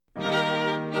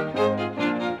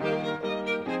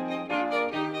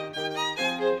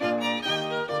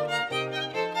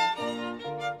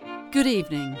Good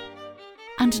evening.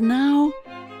 And now,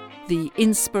 the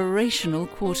Inspirational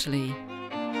Quarterly.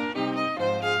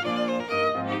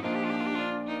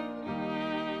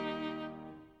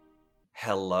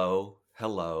 Hello,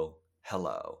 hello,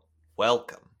 hello.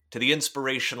 Welcome to the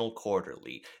Inspirational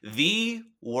Quarterly, the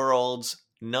world's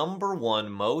 #1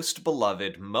 most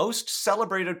beloved, most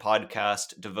celebrated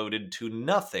podcast devoted to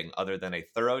nothing other than a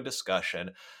thorough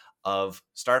discussion of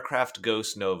StarCraft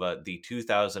Ghost Nova, the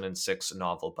 2006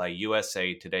 novel by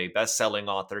USA Today best-selling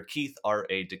author Keith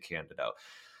R.A. DeCandido.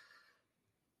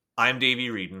 I'm Davey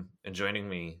Reedon, and joining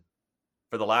me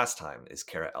for the last time is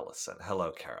Kara Ellison.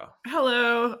 Hello, Kara.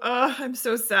 Hello. I'm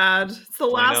so sad. It's the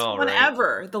last one right?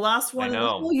 ever. The last one in the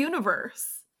whole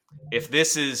universe. If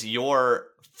this is your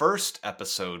first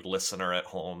episode, listener at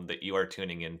home, that you are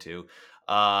tuning into,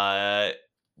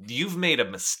 you've made a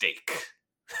mistake.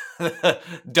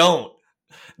 Don't.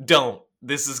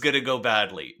 This is going to go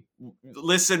badly.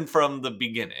 Listen from the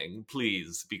beginning,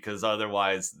 please, because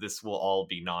otherwise this will all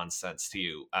be nonsense to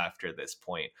you after this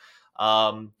point.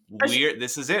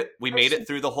 This is it. We made it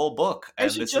through the whole book,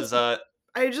 and this is I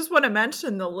just want to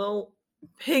mention the little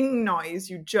ping noise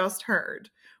you just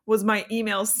heard was my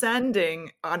email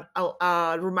sending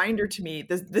a reminder to me.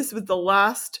 This was the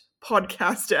last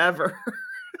podcast ever.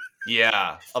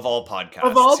 Yeah, of all podcasts.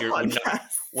 Of all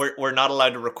podcasts. We're not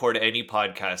allowed to record any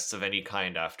podcasts of any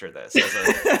kind after this, as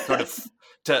a sort of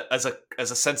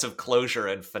as a sense of closure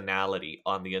and finality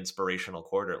on the Inspirational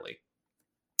Quarterly.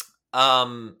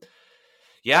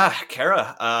 Yeah,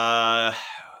 Kara,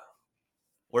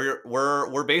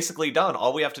 we're basically done.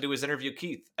 All we have to do is interview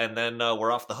Keith, and then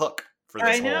we're off the hook for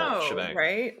this whole shebang.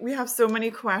 Right? We have so many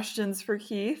questions for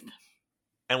Keith.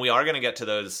 And we are going to get to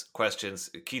those questions.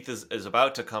 Keith is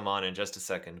about to come on in just a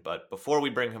second, but before we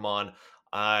bring him on,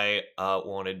 I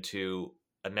wanted to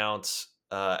announce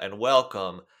and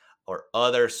welcome our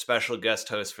other special guest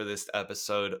host for this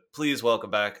episode. Please welcome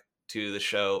back to the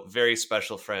show, very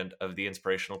special friend of the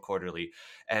Inspirational Quarterly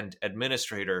and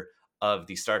administrator of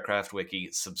the StarCraft Wiki,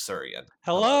 Subsurian.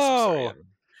 Hello, Subsurian.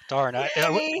 Darn. Hi,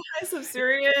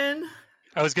 Subsurian.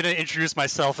 I was going to introduce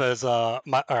myself as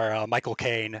Michael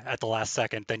Caine at the last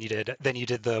second. Then you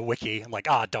did the wiki. I'm like,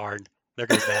 darn, there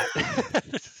goes that.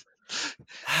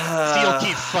 Steal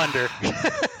Keith's thunder.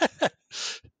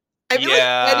 I feel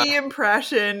like any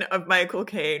impression of Michael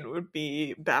Caine would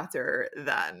be better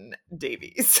than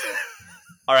Davies.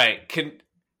 All right,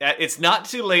 it's not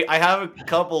too late. I have a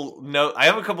couple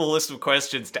list of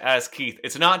questions to ask Keith.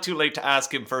 It's not too late to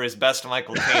ask him for his best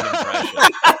Michael Caine impression.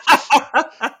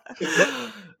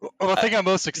 Well, the thing I'm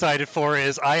most excited for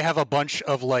is I have a bunch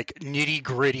of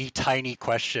nitty-gritty, tiny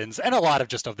questions and a lot of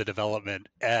just of the development,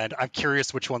 and I'm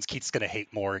curious which ones Keith's going to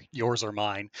hate more, yours or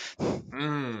mine.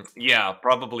 Yeah,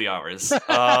 probably ours.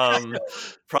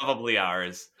 Probably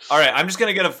ours. All right, let's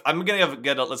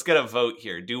get a vote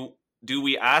here. Do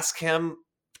we ask him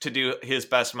to do his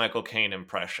best Michael Caine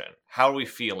impression? How are we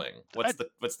feeling? What's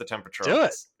the temperature? Do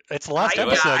it. It's the last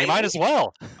episode. You might as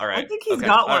well. All right. I think he's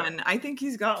got one. Right. I think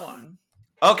he's got one.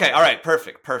 Okay. All right.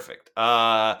 Perfect.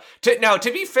 Now,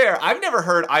 to be fair, I've never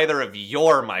heard either of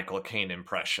your Michael Caine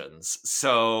impressions.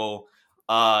 So,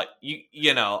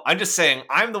 you know, I'm just saying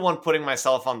I'm the one putting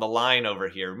myself on the line over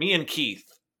here. Me and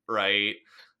Keith, right?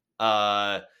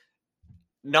 Not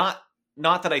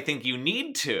that I think you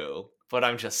need to, but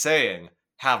I'm just saying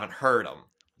haven't heard them.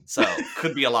 So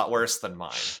could be a lot worse than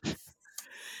mine.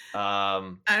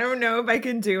 I don't know if I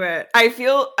can do it. I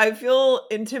feel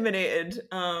intimidated.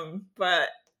 But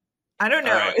I don't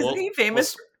know. Right, Isn't he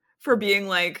famous for being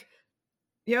like,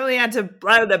 you only had to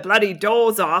blow the bloody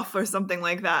doors off or something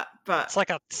like that? But it's like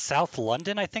a South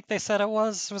London, I think they said it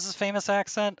was his famous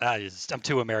accent. I'm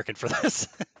too American for this.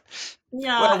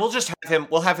 Yeah. Well,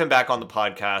 we'll have him back on the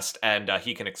podcast, and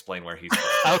he can explain where he's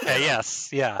from. Okay.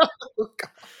 Yes. Yeah.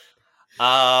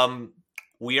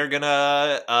 We are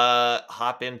gonna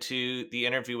hop into the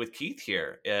interview with Keith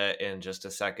here in just a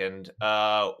second.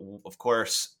 Of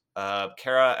course,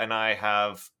 Kara and I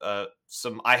have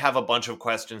I have a bunch of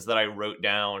questions that I wrote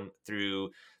down through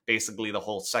basically the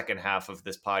whole second half of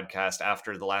this podcast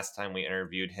after the last time we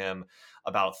interviewed him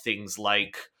about things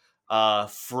like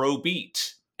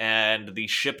Frobeat and the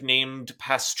ship named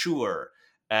Pasteur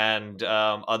and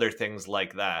other things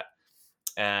like that.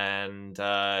 And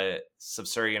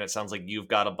Subsurian, it sounds like you've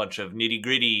got a bunch of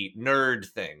nitty-gritty nerd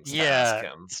things to ask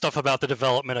him. Stuff about the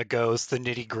development of Ghost, the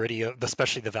nitty-gritty of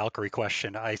especially the Valkyrie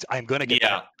question. I'm gonna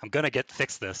get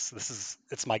fix this.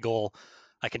 It's my goal.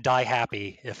 I can die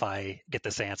happy if I get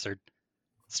this answered.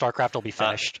 StarCraft will be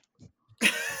finished.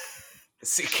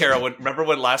 See, Kara, remember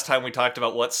when last time we talked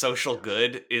about what social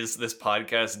good is this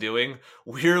podcast doing?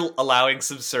 We're allowing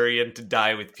Subsurian to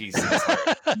die with pieces.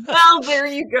 Well, there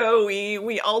you go.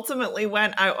 We ultimately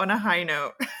went out on a high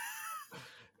note.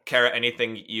 Kara,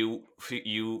 anything you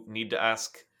need to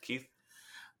ask Keith?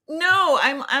 No,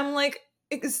 I'm like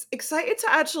excited to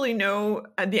actually know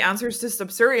the answers to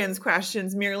Subsurian's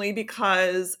questions, merely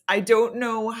because I don't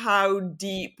know how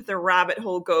deep the rabbit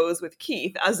hole goes with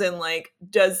Keith, as in, like,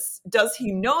 does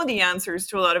he know the answers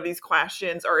to a lot of these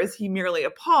questions, or is he merely a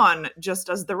pawn just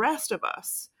as the rest of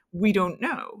us? We don't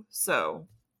know. So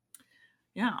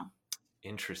yeah,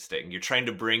 interesting. You're trying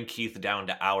to bring Keith down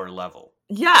to our level.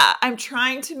 Yeah, I'm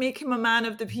trying to make him a man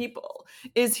of the people.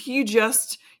 Is he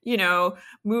just,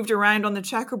 moved around on the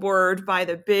checkerboard by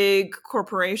the big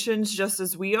corporations just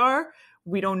as we are?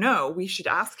 We don't know. We should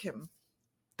ask him.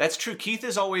 That's true. Keith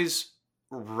is always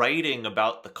writing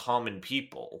about the common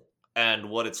people and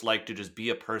what it's like to just be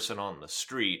a person on the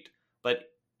street. But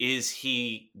is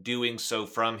he doing so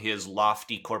from his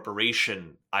lofty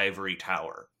corporation ivory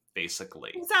tower?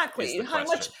 Basically, exactly.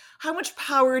 How much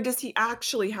power does he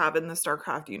actually have in the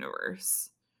StarCraft universe?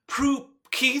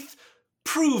 Keith,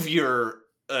 prove you're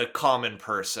a common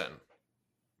person.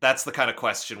 That's the kind of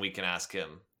question we can ask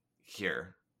him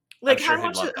here. Like, how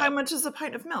much is a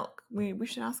pint of milk? We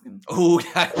should ask him. Oh,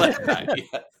 I like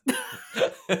that.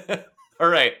 Yes. All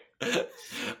right.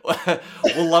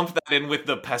 We'll lump that in with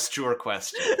the Pasteur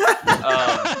question.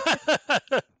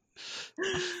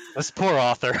 This poor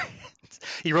author.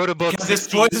 He wrote a book. This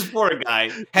poor guy.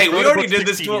 Hey, we already did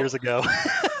this 2 years ago.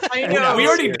 I know. We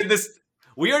already did this.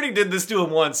 We already did this to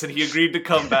him once, and he agreed to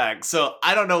come back. So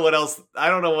I don't know what else. I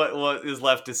don't know what is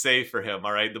left to say for him.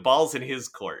 All right, the ball's in his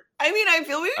court. I mean, I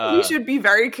feel we should be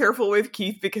very careful with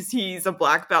Keith because he's a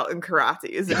black belt in karate,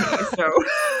 isn't he? So.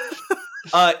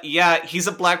 Yeah, he's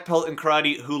a black belt in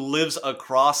karate who lives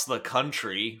across the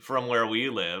country from where we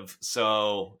live.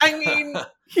 So I mean,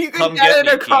 he could get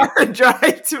in a car and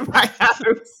drive to my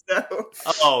house. So.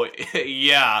 Oh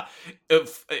yeah,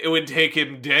 it would take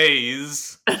him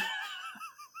days.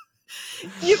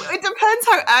 It depends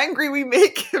how angry we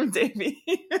make him, Davey.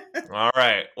 All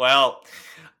right. Well,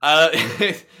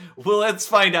 let's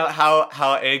find out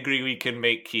how angry we can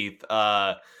make Keith.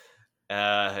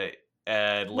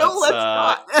 And let's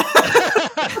not.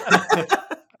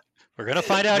 We're gonna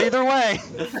find out either way.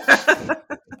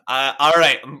 All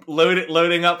right, I'm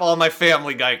loading up all my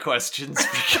Family Guy questions.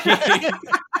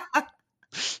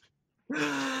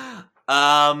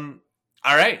 All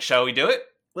right, shall we do it?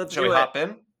 Shall we hop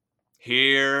in?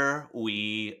 Here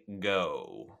we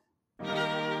go.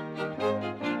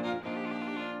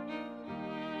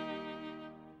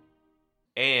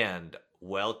 And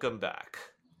welcome back.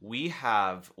 We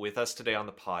have with us today on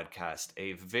the podcast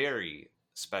a very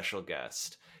special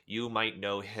guest. You might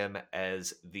know him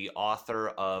as the author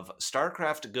of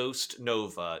StarCraft Ghost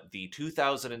Nova, the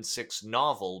 2006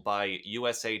 novel by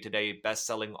USA Today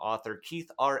bestselling author Keith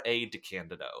R.A.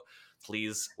 DeCandido.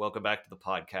 Please welcome back to the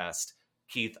podcast,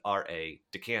 Keith R.A.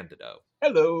 DeCandido.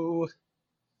 Hello.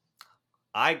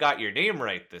 I got your name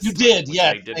right this time. You did,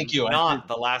 yeah. Thank you. Not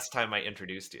the last time I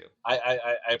introduced you. I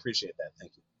appreciate that.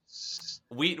 Thank you.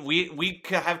 We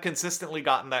have consistently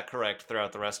gotten that correct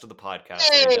throughout the rest of the podcast.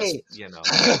 Hey!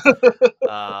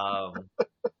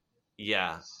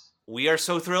 Yeah. We are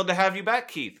so thrilled to have you back,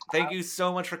 Keith. Thank you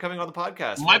so much for coming on the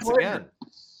podcast once again.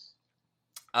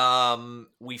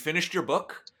 We finished your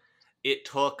book. It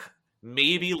took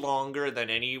maybe longer than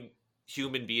any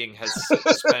human being has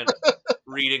spent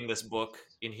reading this book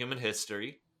in human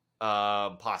history,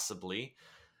 possibly.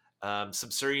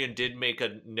 Subsurian did make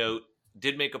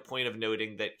a point of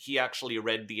noting that he actually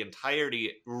reread the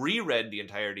entirety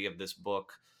of this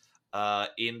book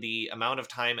in the amount of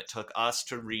time it took us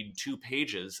to read 2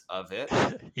 pages of it.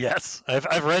 Yes,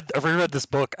 I've reread this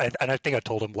book, and I think I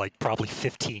told him like probably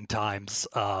 15 times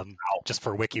just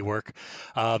for wiki work.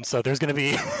 So there's gonna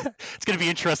be it's gonna be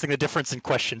interesting the difference in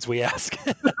questions we ask.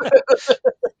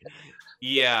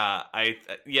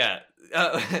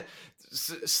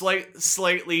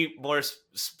 Slightly more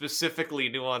specifically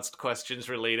nuanced questions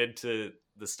related to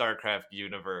the StarCraft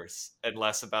universe and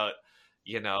less about,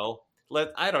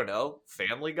 I don't know,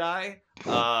 Family Guy.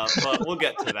 But we'll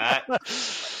get to that.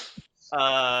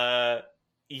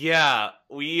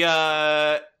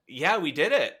 We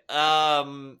did it.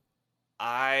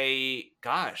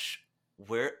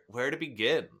 Where to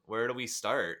begin? Where do we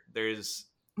start?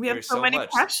 We have so many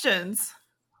questions.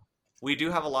 We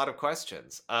do have a lot of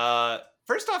questions.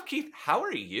 First off, Keith, how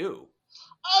are you?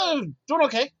 Doing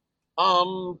okay.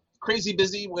 Crazy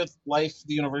busy with life,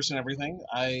 the universe, and everything.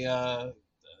 I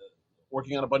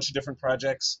working on a bunch of different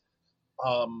projects.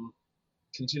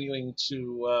 continuing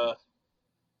to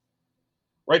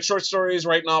write short stories,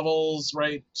 write novels,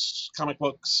 write comic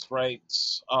books, write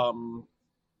pop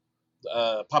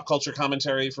culture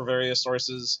commentary for various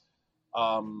sources.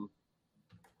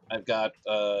 I've got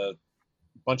a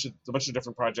bunch of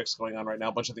different projects going on right now,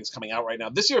 a bunch of things coming out right now.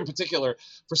 This year in particular,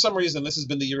 for some reason, this has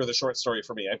been the year of the short story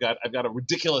for me. I've got a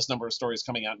ridiculous number of stories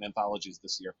coming out in anthologies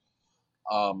this year.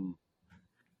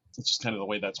 It's just kind of the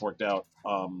way that's worked out.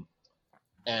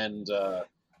 And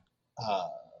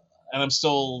I'm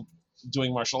still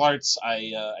doing martial arts.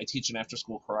 I teach an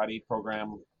after-school karate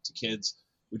program to kids.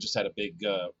 We just had a big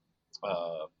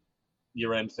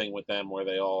year-end thing with them where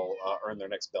they all earn their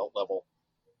next belt level,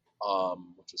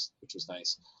 which was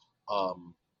nice.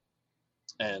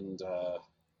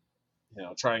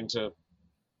 Trying to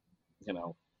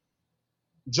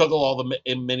juggle all the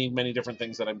many different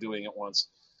things that I'm doing at once.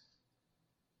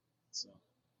 So.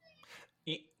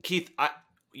 Keith,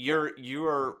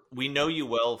 we know you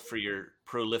well for your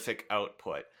prolific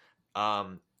output.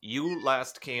 You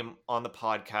last came on the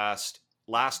podcast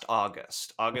last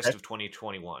August of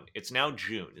 2021. It's now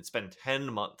June. It's been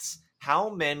 10 months. How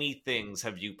many things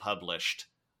have you published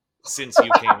since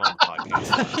you came on the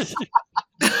podcast?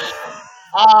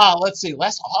 Let's see.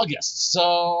 Last August.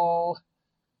 So,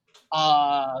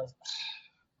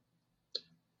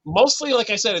 mostly, like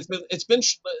I said,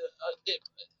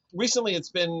 recently, it's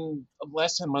been the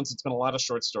last 10 months. It's been a lot of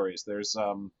short stories. There's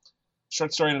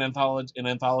short story in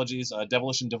anthologies,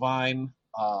 Devilish and Divine,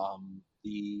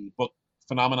 the book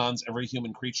Phenomenon's Every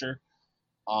Human Creature,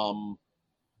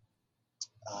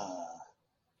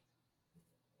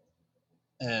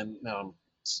 and now I'm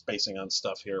spacing on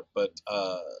stuff here, but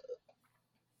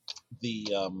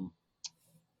the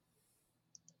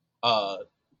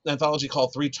anthology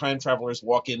called Three Time Travelers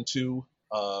Walk Into,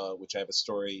 which I have a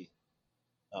story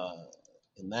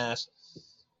in that.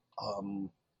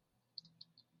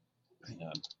 Hang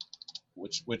on,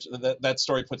 which that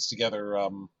story puts together a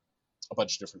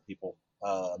bunch of different people.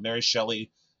 Mary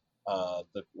Shelley,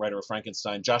 the writer of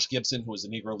Frankenstein, Josh Gibson, who is a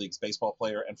Negro Leagues baseball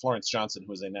player, and Florence Johnson,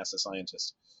 who is a NASA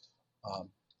scientist.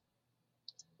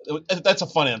 That's a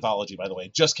fun anthology, by the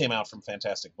way. Just came out from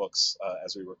Fantastic Books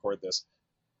as we record this.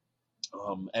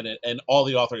 And all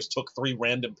the authors took three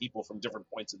random people from different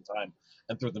points in time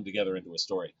and threw them together into a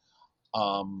story.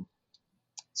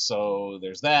 So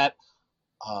there's that.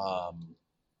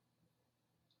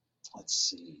 Let's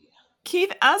see.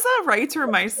 Keith, as a writer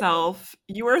myself,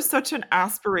 you are such an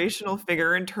aspirational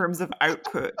figure in terms of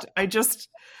output. I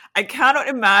cannot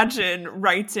imagine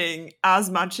writing as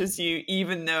much as you,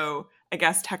 even though I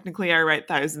guess technically I write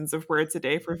thousands of words a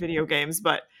day for video games,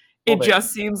 but it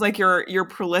just seems like your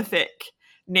prolific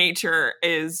nature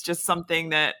is just something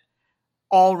that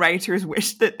all writers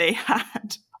wish that they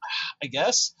had. I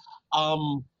guess.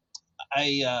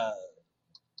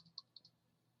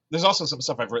 There's also some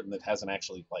stuff I've written that hasn't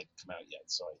actually come out yet.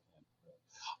 So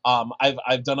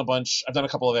I've done a bunch. I've done a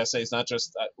couple of essays. Not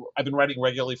just I've been writing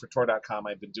regularly for Tor.com.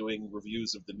 I've been doing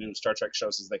reviews of the new Star Trek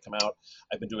shows as they come out.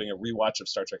 I've been doing a rewatch of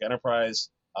Star Trek Enterprise.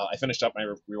 I finished up my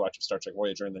rewatch of Star Trek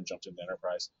Voyager and then jumped into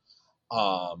Enterprise.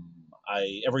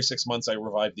 Every 6 months I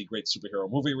revive the Great Superhero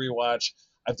Movie rewatch.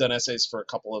 I've done essays for a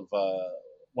couple of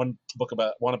one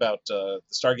about the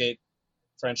Stargate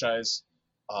franchise,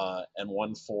 and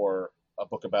one for a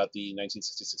book about the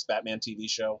 1966 Batman TV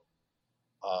show.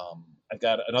 I've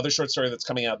got another short story that's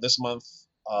coming out this month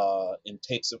in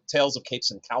Tales of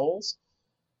Capes and Cowls,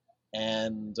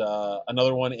 and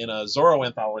another one in a Zorro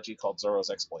anthology called Zorro's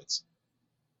Exploits.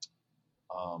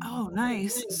 Oh,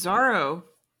 nice. Zorro.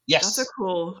 Yes. That's a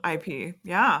cool IP.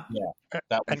 Yeah. Yeah.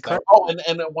 That was that. Oh,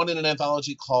 and one in an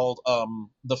anthology called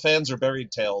The Fans Are Buried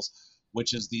Tales,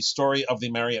 which is the story of the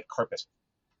Marriott carpet.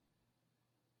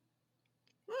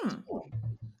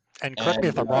 And correct me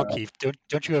if I'm wrong, Keith,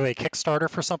 don't you have a Kickstarter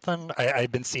for something?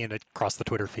 I've been seeing it across the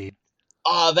Twitter feed.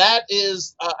 That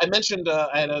is, I mentioned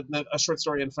I had a short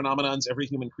story in Phenomenon's Every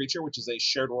Human Creature, which is a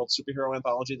shared world superhero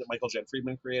anthology that Michael Jen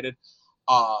Friedman created.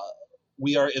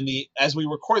 We are as we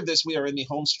record this, we are in the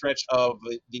home stretch of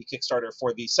the Kickstarter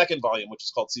for the second volume, which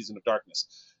is called Season of Darkness.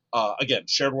 Again,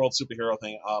 shared world superhero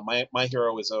thing. My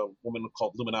hero is a woman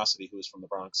called Luminosity, who is from the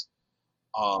Bronx.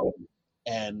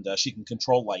 And she can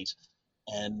control light.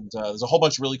 And there's a whole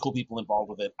bunch of really cool people involved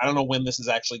with it. I don't know when this is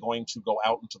actually going to go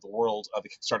out into the world. The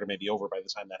Kickstarter may be over by the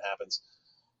time that happens.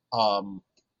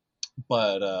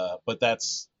 But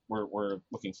that's we're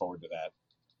looking forward to that,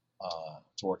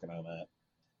 to working on that.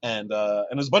 And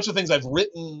there's a bunch of things I've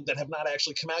written that have not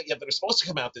actually come out yet that are supposed to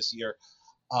come out this year,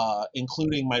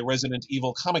 including my Resident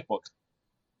Evil comic book,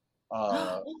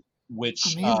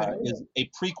 which is a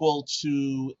prequel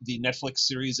to the Netflix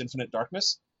series Infinite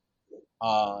Darkness.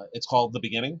 It's called The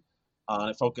Beginning.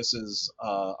 It focuses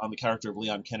on the character of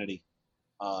Leon Kennedy.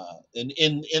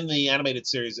 In the animated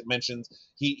series, it mentions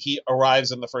he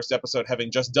arrives in the first episode having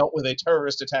just dealt with a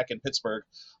terrorist attack in Pittsburgh.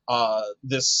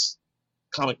 This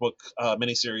comic book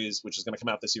miniseries, which is going to come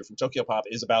out this year from Tokyo Pop,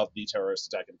 is about the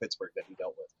terrorist attack in Pittsburgh that he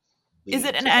dealt with. Is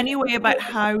it in any way about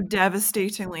how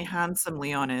devastatingly handsome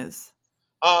Leon is?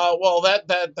 Well,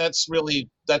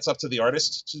 that's up to the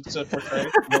artist to portray.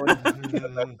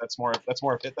 That's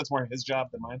more his job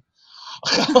than mine.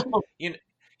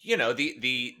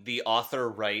 The author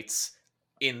writes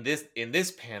in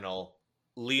this panel,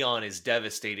 Leon is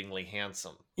devastatingly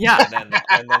handsome. Yeah, and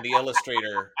then the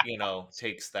illustrator,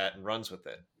 takes that and runs with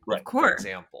it. Right. Of course. For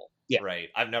example. Yeah. Right.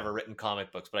 I've never written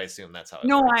comic books, but I assume that's how it works.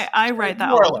 No, I write that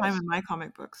all the time in my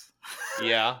comic books.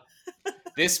 Yeah.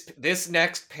 This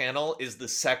next panel is the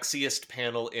sexiest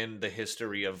panel in the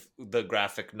history of the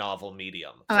graphic novel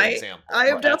medium, for example. I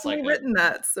have definitely written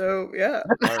that, so yeah.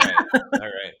 All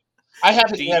right. I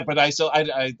haven't yet, but it'll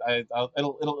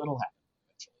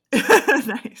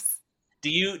happen. Nice. Do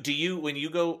you when you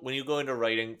go into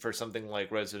writing for something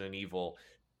like Resident Evil,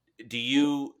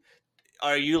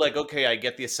 are you like, okay, I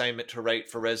get the assignment to write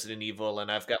for Resident Evil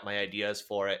and I've got my ideas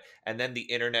for it, and then the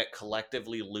internet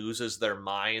collectively loses their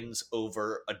minds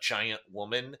over a giant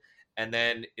woman, and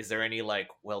then is there any like,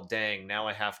 well, dang, now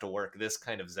I have to work this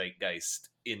kind of zeitgeist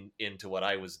into what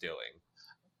I was doing?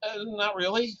 Not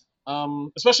really.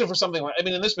 Especially for something like,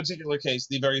 in this particular case,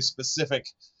 the very specific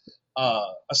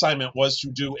assignment was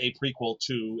to do a prequel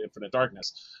to Infinite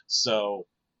Darkness. So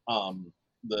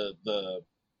the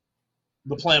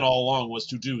plan all along was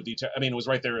to do it was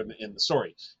right there in the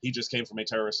story. He just came from a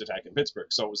terrorist attack in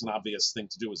Pittsburgh, so it was an obvious thing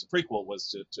to do as a prequel, was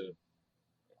to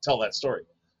tell that story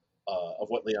of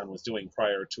what Leon was doing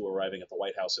prior to arriving at the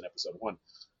White House in episode 1.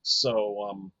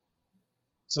 So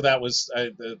that was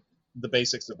the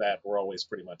basics of that were always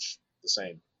pretty much the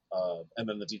same. And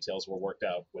then the details were worked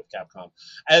out with Capcom.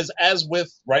 As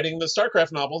with writing the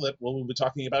StarCraft novel that we'll be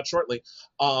talking about shortly,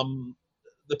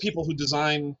 the people who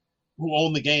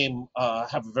own the game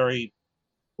have a very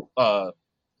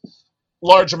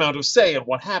large amount of say in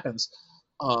what happens.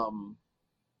 The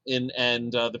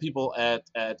people at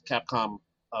Capcom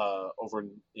over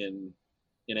in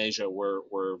Asia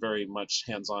were very much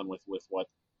hands-on with what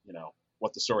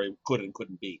the story could and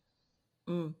couldn't be.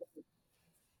 Mm.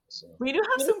 So. We do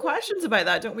have some questions about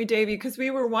that, don't we, Davey? Because we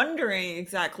were wondering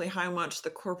exactly how much the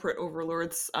corporate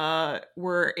overlords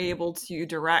were able to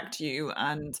direct you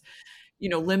and,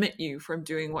 limit you from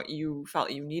doing what you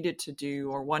felt you needed to do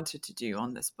or wanted to do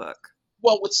on this book.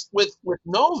 Well, with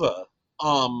Nova,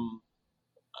 I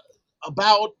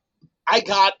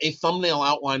got a thumbnail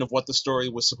outline of what the story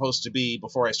was supposed to be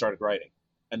before I started writing,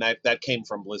 and that came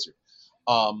from Blizzard.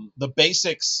 The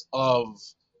basics of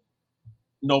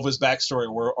Nova's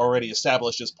backstory were already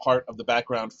established as part of the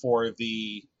background for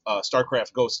the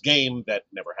StarCraft Ghost game that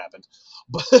never happened,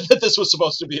 but that this was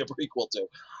supposed to be a prequel to.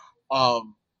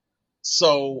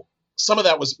 So some of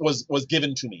that was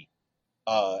given to me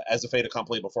as a fait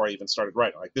accompli before I even started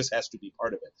writing. Like, this has to be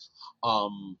part of it.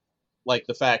 Like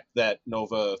the fact that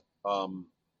Nova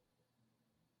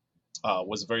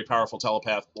was a very powerful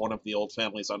telepath, one of the old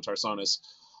families on Tarsonis,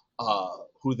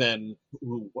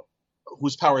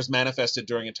 whose powers manifested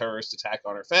during a terrorist attack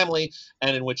on her family,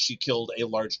 and in which she killed a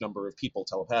large number of people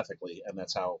telepathically, and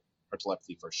that's how her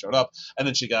telepathy first showed up. And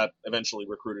then she got eventually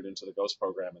recruited into the Ghost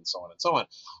program, and so on and so on.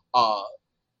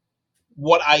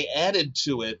 What I added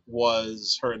to it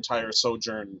was her entire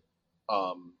sojourn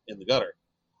in the gutter.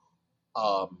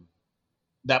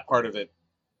 That part of it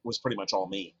was pretty much all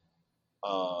me,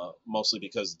 mostly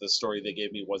because the story they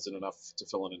gave me wasn't enough to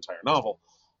fill an entire novel.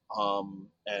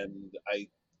 And I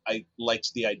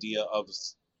liked the idea of,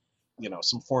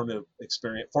 some formative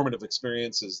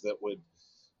experiences that would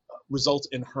result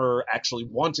in her actually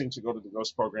wanting to go to the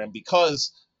Ghost program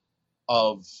because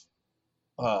of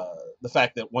the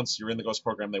fact that once you're in the Ghost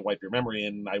program, they wipe your memory,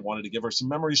 and I wanted to give her some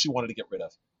memories she wanted to get rid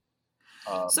of.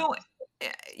 So,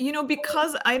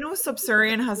 because I know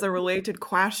Subsurian has a related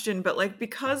question, but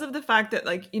because of the fact that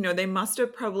they must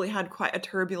have probably had quite a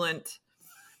turbulent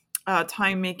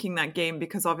time making that game,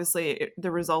 because obviously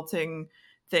the resulting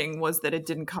thing was that it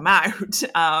didn't come out.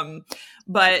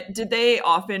 But did they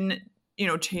often,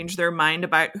 change their mind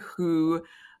about who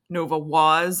Nova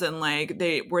was, and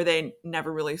were they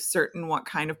never really certain what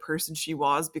kind of person she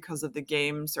was because of the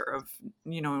game sort of,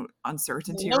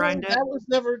 uncertainty around it?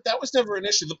 That was never an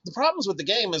issue. The problems with the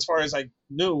game, as far as I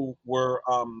knew, were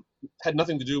had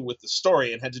nothing to do with the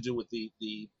story and had to do with the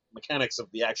mechanics of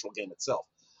the actual game itself.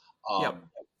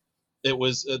 It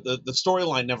was the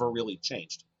storyline never really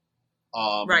changed.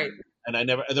 Right. And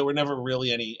there were never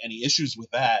really any issues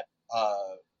with that.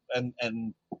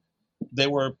 And they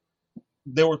were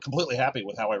completely happy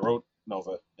with how I wrote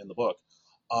Nova in the book.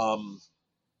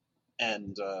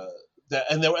 And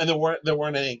there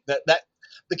weren't any that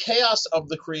the chaos of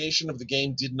the creation of the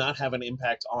game did not have an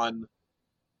impact on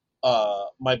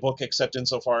my book, except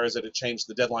insofar as it had changed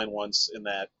the deadline once, in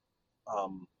that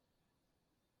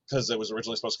because it was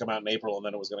originally supposed to come out in April, and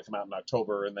then it was going to come out in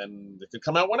October, and then it could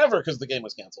come out whenever because the game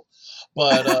was canceled.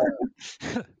 But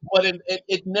but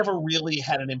it never really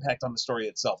had an impact on the story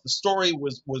itself. The story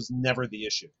was never the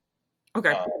issue.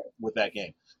 Okay. With that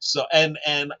game. So and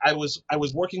I was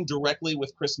working directly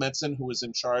with Chris Metzen, who was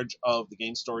in charge of the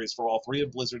game stories for all three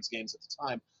of Blizzard's games at the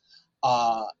time.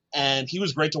 And he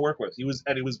was great to work with. He was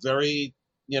very,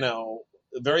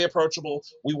 very approachable.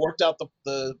 We worked out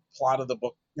the plot of the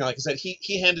book. Like I said,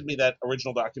 he handed me that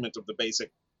original document of the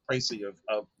basic précis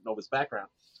of Nova's background.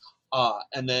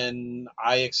 And then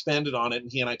I expanded on it,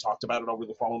 and he and I talked about it over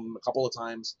the phone a couple of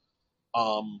times.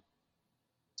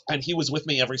 And he was with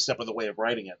me every step of the way of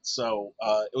writing it. So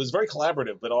it was very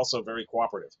collaborative, but also very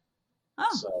cooperative. Oh.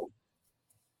 So,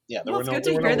 yeah. It's good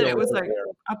to hear that it was like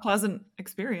a pleasant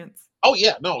experience. Oh,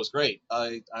 yeah. No, it was great.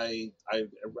 I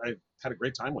had a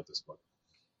great time with this book.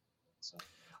 So.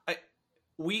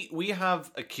 We have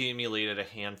accumulated a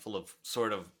handful of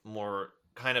sort of more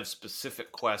kind of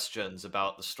specific questions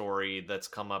about the story that's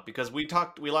come up, because we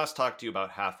last talked to you about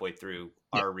halfway through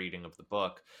our reading of the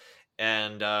book.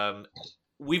 And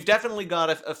we've definitely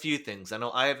got a few things. I know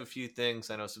I have a few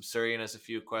things. I know Subsurian has a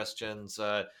few questions.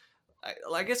 I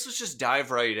guess let's just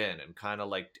dive right in and kind of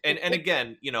like, and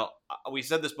again, we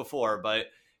said this before, but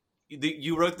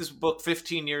you wrote this book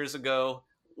 15 years ago.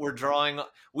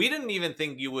 We didn't even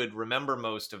think you would remember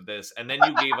most of this. And then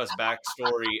you gave us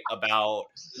backstory about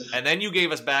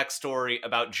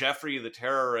Jeffrey the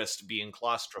terrorist being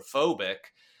claustrophobic.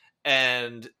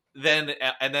 And then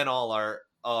all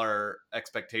our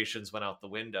expectations went out the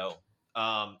window.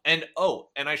 And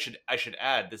I should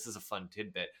add, this is a fun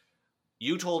tidbit.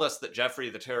 You told us that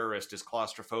Jeffrey the terrorist is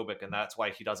claustrophobic, and that's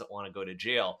why he doesn't want to go to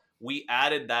jail. We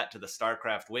added that to the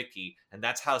StarCraft wiki, and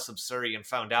that's how Subsurian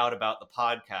found out about the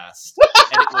podcast.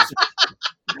 And it was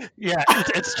yeah,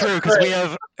 it's true, because we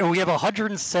have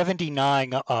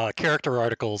 179 character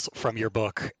articles from your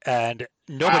book, and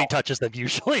nobody touches them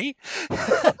usually.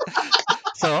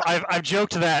 So I've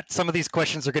joked that some of these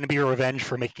questions are going to be a revenge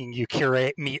for making me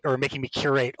curate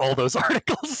all those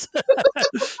articles.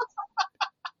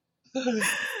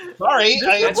 Sorry,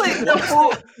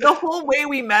 the whole way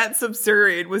we met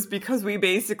Subsurian was because we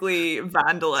basically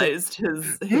vandalized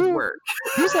his work.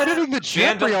 Who's editing the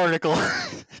Jeffrey article?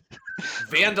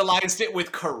 Vandalized it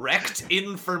with correct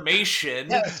information.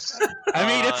 Yes. I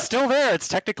mean, it's still there. It's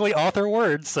technically author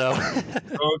words, so.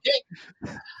 Okay.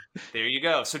 There you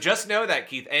go. So just know that,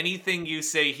 Keith. Anything you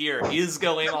say here is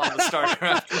going on the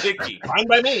StarCraft wiki. Fine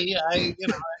by me.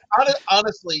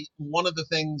 Honestly, one of the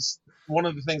things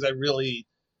I really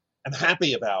am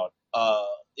happy about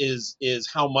is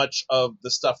how much of the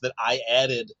stuff that I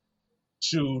added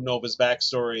to Nova's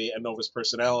backstory and Nova's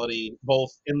personality,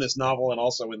 both in this novel and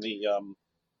also in the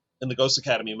Ghost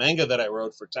Academy manga that I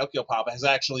wrote for Tokyo Pop, has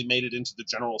actually made it into the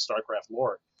general StarCraft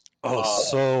lore. Oh,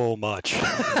 so much.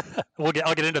 I'll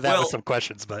get into that with some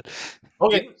questions, but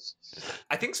okay.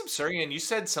 I think Subsurian, you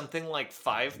said something like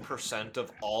 5%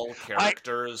 of all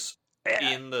characters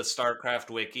in the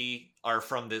StarCraft wiki are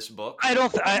from this book. I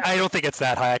don't think it's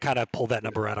that high. I kind of pulled that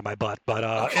number out of my butt, but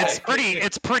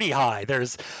it's pretty high.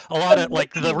 There's a lot of,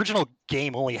 like, the original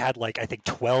game only had, like, I think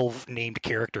 12 named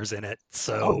characters in it.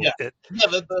 So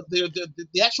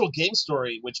the actual game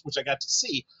story, which I got to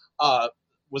see,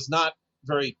 was not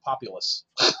very populous.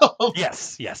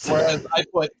 Yes. Whereas I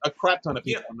put a crap ton of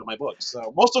people into my books,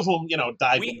 so most of whom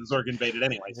died when the Zerg invaded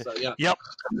anyway. So yeah. Yep.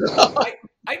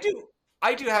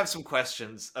 I do have some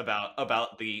questions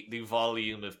about the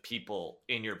volume of people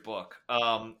in your book.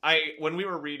 When we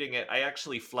were reading it, I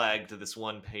actually flagged this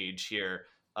one page here.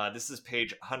 This is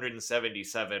page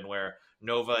 177, where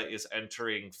Nova is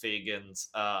entering Fagin's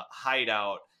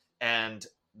hideout, and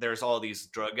there's all these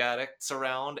drug addicts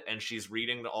around, and she's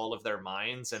reading all of their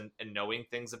minds and knowing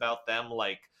things about them,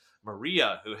 like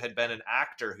Maria, who had been an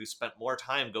actor who spent more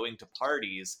time going to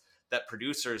parties that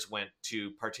producers went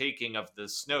to partaking of the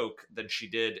Snoke than she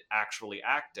did actually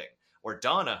acting. Or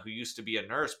Donna, who used to be a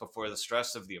nurse before the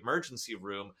stress of the emergency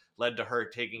room led to her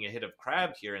taking a hit of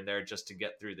crab here and there just to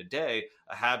get through the day,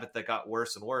 a habit that got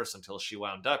worse and worse until she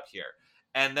wound up here.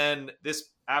 And then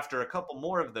after a couple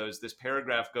more of those, this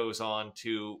paragraph goes on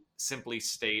to simply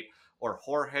state, or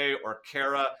Jorge or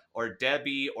Kara or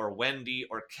Debbie or Wendy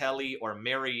or Kelly or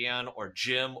Marianne or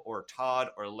Jim or Todd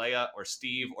or Leia or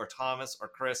Steve or Thomas or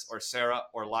Chris or Sarah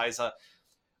or Liza.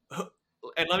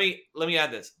 And let me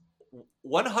add this.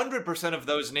 100% of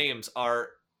those names are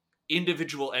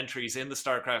individual entries in the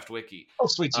StarCraft wiki. Oh,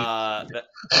 sweet.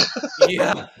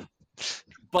 Yeah.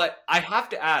 But I have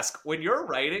to ask, when you're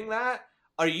writing that,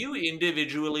 are you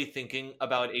individually thinking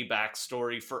about a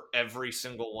backstory for every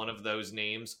single one of those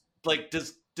names? Like,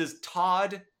 does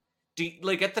Todd,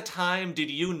 like at the time, did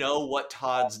you know what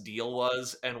Todd's deal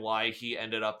was and why he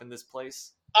ended up in this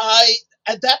place?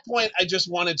 At that point, I just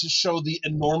wanted to show the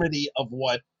enormity of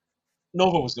what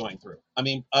Nova was going through. I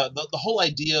mean, the whole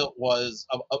idea was,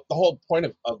 the whole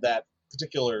point of that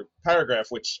particular paragraph,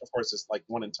 which of course is like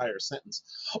one entire sentence,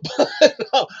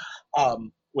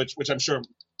 which I'm sure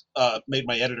made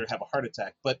my editor have a heart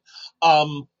attack. But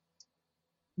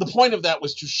the point of that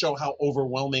was to show how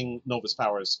overwhelming Nova's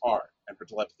powers are and her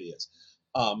telepathy is,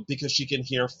 because she can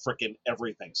hear frickin'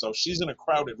 everything. So if she's in a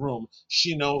crowded room,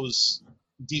 she knows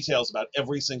details about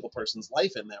every single person's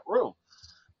life in that room.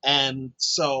 And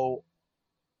so,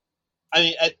 I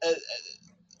mean,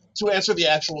 to answer the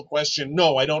actual question,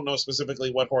 no, I don't know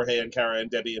specifically what Jorge and Kara and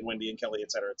Debbie and Wendy and Kelly,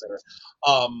 et cetera, et cetera.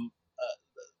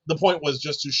 The point was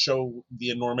just to show the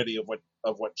enormity of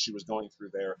what she was going through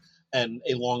there, and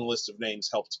a long list of names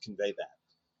helped convey that.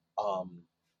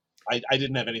 I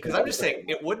didn't have anything. Because I'm just saying,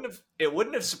 it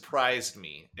wouldn't have surprised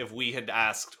me if we had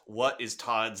asked, "What is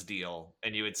Todd's deal?"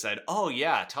 and you had said, "Oh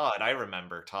yeah, Todd. I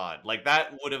remember Todd." Like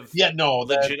that would have. Yeah, no.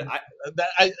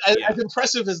 As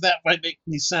impressive as that might make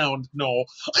me sound, no.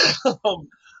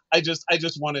 I just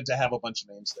wanted to have a bunch of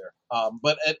names there.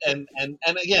 But and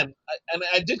again,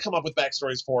 I did come up with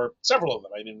backstories for several of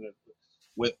them. I mean,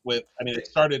 it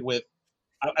started with.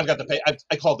 I've got the pay.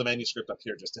 I called the manuscript up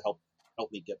here just to help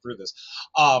me get through this.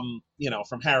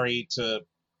 From Harry to,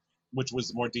 which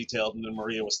was more detailed, and then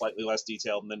Maria was slightly less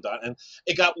detailed, and then Don, and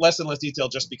it got less and less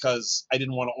detailed just because I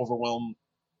didn't want to overwhelm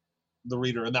the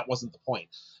reader, and that wasn't the point.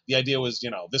 The idea was,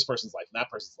 this person's life, and that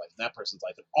person's life, and that person's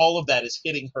life, and all of that is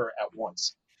hitting her at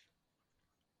once.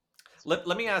 Let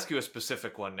me ask you a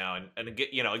specific one now, and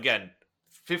again,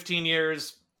 15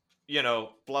 years, blah,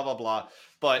 blah, blah.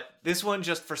 But this one,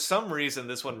 just for some reason,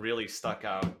 this one really stuck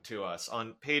out to us.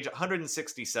 On page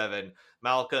 167,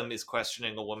 Malcolm is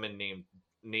questioning a woman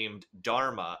named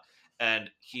Dharma,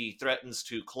 and he threatens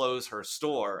to close her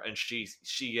store, and she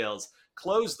yells,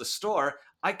 "Close the store?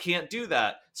 I can't do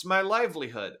that. It's my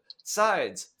livelihood.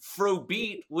 Besides,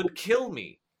 Frobeat would kill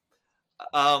me."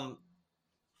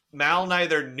 Mal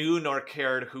neither knew nor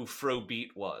cared who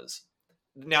Frobeat was.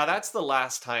 Now, that's the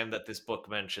last time that this book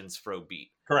mentions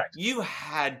Frobeat. Correct. You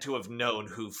had to have known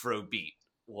who Frobeat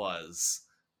was.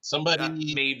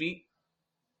 Somebody... maybe?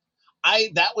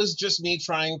 That was just me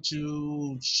trying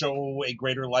to show a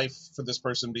greater life for this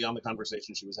person beyond the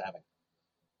conversation she was having.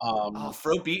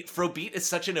 Frobeat is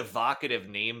such an evocative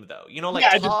name, though.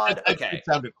 Todd. Okay, it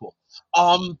sounded cool.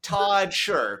 Todd,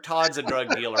 sure, Todd's a drug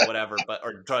dealer, whatever,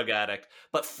 or drug addict.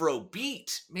 But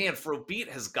Frobeat, man, Frobeat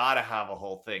has got to have a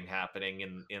whole thing happening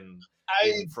in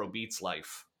Frobeat's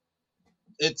life.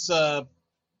 It's I'm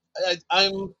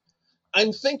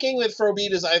thinking that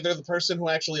Frobeat is either the person who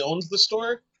actually owns the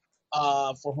store,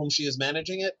 for whom she is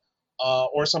managing it,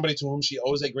 or somebody to whom she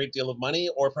owes a great deal of money,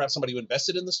 or perhaps somebody who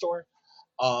invested in the store.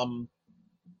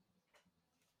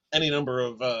 Any number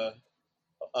of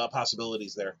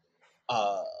possibilities there.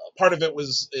 Part of it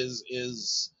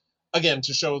is again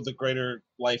to show the greater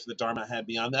life that Dharma had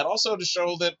beyond that. Also to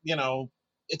show that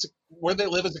where they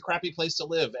live is a crappy place to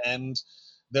live, and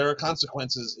there are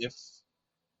consequences if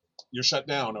you're shut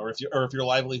down or if your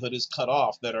livelihood is cut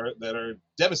off that are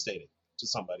devastating to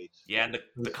somebody. Yeah, and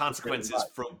the consequence is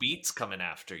Frobeat's coming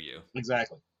after you.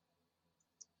 Exactly.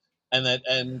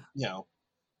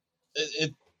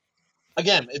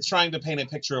 It's trying to paint a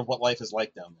picture of what life is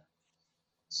like down there.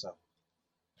 So,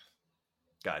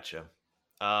 gotcha.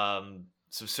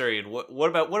 So Surian, what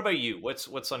about you?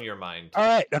 What's on your mind? All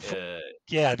right. The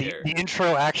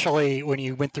intro actually, when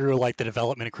you went through like the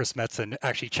development of Chris Metzen,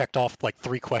 actually checked off like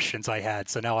 3 questions I had.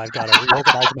 So now I've got to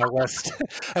reorganize my list.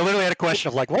 I literally had a question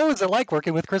of like, what was it like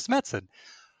working with Chris Metzen? It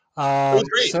was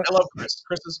great. I love Chris.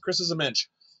 Chris is a mensch.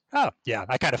 Oh, yeah,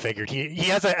 I kind of figured. He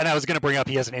has and I was going to bring up,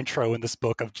 he has an intro in this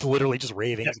book of literally just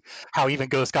raving how even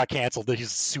Ghost got canceled, that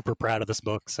he's super proud of this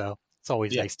book, so it's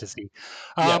always nice to see.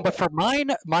 But for mine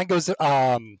goes,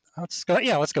 let's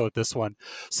go with this one.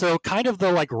 So kind of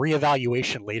the like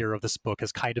reevaluation later of this book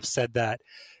has kind of said that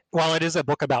while it is a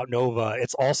book about Nova,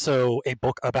 it's also a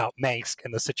book about Mengsk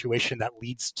and the situation that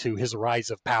leads to his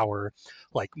rise of power,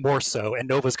 like more so. And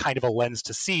Nova's kind of a lens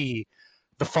to see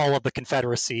the fall of the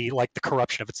Confederacy, like the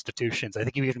corruption of institutions. I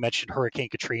think you even mentioned Hurricane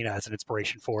Katrina as an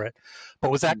inspiration for it.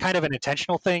 But was that kind of an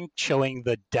intentional thing, showing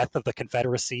the death of the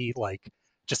Confederacy, like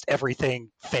just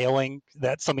everything failing?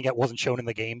 That's something that wasn't shown in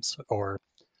the games, or?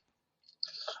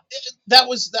 That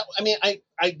was that. I mean, I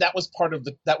that was part of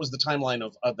that was the timeline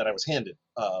of that I was handed.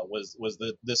 Was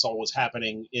that this all was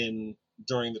happening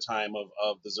during the time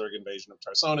of the Zerg invasion of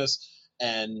Tarsonis,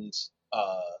 and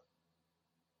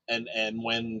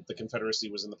when the Confederacy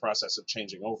was in the process of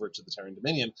changing over to the Terran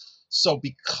Dominion. So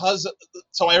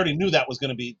I already knew that was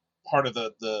going to be part of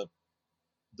the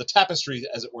tapestry,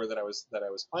 as it were, that I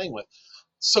was playing with.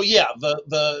 So yeah,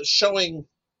 the showing.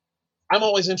 I'm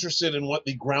always interested in what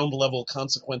the ground level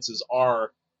consequences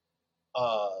are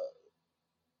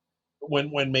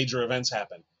when major events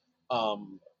happen.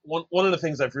 One of the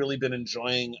things I've really been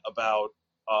enjoying about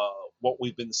what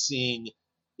we've been seeing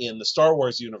in the Star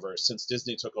Wars universe since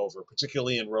Disney took over,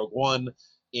 particularly in Rogue One,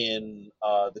 in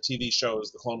the TV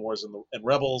shows, The Clone Wars and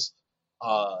Rebels,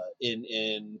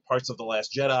 in parts of The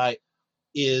Last Jedi,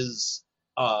 is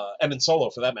and in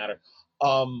Solo for that matter,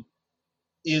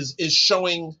 is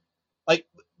showing. Like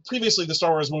previously, the Star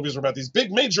Wars movies were about these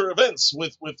big major events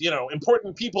with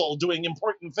important people doing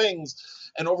important things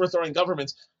and overthrowing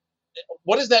governments.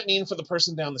 What does that mean for the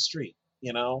person down the street?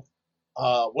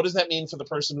 What does that mean for the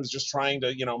person who's just trying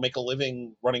to make a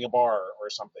living running a bar or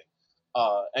something?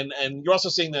 And you're also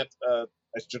seeing that I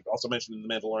should also mention in The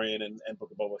Mandalorian and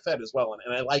Book of Boba Fett as well.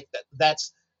 And I like that.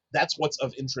 That's what's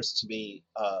of interest to me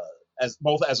as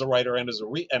both as a writer and as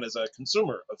a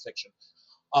consumer of fiction.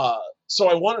 So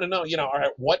I wanted to know, all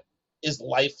right, what is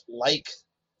life like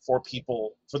for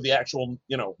people, for the actual,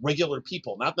 regular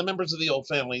people, not the members of the old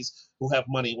families who have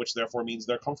money, which therefore means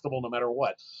they're comfortable no matter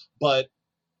what. But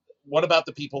what about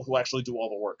the people who actually do all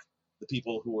the work? The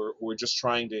people who are just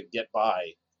trying to get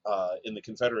by in the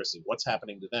Confederacy? What's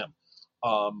happening to them?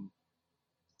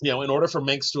 In order for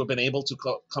Mengsk to have been able to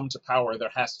come to power,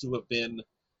 there has to have been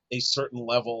a certain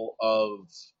level of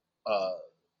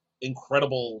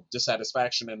incredible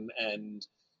dissatisfaction and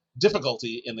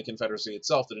difficulty in the Confederacy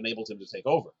itself that enabled him to take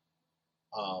over.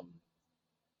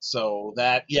 So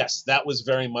that was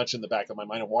very much in the back of my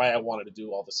mind, and why I wanted to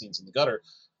do all the scenes in the gutter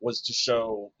was to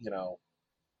show,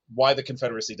 why the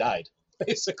Confederacy died,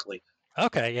 basically.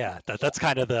 Okay, yeah, that's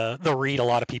kind of the read a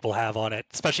lot of people have on it,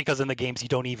 especially because in the games they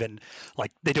don't even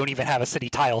have a city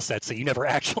tile set, so you never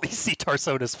actually see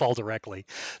Tarsonis fall directly.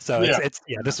 So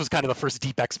this was kind of the first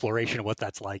deep exploration of what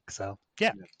that's like. So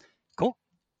yeah. Cool.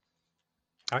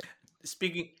 All right.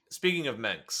 Speaking of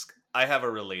Mengsk, I have a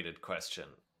related question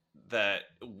that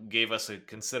gave us a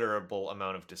considerable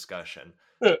amount of discussion.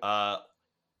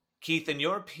 Keith, in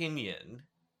your opinion,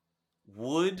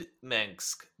 would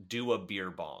Mengsk do a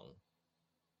beer bong?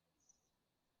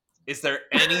 Is there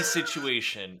any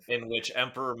situation in which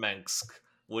Emperor Mengsk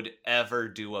would ever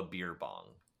do a beer bong?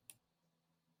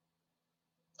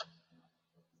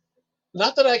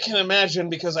 Not that I can imagine,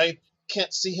 because I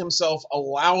can't see himself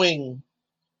allowing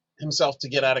himself to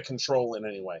get out of control in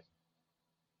any way.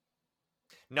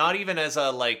 Not even as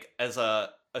a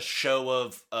show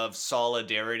of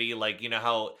solidarity, like you know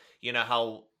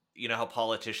how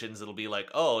politicians, it'll be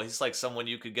like, oh, he's like someone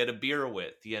you could get a beer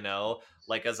with,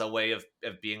 like as a way of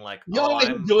being like,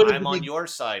 I'm on your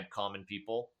side, common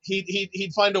people.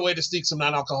 He'd find a way to sneak some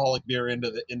non-alcoholic beer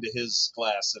into his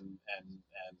glass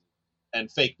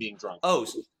and fake being drunk. Oh,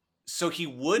 so he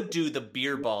would do the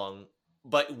beer bong,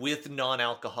 but with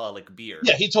non-alcoholic beer.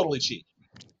 Yeah, he'd totally cheat.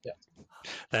 Yeah.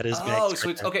 That is so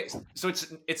it's okay. So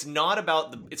it's not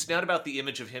about the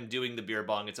image of him doing the beer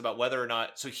bong. It's about whether or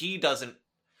not. So he doesn't.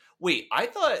 Wait, I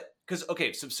thought because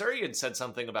Subsurian said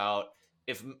something about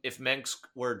if Mengsk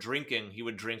were drinking, he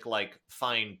would drink like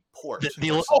fine port.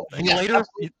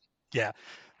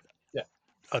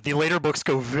 The later books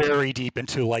go very deep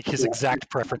into like his exact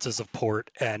preferences of port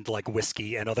and like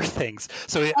whiskey and other things.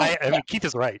 So I mean, Keith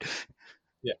is right.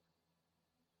 Yeah.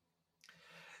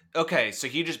 Okay, so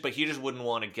he just wouldn't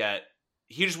want to get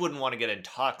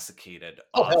intoxicated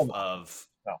off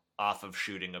of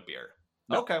shooting a beer.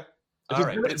 No. Okay. All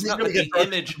right, but it's not the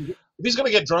image. If he's going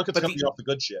to get drunk, it's going to be off the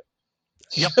good shit.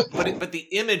 Yep. but the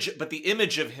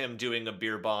image of him doing a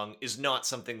beer bong is not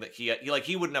something that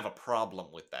he wouldn't have a problem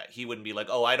with that. He wouldn't be like,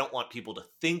 oh, I don't want people to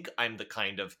think I'm the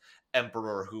kind of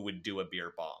emperor who would do a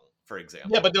beer bong, for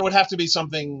example. Yeah, but there would have to be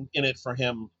something in it for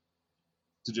him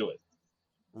to do it.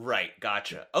 Right.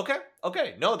 Gotcha.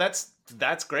 Okay. No, that's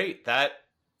great. That.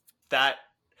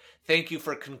 Thank you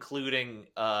for concluding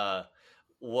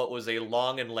what was a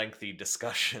long and lengthy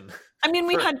discussion. I mean,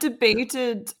 we had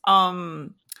debated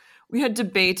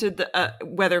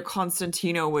whether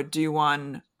Constantino would do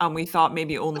one. We thought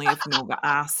maybe only if Nova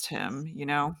asked him, you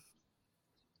know?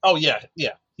 Oh yeah.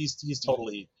 He's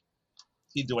totally,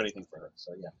 he'd do anything for her.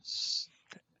 So yeah.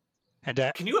 And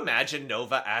can you imagine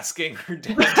Nova asking her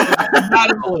dad? Not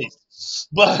in the least,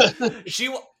 but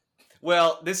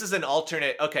well, this is an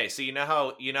alternate. Okay, so you know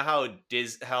how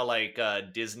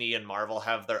Disney and Marvel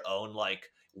have their own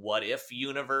like what if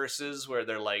universes where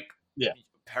they're like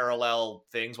parallel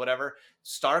things, whatever.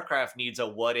 StarCraft needs a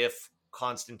what if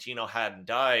Constantino hadn't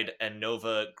died and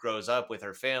Nova grows up with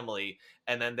her family,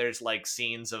 and then there's like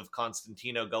scenes of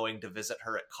Constantino going to visit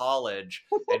her at college,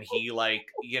 and he like,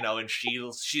 you know, and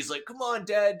she's like, come on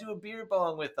dad, do a beer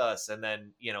bong with us, and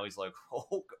then, you know, he's like,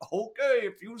 okay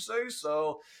if you say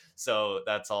so. So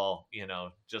that's all, you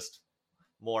know, just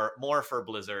more for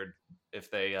Blizzard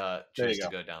if they choose to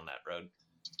go down that road.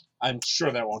 I'm sure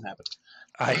that won't happen.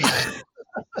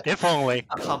 If only.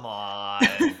 Come on.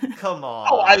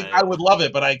 Oh, I would love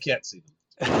it, but I can't see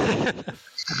them.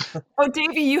 Oh,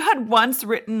 Davey, you had once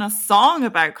written a song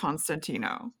about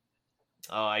Constantino.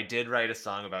 Oh, I did write a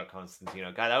song about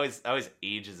Constantino. God, that was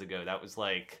ages ago. That was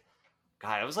like,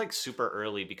 God, I was like super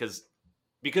early because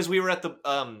we were at the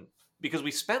because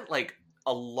we spent like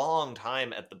a long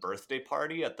time at the birthday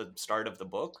party at the start of the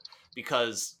book,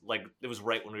 because like it was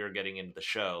right when we were getting into the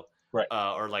show. Right.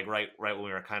 Or like right when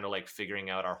we were kind of like figuring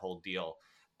out our whole deal.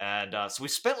 And so we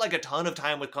spent like a ton of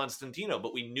time with Constantino,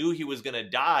 but we knew he was going to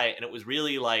die. And it was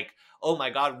really like, oh my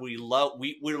God, we love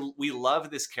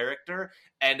this character.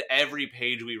 And every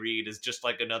page we read is just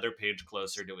like another page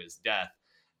closer to his death.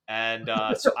 And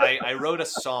so I wrote a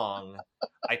song.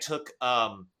 I took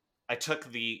the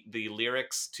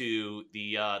lyrics to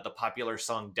the popular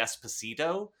song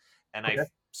Despacito, and I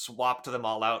swapped them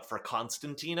all out for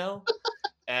Constantino.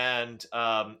 And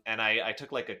I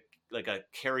took like a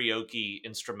karaoke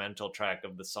instrumental track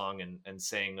of the song and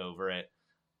sang over it,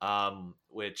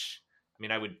 which I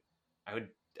mean I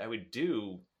would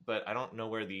do, but I don't know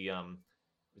where the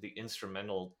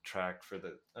instrumental track for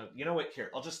the you know what, here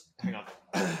I'll just hang on.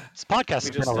 This podcast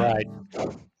has been all right.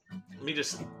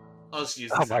 I'll just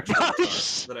use this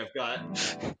that I've got.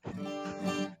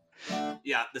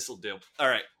 Yeah, this will do. All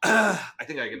right. I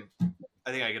think I can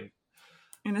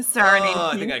in a serenade.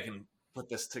 I think I can put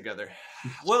this together.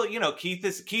 Well, you know, Keith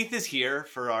is here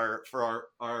for our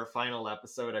final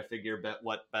episode. I figure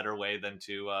what better way than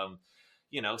to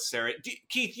you know, Sarah.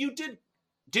 Keith,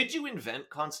 did you invent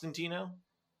Constantino?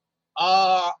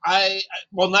 I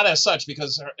well, not as such,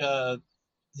 because her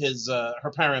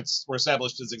parents were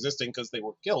established as existing because they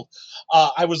were killed.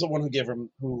 I was the one who gave him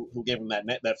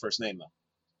that first name, though.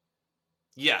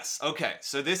 Yes. Okay.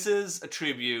 So this is a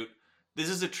tribute. This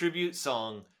is a tribute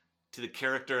song to the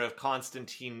character of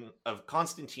Constantino,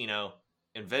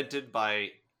 invented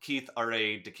by Keith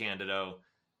R.A. DeCandido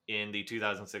in the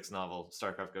 2006 novel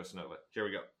StarCraft Ghost Nova. Here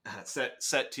we go.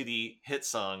 Set to the hit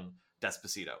song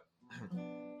Despacito.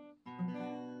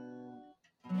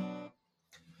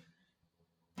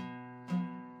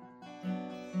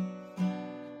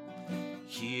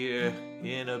 Here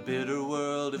in a bitter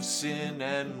world of sin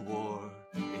and war,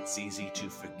 it's easy to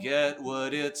forget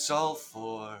what it's all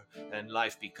for, and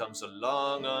life becomes a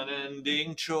long,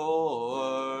 unending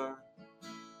chore.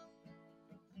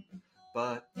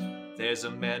 But there's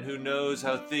a man who knows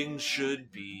how things should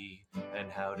be,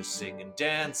 and how to sing and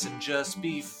dance and just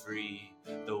be free.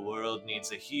 The world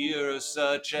needs a hero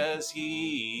such as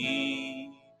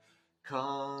he.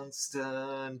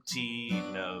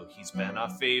 Constantino, he's been our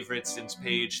favorite since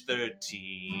page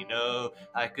 13. Oh,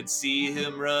 I could see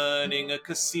him running a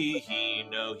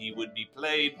casino. He would be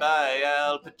played by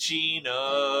Al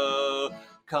Pacino.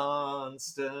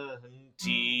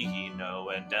 Constantino,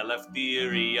 and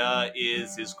Eleftheria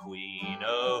is his queen.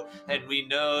 Oh, and we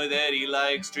know that he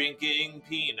likes drinking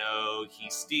Pinot. He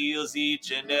steals each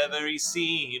and every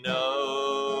scene.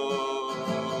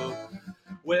 Oh,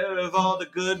 where have all the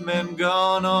good men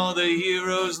gone, all the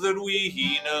heroes that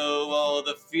we know, all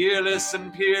the fearless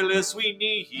and peerless we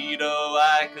need? Oh,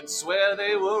 I could swear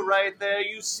they were right there,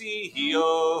 you see.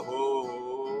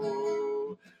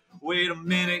 Oh, wait a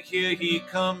minute, here he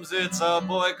comes, it's our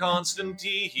boy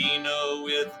Constantino,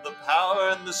 with the power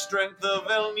and the strength of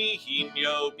El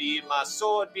Nino. Be my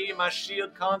sword, be my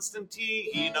shield,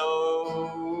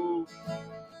 Constantino.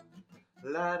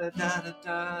 La da da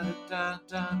da da da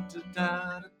da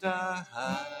da da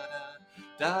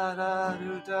da da da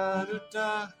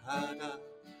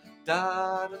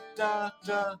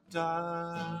da da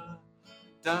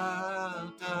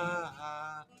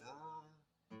da.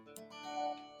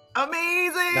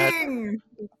 Amazing!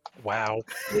 Wow.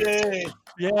 Yay!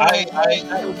 Yeah.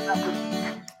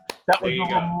 That was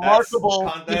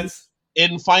remarkable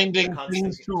in finding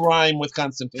things to rhyme with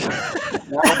Constantine.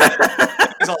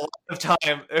 There's a lot of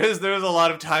time. There was a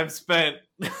lot of time spent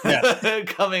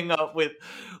coming up with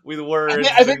words.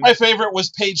 I think my favorite was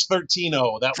page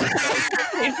 13-0. That was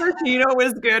page 13-0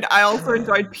 was good. I also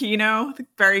enjoyed Pino.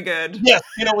 Very good. Yes,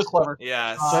 Pino was clever.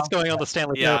 Yeah, so that's going on the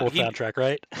Stanley Parable soundtrack,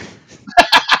 right?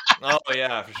 Oh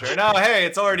yeah, for sure. No, hey,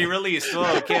 it's already released.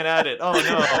 Oh, can't add it. Oh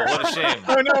no, what a shame.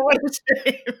 Oh no, what a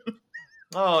shame.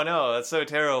 Oh no, that's so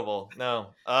terrible. No.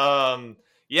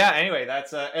 Yeah. Anyway,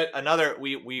 that's another.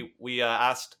 We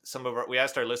asked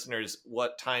our listeners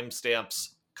what timestamps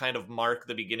kind of mark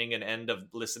the beginning and end of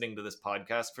listening to this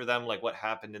podcast for them, like what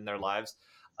happened in their lives.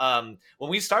 When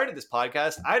we started this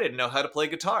podcast, I didn't know how to play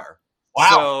guitar.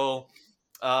 Wow.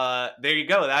 So there you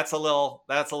go. That's a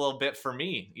little bit for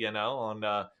me,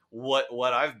 on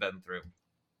what I've been through.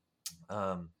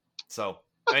 So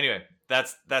anyway,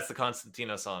 that's the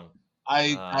Constantino song.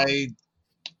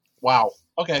 Wow.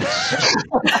 Okay.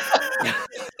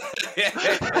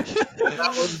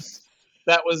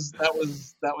 That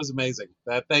was amazing.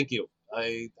 Thank you.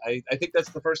 I think that's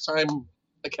the first time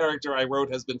a character I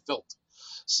wrote has been filmed.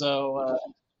 So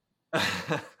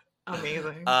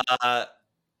amazing. All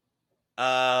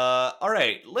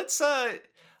right. Let's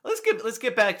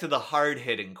get back to the hard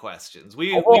hitting questions.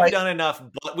 We've done enough.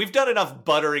 We've done enough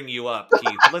buttering you up,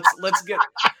 Keith.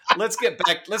 Let's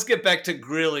get back to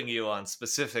grilling you on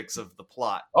specifics of the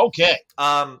plot. Okay.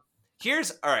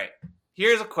 Here's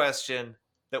a question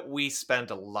that we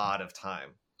spent a lot of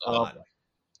time on.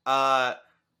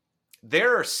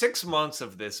 There are 6 months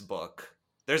of this book.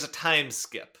 There's a time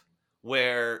skip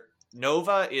where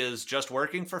Nova is just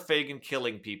working for Fagin,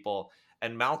 killing people,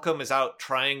 and Malcolm is out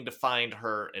trying to find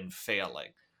her and failing.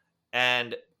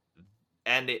 And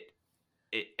it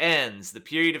ends, the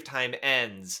period of time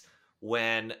ends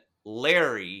when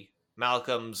Larry,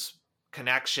 Malcolm's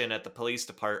connection at the police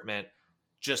department,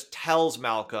 just tells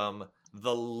Malcolm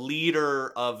the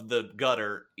leader of the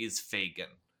gutter is Fagin.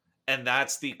 And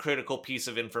that's the critical piece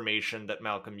of information that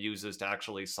Malcolm uses to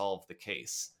actually solve the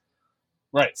case.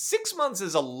 Right. 6 months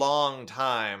is a long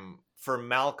time for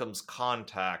Malcolm's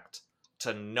contact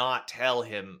to not tell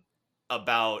him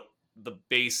about the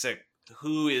basic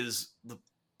who is the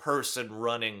person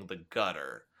running the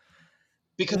gutter.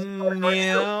 Because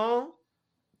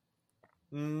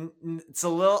it's a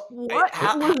little. What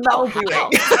was Mel doing?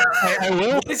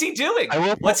 What is he doing?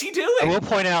 What's he doing? I will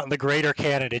point out in the greater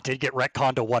canon, it did get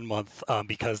retconned to 1 month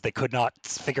because they could not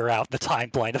figure out the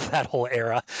timeline of that whole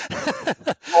era.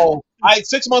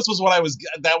 6 months was what I was.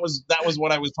 That was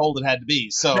what I was told it had to be.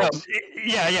 So that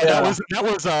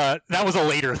was a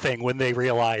later thing when they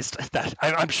realized that.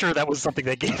 I'm sure that was something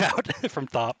they gave out from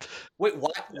top. Wait,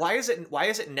 why is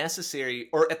it necessary?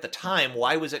 Or at the time,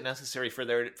 why was it necessary for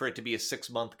it to be a 6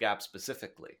 month gap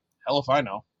specifically? Hell if I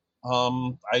know.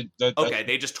 Okay,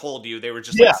 they just told you they were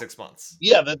just like 6 months.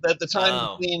 Yeah, at the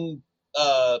time between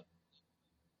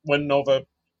when Nova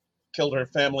killed her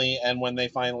family and when the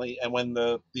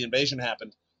invasion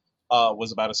happened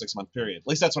was about a 6 month period. At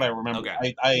least that's what I remember.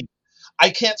 Okay. I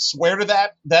can't swear to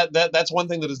that. That's one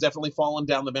thing that has definitely fallen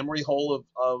down the memory hole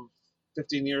of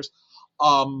 15 years.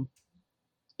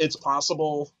 It's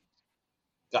possible.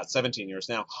 Got 17 years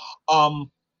now.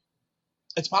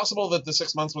 It's possible that the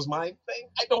 6 months was my thing.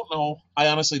 I don't know. I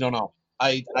honestly don't know.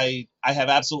 I have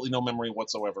absolutely no memory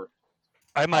whatsoever.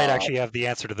 I might actually have the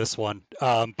answer to this one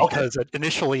because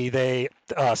initially they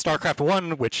StarCraft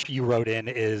 1, which you wrote in,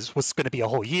 was going to be a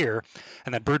whole year,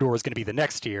 and then Brood War was going to be the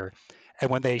next year. And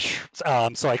when they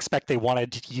so I expect they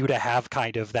wanted you to have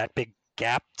kind of that big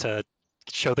gap to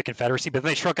show the Confederacy, but then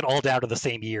they shrunk it all down to the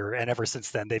same year, and ever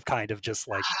since then they've kind of just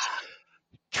like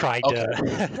tried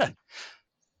to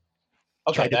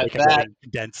make it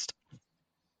condensed.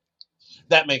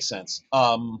 That makes sense.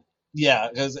 Yeah,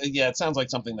 because it sounds like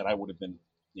something that I would have been.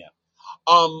 Yeah.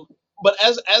 But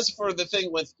as for the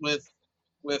thing with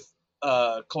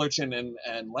Kalerchin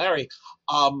and Larry,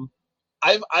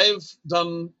 I've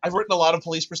written a lot of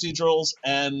police procedurals,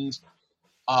 and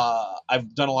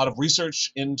I've done a lot of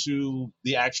research into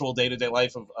the actual day-to-day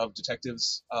life of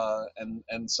detectives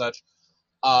and such.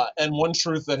 And one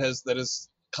truth that has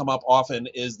come up often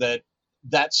is that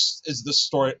is the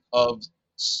story of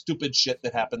stupid shit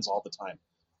that happens all the time.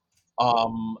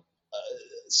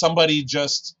 Somebody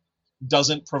just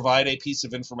doesn't provide a piece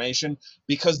of information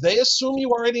because they assume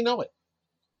you already know it.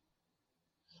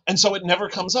 And so it never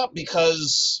comes up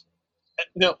because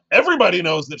everybody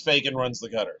knows that Fagin runs the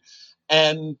gutter.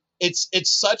 And it's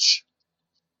such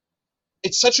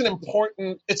it's such an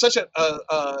important, it's such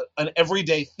an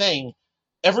everyday thing.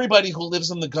 Everybody who lives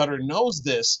in the gutter knows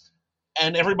this,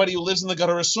 and everybody who lives in the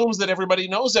gutter assumes that everybody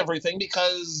knows everything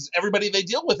because everybody they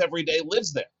deal with every day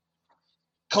lives there.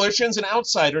 Kalerchian's an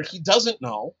outsider. He doesn't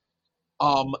know.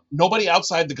 Nobody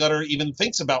outside the gutter even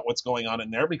thinks about what's going on in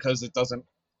there because it doesn't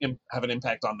have an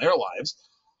impact on their lives.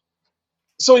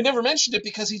 So he never mentioned it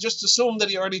because he just assumed that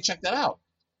he already checked that out,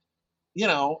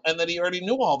 and that he already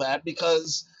knew all that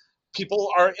because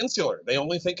people are insular. They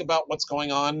only think about what's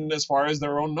going on as far as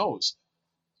their own nose.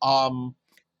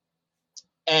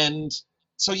 And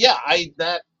so, yeah,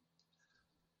 that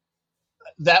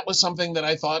was something that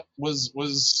I thought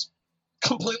was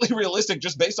completely realistic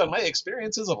just based on my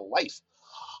experiences of life.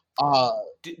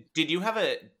 Did you have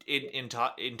in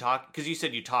talk, because you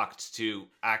said you talked to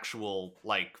actual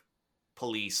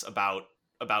police about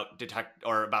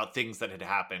things that had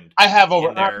happened? I have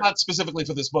not specifically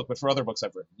for this book, but for other books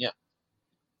I've written. Yeah.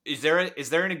 Is there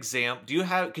an example?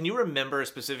 Can you remember a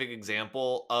specific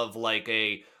example of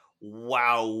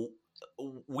wow,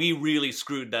 we really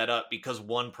screwed that up because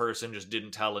one person just didn't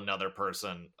tell another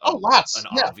person lots. An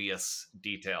obvious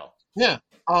detail? Yeah.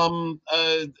 One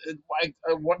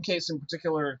case in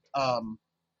particular, I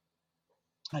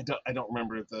don't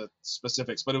remember the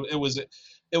specifics, but it was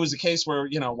a case where,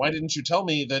 why didn't you tell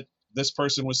me that this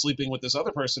person was sleeping with this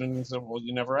other person? And he said, well,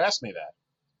 you never asked me that.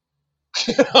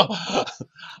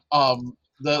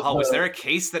 Was there a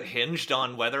case that hinged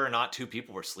on whether or not two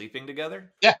people were sleeping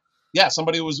together? Yeah,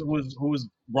 somebody who was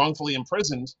wrongfully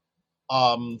imprisoned,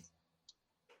 and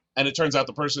it turns out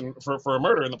the person for a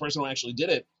murder, and the person who actually did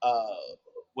it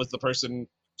was the person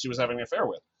she was having an affair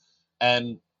with,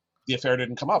 and the affair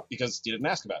didn't come up because he didn't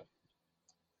ask about it.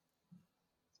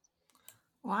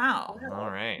 Wow. All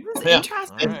right. Yeah.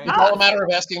 Interesting. It's all a matter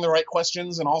of asking the right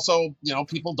questions, and also,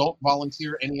 people don't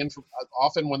volunteer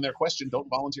often when they're questioned, don't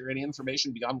volunteer any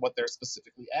information beyond what they're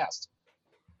specifically asked.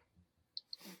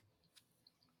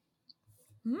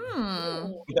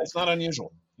 That's not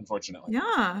unusual, unfortunately.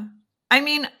 Yeah. I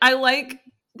mean, I like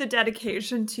the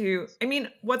dedication to,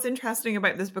 what's interesting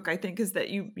about this book, I think, is that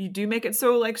you do make it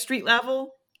so street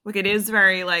level. It is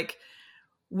very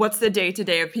what's the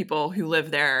day-to-day of people who live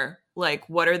there?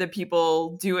 What are the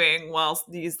people doing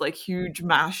whilst these huge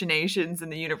machinations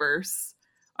in the universe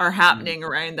are happening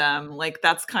around them?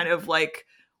 That's kind of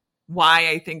why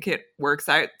I think it works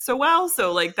out so well.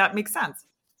 So that makes sense.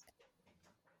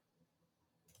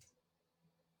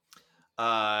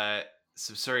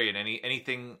 So sorry, and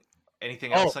anything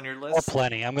else on your list?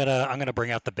 Plenty. I'm gonna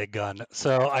bring out the big gun.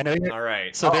 So I know all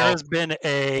right. So there has been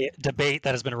a debate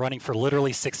that has been running for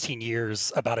literally 16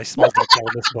 years about a small detail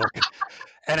in this book.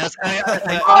 And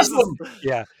awesome.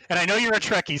 Yeah, and I know you're a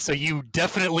Trekkie, so you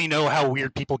definitely know how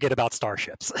weird people get about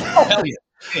starships. Oh hell yeah!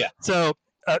 Yeah. So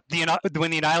when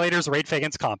the Annihilators raid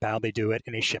Fagin's compound, they do it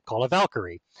in a ship called a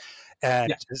Valkyrie,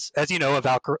 and as you know, a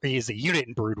Valkyrie is a unit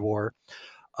in Brood War.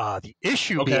 The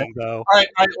issue being, though... All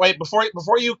right, wait.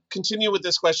 Before you continue with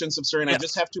this question, Subsurian, I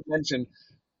just have to mention,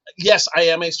 yes, I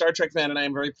am a Star Trek fan, and I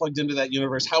am very plugged into that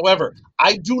universe. However,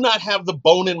 I do not have the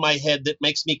bone in my head that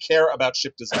makes me care about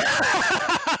ship design.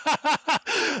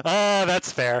 Oh,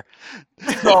 that's fair.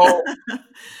 So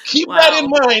keep that in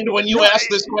mind when you ask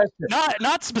this question.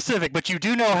 Not specific, but you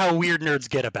do know how weird nerds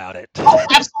get about it. Oh,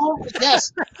 absolutely,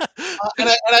 yes. And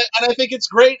I think it's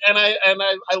great, and I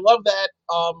love that.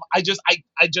 I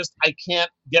can't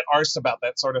get arse about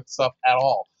that sort of stuff at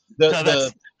all.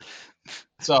 That's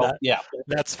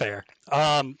fair.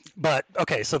 But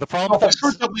okay, so the problem. If I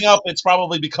screw something up, it's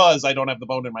probably because I don't have the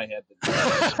bone in my head.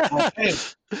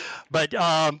 But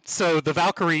so the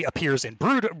Valkyrie appears in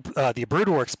the Brood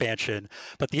War expansion,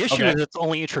 but the issue is it's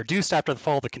only introduced after the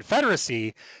fall of the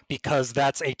Confederacy because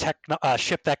that's a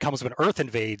ship that comes when Earth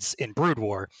invades in Brood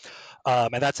War.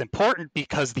 And that's important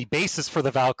because the basis for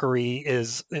the Valkyrie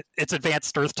is it's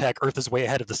advanced Earth tech. Earth is way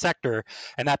ahead of the sector,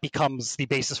 and that becomes the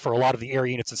basis for a lot of the air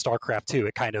units in StarCraft too.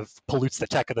 It kind of pollutes the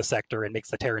tech of the sector and makes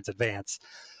the Terrans advance.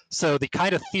 So the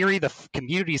kind of theory the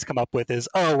communities come up with is,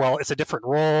 oh, well, it's a different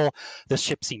role. This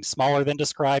ship seems smaller than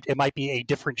described. It might be a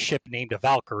different ship named a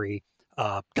Valkyrie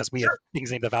because we have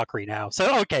things named the Valkyrie now.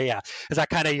 So, okay, yeah. Is that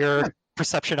kind of your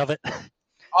perception of it?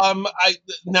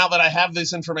 Now that I have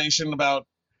this information about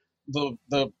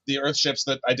the Earth ships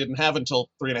that I didn't have until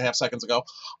 3.5 seconds ago,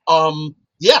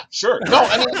 yeah, sure. No,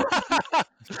 I mean,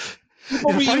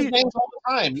 people reuse names all the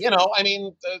time.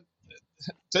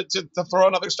 To throw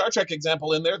another Star Trek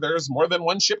example in there, there's more than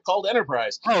one ship called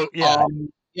Enterprise. Oh, yeah.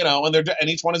 And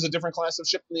each one is a different class of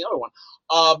ship than the other one.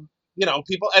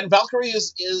 People, and Valkyrie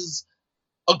is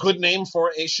a good name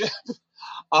for a ship.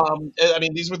 I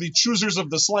mean, these were the Choosers of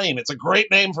the Slain. It's a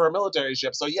great name for a military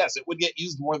ship. So yes, it would get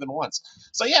used more than once.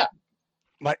 So yeah.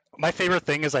 My favorite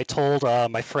thing is I told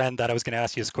my friend that I was going to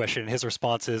ask you this question, and his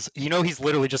response is, he's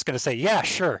literally just going to say, yeah,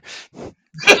 sure.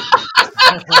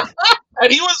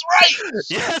 And he was right.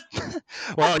 Yeah.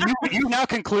 Well, you now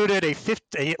concluded a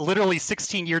literally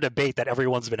 16-year debate that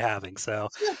everyone's been having. So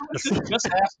just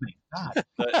ask me. God.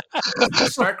 The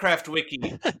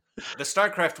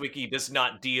StarCraft wiki does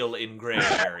not deal in gray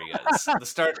areas.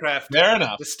 Fair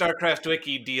enough. The StarCraft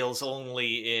wiki deals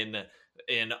only in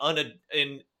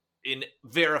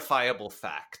verifiable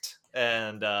fact.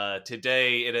 And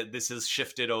today this has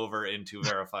shifted over into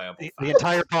verifiable fact. The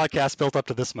entire podcast built up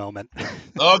to this moment.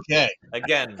 Okay.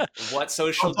 Again, what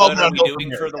social good are we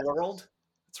doing for the world?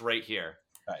 It's right here.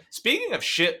 Right. Speaking of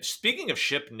ship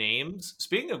names,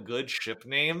 speaking of good ship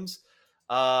names,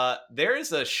 there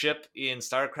is a ship in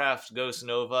StarCraft Ghost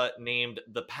Nova named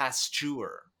the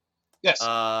Pasteur. Yes.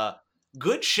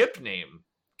 Good ship name,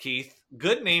 Keith.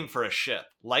 Good name for a ship.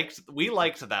 We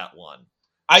liked that one.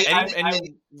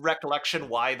 Any recollection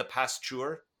why the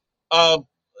Pasteur? It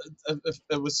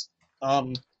was.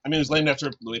 It was named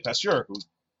after Louis Pasteur, who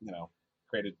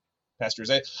created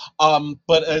Pasteurze.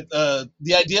 But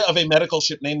the idea of a medical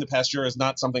ship named the Pasteur is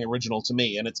not something original to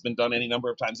me, and it's been done any number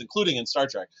of times, including in Star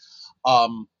Trek.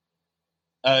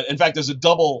 In fact, there's a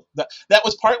double that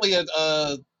was partly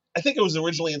I think it was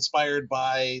originally inspired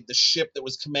by the ship that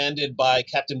was commanded by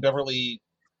Captain Beverly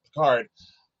Picard.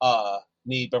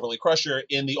 Nee Beverly Crusher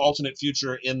in the alternate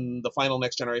future in the final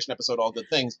Next Generation episode All Good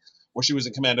Things, where she was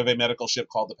in command of a medical ship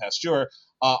called the Pasteur.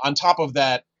 On top of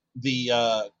that,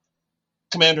 the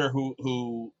commander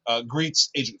who greets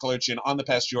Agent Kalerchian on the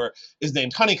Pasteur is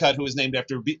named Honeycutt, who is named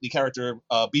after the character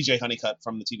B.J. Honeycutt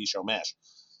from the TV show MASH,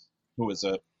 who is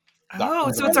a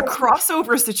doctor. So it's a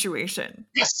crossover situation.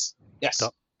 Yes.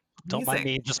 Don't mind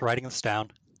me just writing this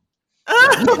down.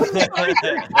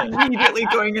 Immediately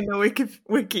going in the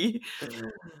wiki.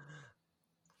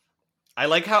 I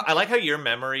like how your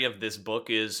memory of this book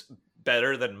is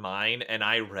better than mine, and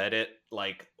I read it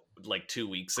like 2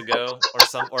 weeks ago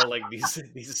or like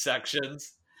these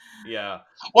sections. Yeah.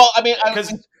 Well, I mean,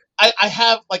 I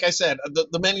have, like I said,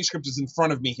 the manuscript is in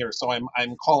front of me here, so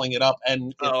I'm calling it up,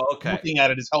 and looking at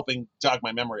it is helping jog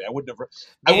my memory. I wouldn't have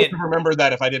remembered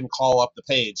that if I didn't call up the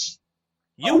page.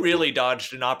 You really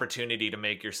dodged an opportunity to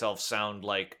make yourself sound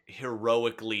like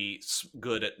heroically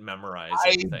good at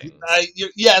memorizing things.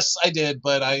 Yes, I did,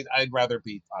 but I'd rather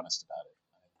be honest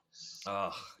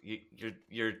about it.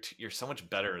 You're so much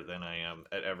better than I am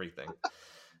at everything.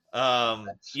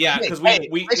 Yeah, because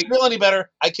we feel any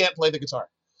better. I can't play the guitar,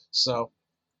 so.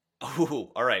 Ooh,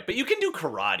 all right, but you can do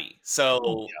karate,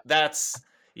 so that's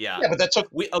Yeah, but that took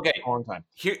a long time.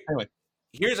 Anyway,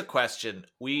 here's a question.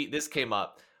 This came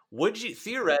up. Would you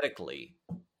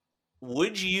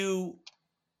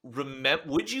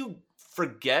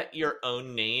forget your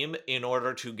own name in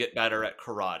order to get better at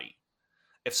karate?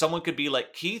 If someone could be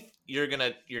like, Keith, you're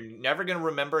never gonna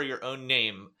remember your own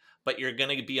name, but you're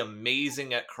gonna be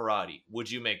amazing at karate, would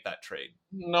you make that trade?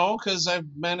 No, because I've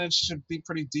managed to be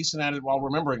pretty decent at it while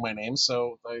remembering my name.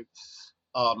 So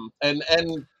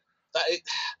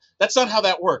that's not how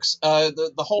that works.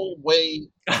 The whole way.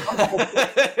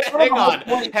 Hang on.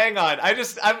 I'm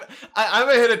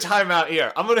gonna hit a timeout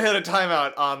here. I'm gonna hit a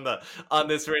timeout on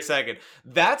this for a second.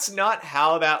 That's not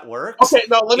how that works. Okay,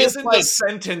 no, let me explain. The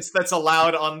sentence that's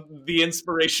allowed on the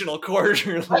Inspirational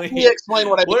Quarterly. Let me explain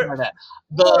what I mean by that.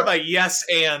 More of a yes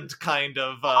and kind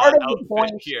of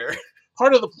outfit here.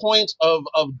 Part of the point of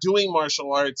doing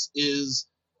martial arts is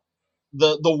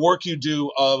the work you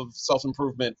do of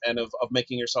self-improvement and of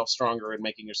making yourself stronger and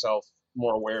making yourself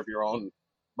more aware of your own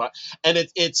body. And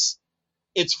it's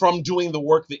from doing the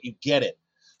work that you get it.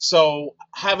 So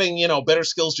having, better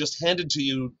skills just handed to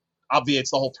you obviates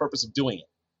the whole purpose of doing it.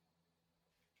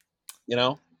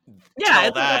 Yeah.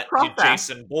 Tell that to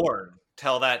Jason Bourne.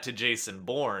 Tell that to Jason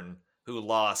Bourne, who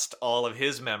lost all of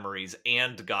his memories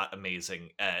and got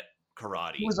amazing at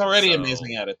karate. He was already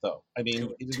amazing at it, though. I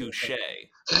mean, touche.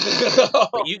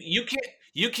 But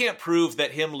you can't prove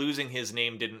that him losing his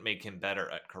name didn't make him better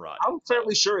at karate. I'm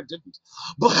fairly sure it didn't,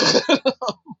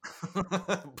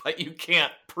 but you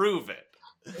can't prove it.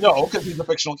 No, because he's a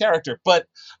fictional character. But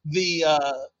no,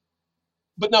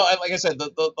 like I said,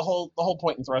 the whole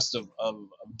point and thrust of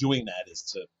doing that is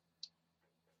to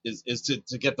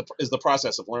get the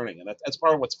process of learning, and that's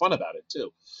part of what's fun about it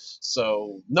too.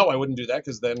 So no, I wouldn't do that,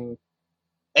 because then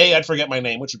A, I'd forget my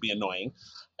name, which would be annoying,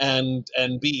 and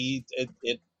B,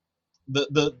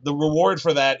 the reward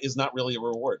for that is not really a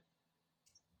reward.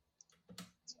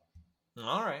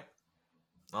 All right.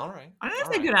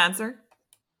 That's a good answer.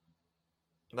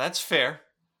 That's fair.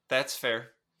 That's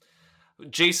fair.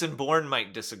 Jason Bourne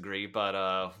might disagree,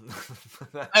 but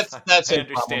that's I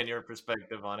understand your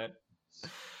perspective on it.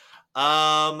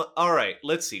 All right,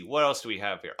 let's see. What else do we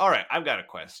have here? All right, I've got a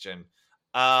question.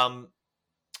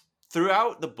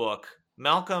 Throughout the book,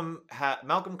 Malcolm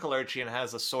Kalerchian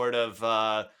has a sort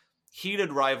of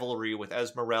heated rivalry with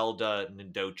Esmeralda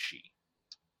Nodochi.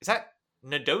 Is that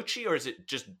Nodochi or is it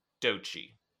just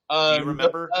Dochi? Do you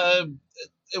remember?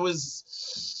 It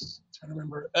was. I'm trying to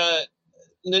remember.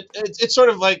 It's sort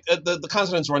of like the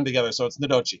consonants run together, so it's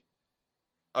Nodochi.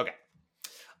 Okay.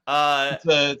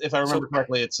 If I remember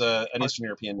correctly, it's an Eastern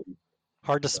European name.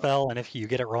 Hard to spell, and if you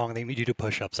get it wrong, they need you to do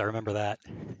push-ups. I remember that.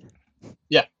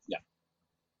 Yeah.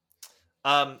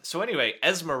 So anyway,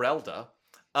 Esmeralda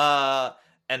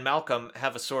and Malcolm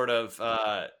have a sort of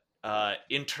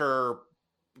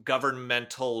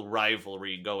intergovernmental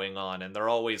rivalry going on, and they're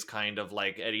always kind of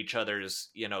like at each other's,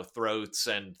 throats,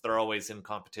 and they're always in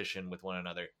competition with one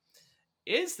another.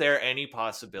 Is there any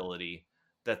possibility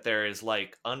that there is,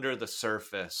 like, under the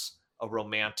surface, a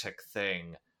romantic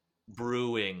thing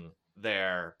brewing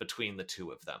there between the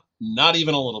two of them? Not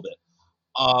even a little bit.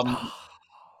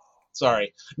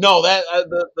 Sorry. No, that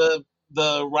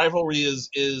the rivalry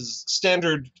is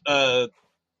standard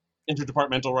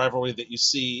interdepartmental rivalry that you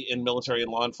see in military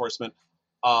and law enforcement,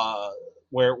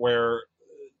 where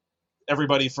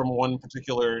everybody from one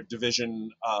particular division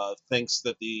thinks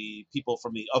that the people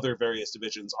from the other various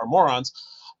divisions are morons.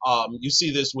 You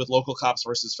see this with local cops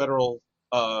versus federal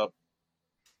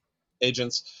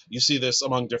agents. You see this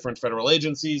among different federal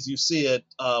agencies. You see it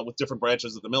with different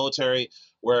branches of the military,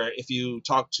 where if you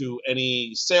talk to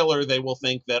any sailor, they will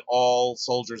think that all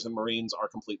soldiers and Marines are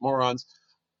complete morons.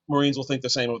 Marines will think the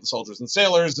same of the soldiers and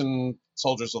sailors, and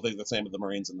soldiers will think the same of the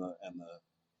Marines and the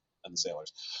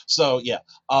sailors. So yeah,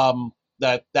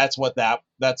 that's where that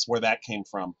came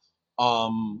from.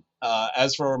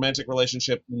 As for a romantic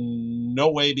relationship, no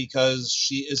way, because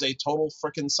she is a total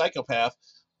frickin' psychopath.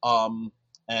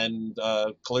 And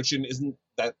Kalerchian isn't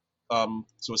that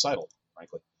suicidal,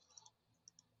 frankly.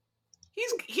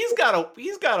 He's got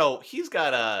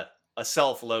a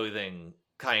self-loathing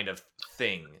kind of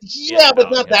thing. Yeah,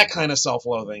 but not that kind of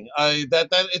self-loathing. That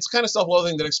it's kind of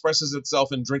self-loathing that expresses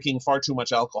itself in drinking far too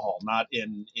much alcohol, not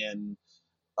in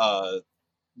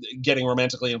getting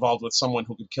romantically involved with someone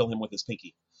who could kill him with his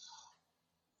pinky.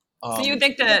 So you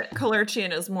think that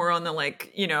Kalerchian is more on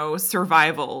the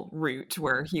survival route,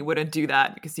 where he wouldn't do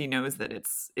that because he knows that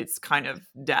it's kind of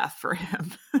death for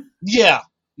him. Yeah,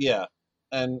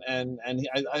 and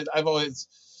I've always,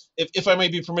 if I may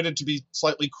be permitted to be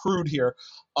slightly crude here,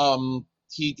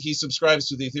 he subscribes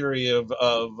to the theory of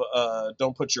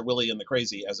don't put your willy in the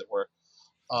crazy, as it were.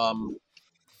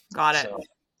 Got it. So.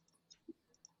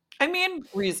 I mean,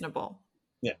 reasonable.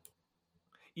 Yeah.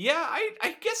 Yeah,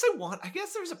 I guess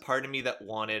there's a part of me that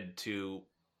wanted to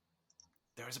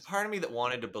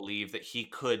believe that he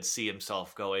could see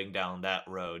himself going down that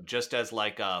road, just as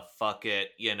like a fuck it,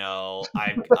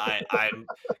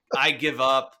 I give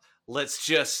up. Let's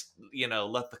just,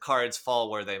 let the cards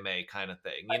fall where they may, kind of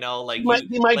thing. He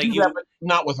might do that, but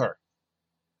not with her.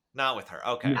 Not with her.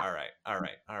 Okay. No. All right.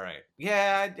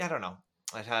 Yeah, I don't know.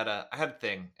 I had a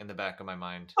thing in the back of my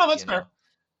mind. Oh, that's fair.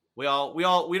 We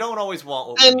don't always want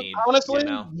what we need. Honestly,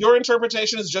 your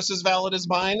interpretation is just as valid as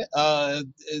mine.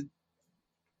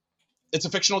 It's a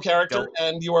fictional character,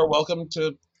 and you are welcome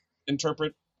to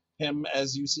interpret him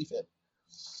as you see fit.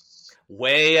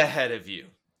 Way ahead of you.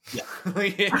 Yeah.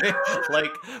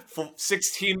 Like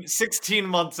 16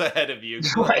 months ahead of you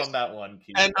right. On that one,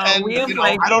 Keith. And I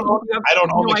don't know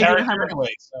the character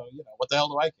anyway, so what the hell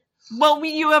do I care? Well,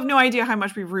 you have no idea how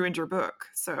much we've ruined your book,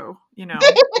 so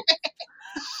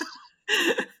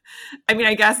I mean,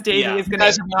 I guess Davey is going to. You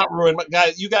guys have not ruined.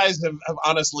 You guys have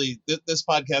honestly. This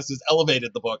podcast has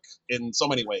elevated the book in so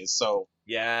many ways. So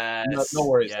yes, no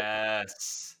worries.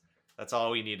 Yes, that's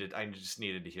all we needed. I just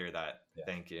needed to hear that. Yeah.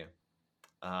 Thank you.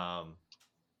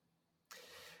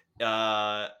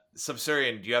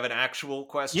 Subsurian, do you have an actual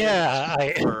question? Yeah,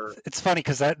 it's funny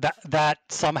because that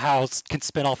somehow can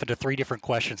spin off into 3 different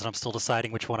questions, and I'm still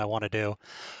deciding which one I want to do.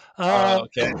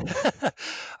 Okay.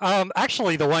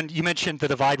 Actually, the one you mentioned, the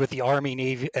divide with the Army,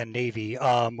 Navy.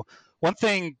 One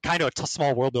thing, kind of a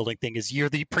small world building thing, is you're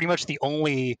pretty much the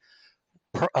only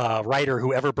writer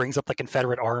who ever brings up the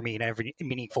Confederate Army in every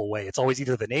meaningful way. It's always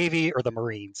either the Navy or the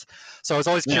Marines. So I was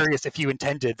always curious if you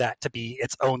intended that to be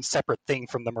its own separate thing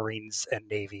from the Marines and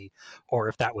Navy, or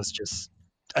if that was just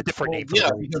a different name.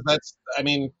 Yeah, because that's. I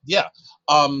mean, yeah.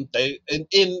 They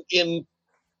in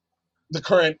the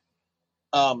current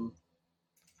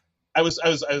I was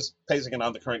basing it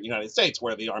on the current United States,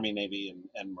 where the Army, Navy,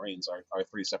 and Marines are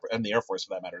three separate, and the Air Force,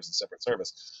 for that matter, is a separate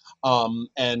service. I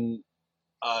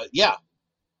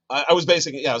was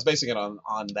basing it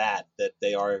on that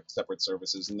they are separate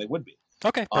services, and they would be.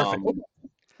 Okay, perfect.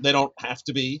 They don't have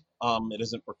to be. It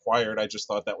isn't required. I just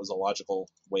thought that was a logical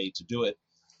way to do it.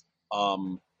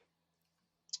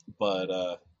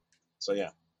 So yeah.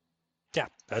 Yeah,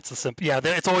 that's the simple. Yeah,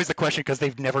 it's always the question because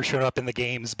they've never shown up in the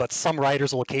games, but some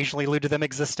writers will occasionally allude to them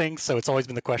existing. So it's always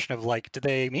been the question of like, do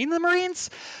they mean the Marines?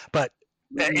 But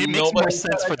it makes more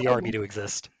sense for the Army to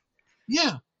exist.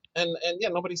 Yeah, and yeah,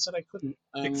 nobody said I couldn't.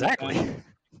 Exactly.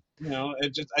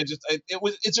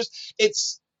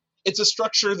 It's a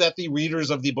structure that the readers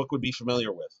of the book would be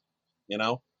familiar with,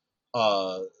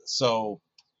 So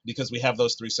because we have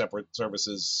those three separate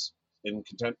services in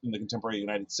the contemporary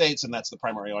United States, and that's the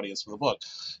primary audience for the book.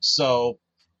 So,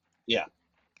 yeah.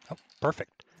 Oh,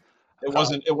 perfect. It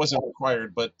wasn't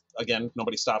required, but again,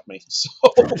 nobody stopped me. So,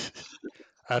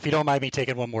 if you don't mind me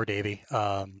taking one more, Davey.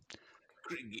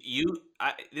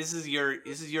 This is your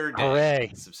day.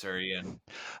 Hooray. Subsurian.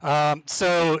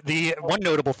 So the one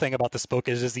notable thing about this book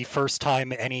is the first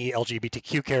time any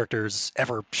LGBTQ characters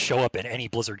ever show up in any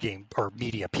Blizzard game or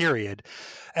media, period.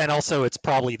 And also, it's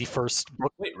probably the first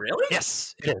book. Wait, really?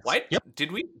 Yes, it is. What? Yep.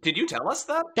 Did you tell us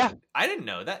that? Yeah. I didn't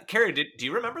know that. Carrie, do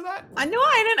you remember that? I know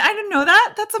I didn't know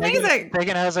that. That's amazing.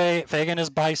 Fagin is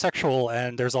bisexual,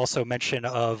 and there's also mention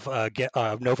of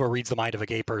Nova reads the mind of a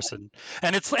gay person,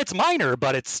 and it's minor,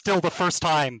 but it's still the first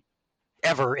time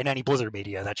ever in any Blizzard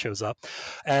media that shows up.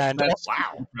 And that's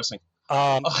interesting.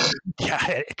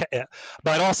 Yeah,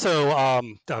 but also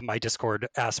my Discord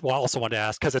also wanted to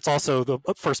ask, because it's also the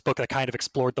first book that kind of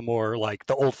explored the more like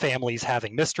the old families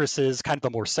having mistresses, kind of the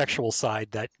more sexual side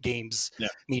that games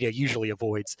media usually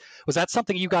avoids. Was that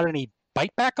something you got any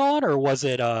bite back on, or is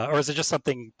it just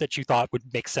something that you thought would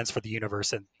make sense for the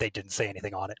universe and they didn't say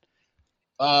anything on it?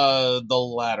 The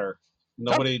latter.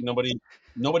 Nobody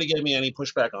gave me any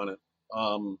pushback on it.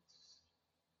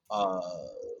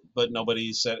 But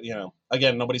nobody said,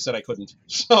 again, nobody said I couldn't.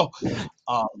 So,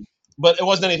 but it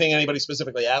wasn't anything anybody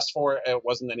specifically asked for. It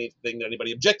wasn't anything that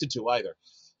anybody objected to either.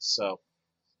 So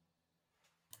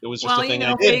it was just a thing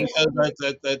I did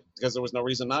because there was no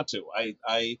reason not to.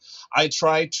 I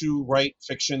try to write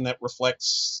fiction that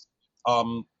reflects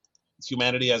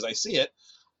humanity as I see it.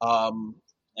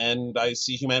 And I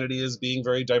see humanity as being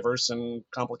very diverse and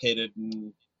complicated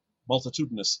and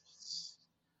multitudinous.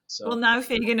 So, well, now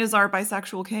Fagin is our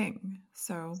bisexual king.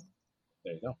 So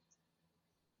there you go.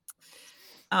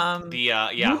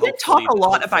 You did talk a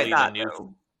lot about that,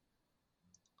 though,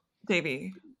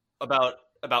 Davey. About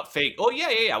Fagin. Oh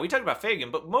yeah. We talked about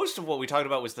Fagin, but most of what we talked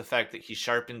about was the fact that he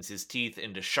sharpens his teeth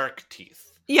into shark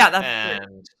teeth. Yeah, that's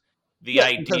and the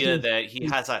idea that he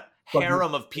has a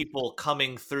harem of people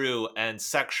coming through and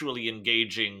sexually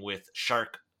engaging with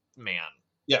Shark Man.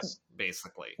 Yes,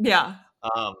 basically. Yeah.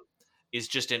 Is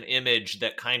just an image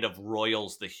that kind of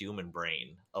roils the human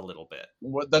brain a little bit.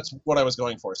 That's what I was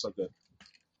going for. So good.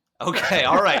 Okay,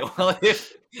 all right. Well,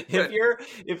 if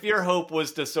your hope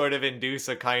was to sort of induce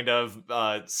a kind of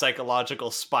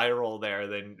psychological spiral there,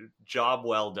 then job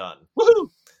well done. Woohoo!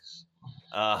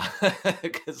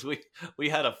 Because we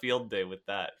had a field day with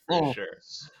that for sure.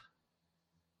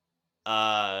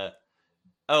 And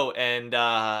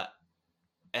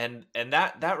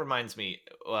that reminds me.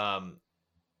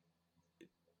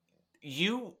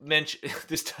 You mentioned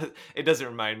this. It doesn't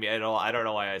remind me at all. I don't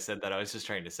know why I said that. I was just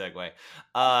trying to segue.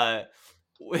 So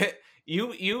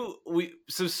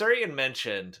Surian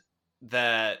mentioned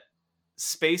that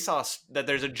that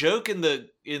there's a joke in the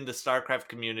StarCraft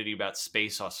community about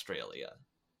Space Australia.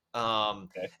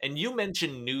 And you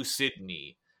mentioned New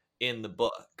Sydney in the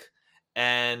book,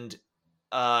 and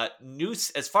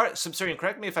Surian,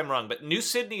 correct me if I'm wrong, but New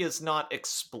Sydney is not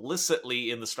explicitly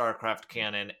in the StarCraft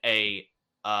canon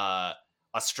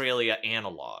Australia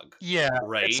analog. Yeah,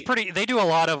 right. It's pretty. They do a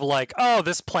lot of like,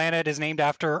 this planet is named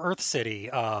after Earth City.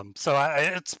 So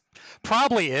it's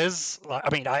probably is.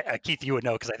 I mean, Keith, you would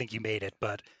know because I think you made it,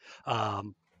 but I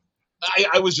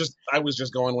was just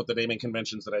going with the naming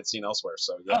conventions that I'd seen elsewhere.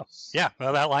 So yeah. Oh, yeah.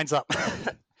 Well, that lines up.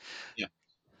 Yeah.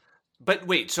 But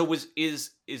wait, so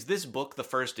is this book the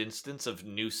first instance of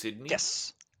New Sydney?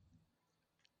 Yes.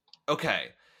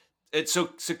 Okay. So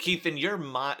Keith, in your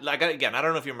mind, like, again, I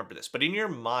don't know if you remember this, but in your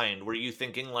mind, were you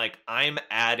thinking like, I'm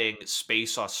adding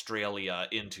Space Australia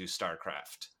into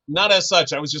StarCraft? Not as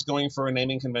such. I was just going for a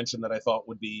naming convention that I thought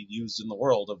would be used in the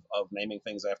world of naming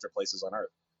things after places on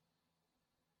Earth.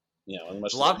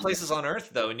 A lot of places on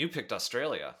Earth, though, and you picked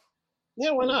Australia.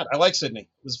 Yeah, why not? I like Sydney.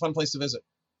 It was a fun place to visit.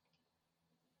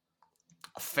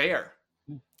 Fair.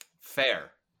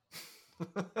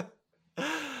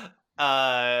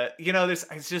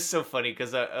 It's just so funny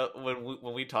because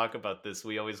when we talk about this,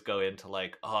 we always go into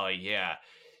like, oh yeah,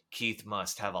 Keith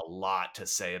must have a lot to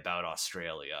say about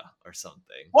Australia or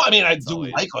something. Well, I mean, I do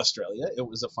like Australia. It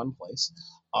was a fun place.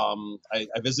 I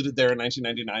visited there in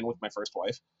 1999 with my first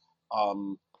wife.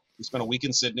 We spent a week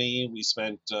in Sydney. We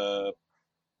spent a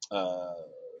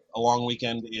long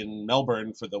weekend in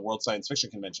Melbourne for the World Science Fiction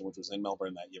Convention, which was in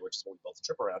Melbourne that year, which is what we built the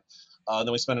trip around.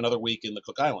 Then we spent another week in the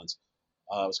Cook Islands.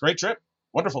 It was a great trip.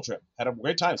 Wonderful trip. Had a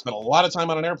great time. Spent a lot of time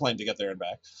on an airplane to get there and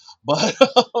back.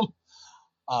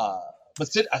 But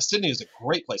Sydney is a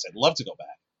great place. I'd love to go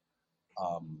back.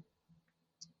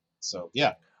 So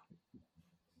yeah,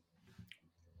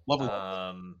 lovely.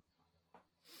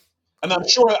 And I'm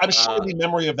sure the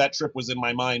memory of that trip was in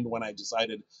my mind when I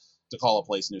decided to call a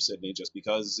place New Sydney, just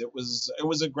because it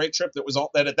was a great trip.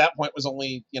 That at that point was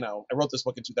only, I wrote this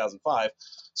book in 2005,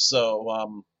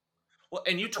 so. Well,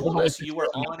 and you told us you were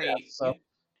on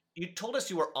you told us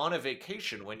you were on a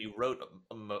vacation when you wrote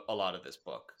a lot of this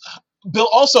book.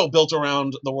 Also built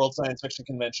around the World Science Fiction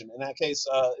Convention. In that case,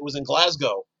 it was in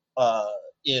Glasgow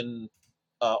in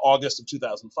August of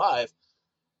 2005,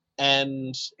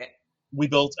 and we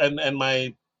built and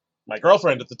my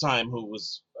girlfriend at the time, who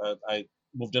was I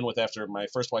moved in with after my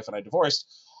first wife and I divorced.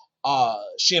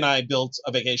 She and I built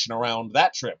a vacation around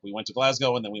that trip. We went to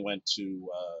Glasgow and then we went to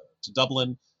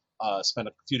Dublin. Spent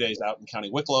a few days out in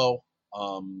County Wicklow.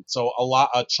 So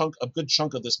a good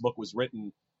chunk of this book was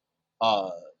written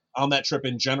on that trip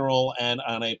in general and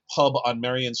on a pub on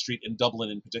Marion Street in Dublin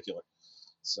in particular.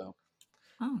 So.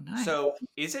 Oh, nice. So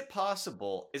is it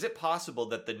possible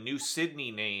that the New Sydney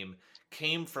name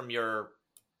came from your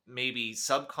maybe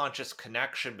subconscious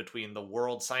connection between the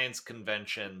World Science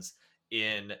Conventions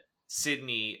in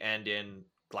Sydney and in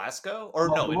Glasgow, or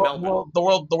in Melbourne? Well,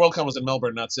 the Worldcon was in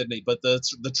Melbourne, not Sydney, but the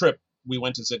trip we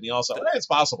went to Sydney also. It's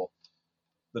possible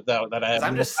that I have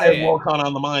Worldcon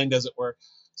on the mind, as it were.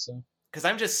 So, because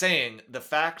I'm just saying the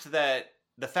fact that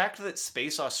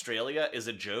Space Australia is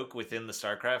a joke within the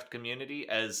StarCraft community,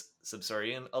 as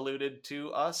Subsurian alluded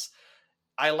to us,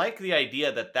 I like the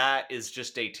idea that is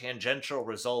just a tangential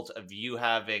result of you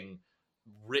having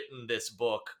written this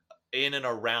book in and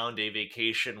around a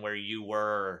vacation where you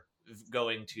were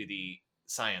going to the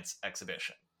science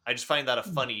exhibition. I just find that a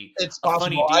funny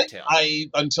detail. I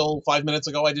until 5 minutes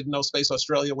ago, I didn't know Space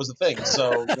Australia was a thing.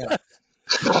 So yeah.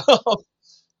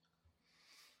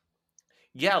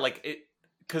 Yeah, like it.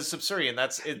 Because Subsurian,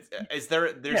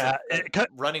 there's a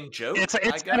running joke? It's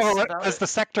because the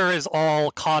sector is all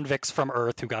convicts from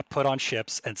Earth who got put on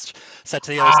ships and sent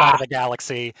to the other side of the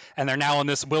galaxy, and they're now in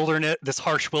this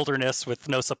harsh wilderness with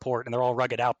no support, and they're all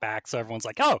rugged outback. So everyone's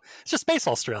like, "Oh, it's just Space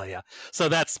Australia." So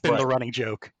that's been the running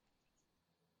joke.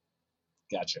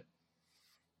 Gotcha.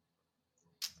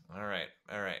 All right.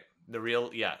 The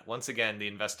real, once again, the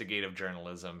investigative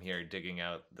journalism here, digging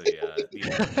out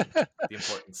the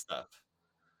important stuff.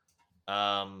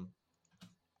 All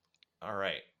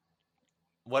right.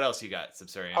 What else you got,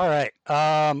 Subsurian? All right.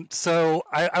 So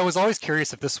I was always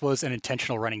curious if this was an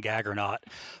intentional running gag or not.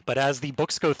 But as the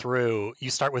books go through, you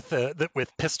start with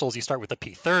with pistols. You start with the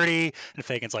P30, and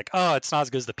Fagin's like, "Oh, it's not as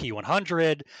good as the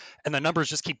P100," and the numbers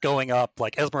just keep going up.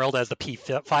 Like Esmeralda has the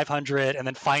P500, and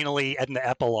then finally, in the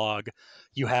epilogue,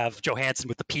 you have Johansson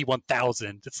with the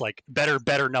P1000. It's like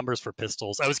better numbers for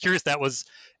pistols. I was curious if that was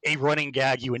a running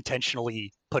gag you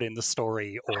intentionally put in the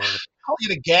story, or calling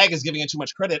it a gag is giving it too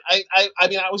much credit. I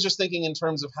mean, I was just thinking in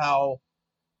terms of how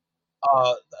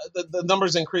the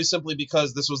numbers increase simply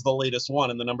because this was the latest one,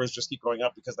 and the numbers just keep going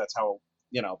up because that's how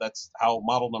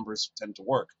model numbers tend to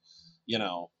work.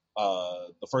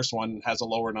 The first one has a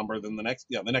lower number than the next.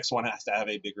 The next one has to have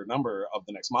a bigger number of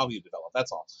the next model you develop.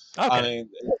 That's all. Okay. I mean,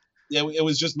 it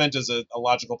was just meant as a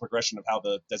logical progression of how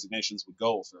the designations would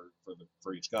go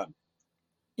for each gun.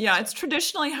 Yeah, it's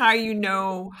traditionally how you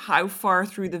know how far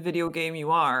through the video game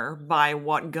you are by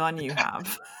what gun you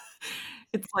have.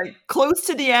 It's like close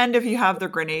to the end if you have the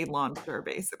grenade launcher,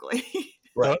 basically.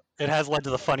 Right. It has led to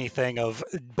the funny thing of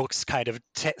books kind of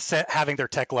having their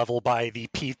tech level by the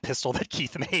P pistol that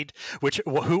Keith made. What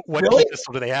Really? P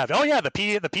pistol do they have? Oh yeah, the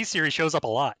P series shows up a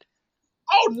lot.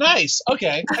 Oh, nice.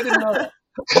 Okay, I didn't know that.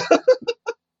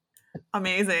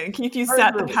 Amazing. Keith, you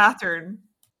set the pattern.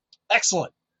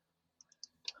 Excellent.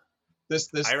 This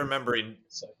I remember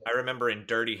in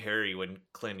Dirty Harry when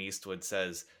Clint Eastwood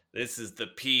says, "This is the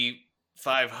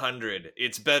P500.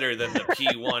 It's better than the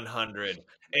P100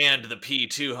 and the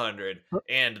P200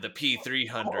 and the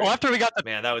P300." Well, after we got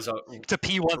that was a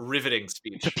riveting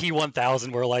speech. To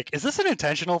P1000, we're like, is this an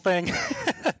intentional thing?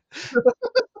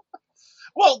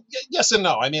 Well, yes and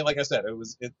no. I mean, like I said,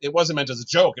 it wasn't meant as a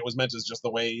joke. It was meant as just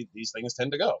the way these things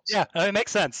tend to go. So. Yeah, it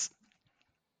makes sense.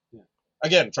 Yeah.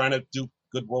 Again, trying to do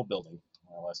good world building,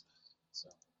 more or less. So.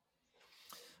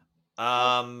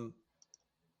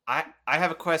 I have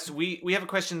a question. We have a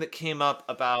question that came up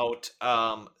about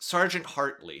Sergeant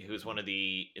Hartley, who's one of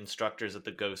the instructors at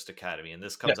the Ghost Academy, and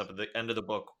this comes up at the end of the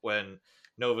book when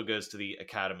Nova goes to the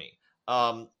academy.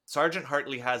 Sergeant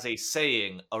Hartley has a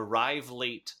saying, "Arrive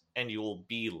late and you'll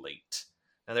be late."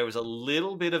 Now, there was a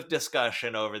little bit of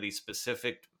discussion over the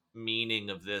specific meaning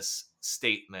of this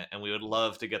statement, and we would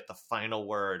love to get the final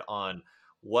word on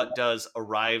what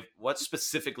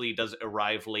specifically does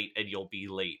 "arrive late and you'll be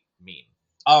late" mean.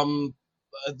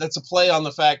 That's a play on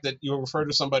the fact that you refer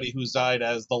to somebody who's died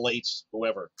as the late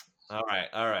whoever. All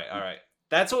right.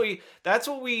 That's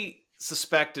what we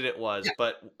suspected it was,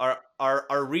 but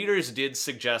our readers did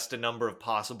suggest a number of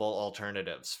possible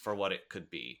alternatives for what it could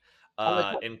be,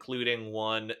 including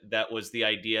one that was the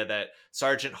idea that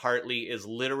Sergeant Hartley is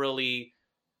literally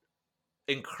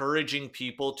encouraging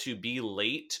people to be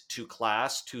late to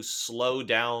class to slow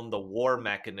down the war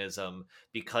mechanism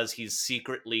because he's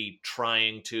secretly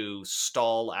trying to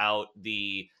stall out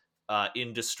the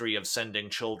industry of sending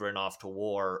children off to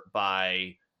war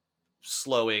by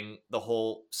slowing the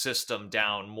whole system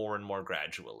down more and more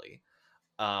gradually.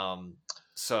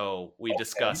 So we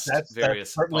discussed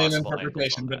various certainly an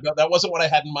interpretation, but that wasn't what I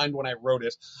had in mind when I wrote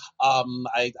it.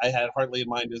 I had Hartley in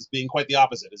mind as being quite the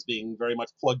opposite, as being very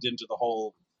much plugged into the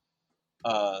whole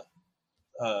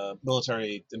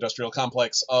military industrial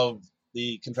complex of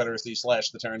the Confederacy /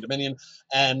 the Terran Dominion,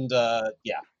 and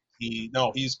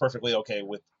he's perfectly okay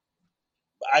with.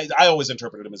 I always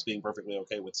interpreted him as being perfectly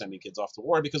okay with sending kids off to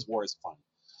war because war is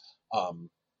fun.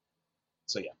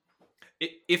 So yeah.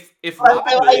 If Robin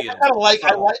Williams, I like,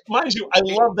 mind you, I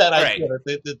love that idea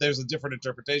that there's a different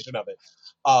interpretation of it.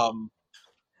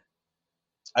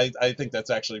 I think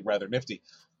that's actually rather nifty.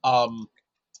 But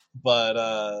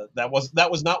that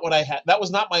was not what I had. That was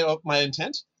not my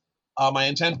intent. My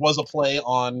intent was a play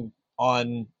on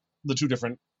the two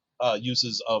different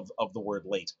uses of the word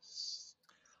late.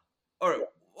 All right.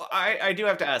 Well, I do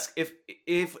have to ask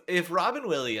if Robin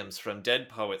Williams from Dead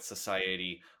Poets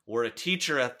Society were a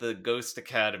teacher at the Ghost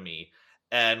Academy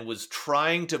and was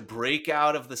trying to break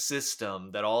out of the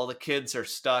system that all the kids are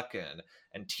stuck in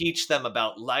and teach them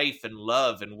about life and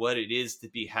love and what it is to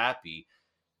be happy,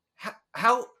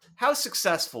 how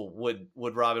successful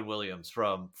would Robin Williams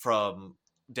from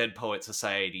Dead Poet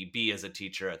Society be as a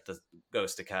teacher at the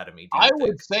Ghost Academy? I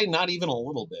would say not even a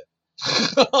little bit.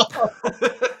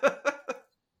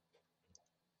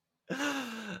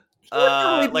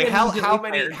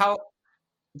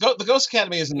 The Ghost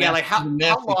Academy is how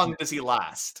long does he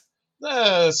last?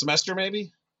 A semester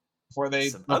maybe before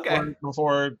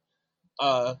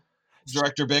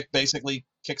Director Bick basically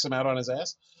kicks him out on his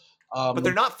ass. But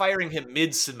they're not firing him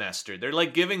mid-semester. They're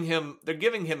like giving him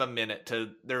a minute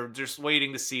to. They're just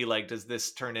waiting to see, like, does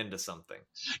this turn into something?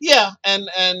 Yeah, and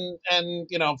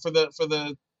you know, for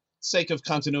the sake of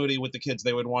continuity with the kids,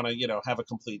 they would want to, you know, have a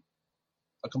complete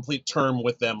term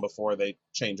with them before they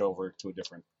change over to a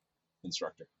different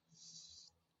instructor.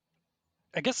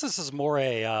 I guess this is more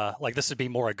this would be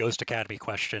more a Ghost Academy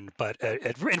question, but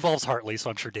it involves Hartley, so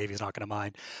I'm sure Davey's not going to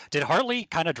mind. Did Hartley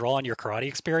kind of draw on your karate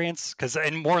experience? Because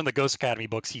more in the Ghost Academy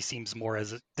books, he seems more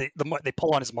as they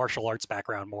pull on his martial arts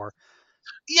background more.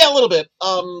 Yeah, a little bit.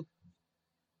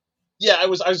 Yeah, I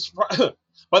was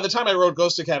by the time I wrote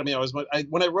Ghost Academy,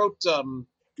 when I wrote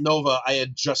Nova, I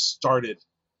had just started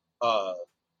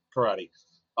karate.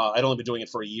 I'd only been doing it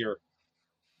for a year.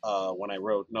 When I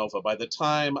wrote Nova. By the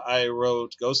time I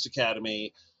wrote Ghost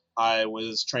Academy, I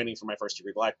was training for my first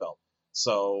degree black belt.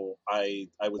 So I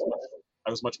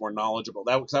was much more knowledgeable.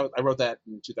 I wrote that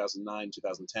in 2009,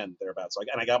 2010, thereabouts. So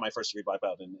I got my first degree black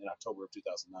belt in October of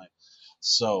 2009.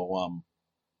 So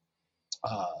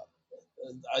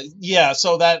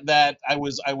so that I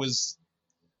was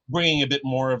bringing a bit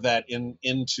more of that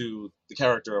into the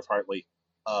character of Hartley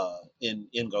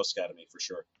in Ghost Academy for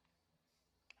sure.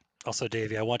 Also,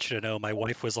 Davey, I want you to know my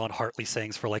wife was on Hartley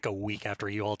Sayings for like a week after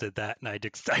you all did that, and I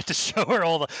had to show her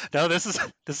all the. No, this is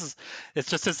it's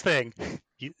just his thing.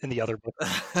 In the other book.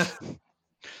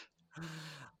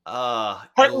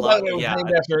 Hartley, by the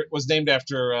way, was named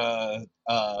after a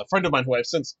friend of mine who I've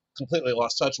since completely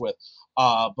lost touch with,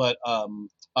 but an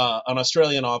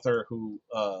Australian author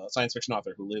science fiction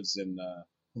author who lives in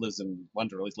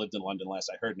London, or at least lived in London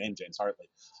last I heard, named James Hartley.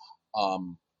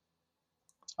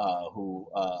 Who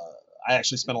I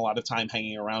actually spent a lot of time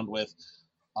hanging around with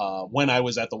when I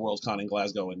was at the Worldcon in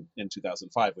Glasgow in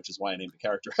 2005, which is why I named the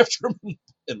character after him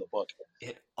in the book.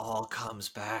 It all comes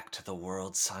back to the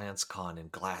World Science Con in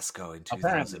Glasgow in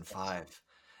 2005. Apparently.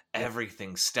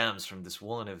 Everything stems from this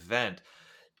one event.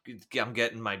 I'm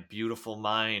getting my beautiful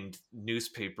mind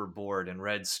newspaper board and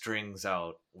red strings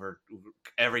out, where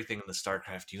everything in the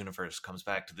StarCraft universe comes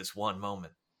back to this one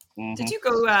moment. Mm-hmm. Did you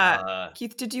go,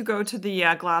 Keith? Did you go to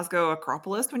the Glasgow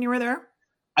Acropolis when you were there?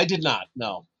 I did not.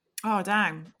 No. Oh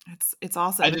dang! It's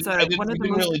awesome. We didn't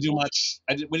really do much.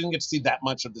 We didn't get to see that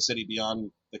much of the city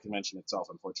beyond the convention itself,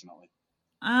 unfortunately.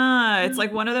 It's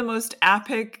like one of the most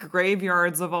epic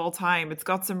graveyards of all time. It's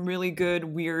got some really good,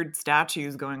 weird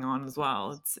statues going on as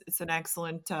well. It's an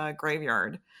excellent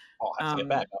graveyard. I'll have to get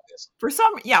back, obviously.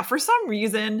 For some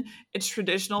reason, it's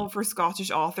traditional for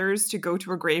Scottish authors to go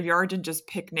to a graveyard and just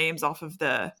pick names off of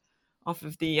the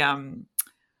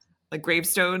like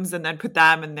gravestones and then put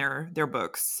them in their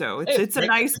books. So it's a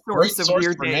nice source of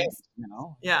weird names. You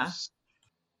know? Yeah.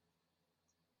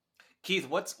 Keith,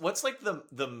 what's like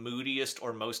the moodiest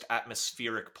or most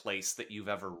atmospheric place that you've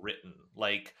ever written?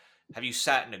 Like, have you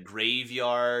sat in a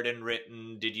graveyard and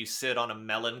written? Did you sit on a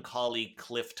melancholy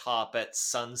cliff top at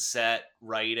sunset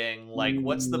writing? Like,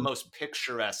 what's the most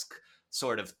picturesque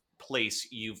sort of place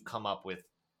you've come up with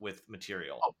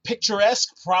material? Picturesque,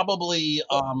 probably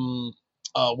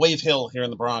Wave Hill here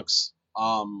in the Bronx,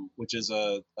 which is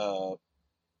a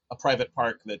private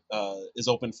park that is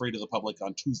open free to the public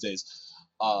on Tuesdays.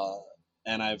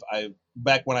 And I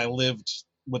back when I lived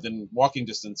within walking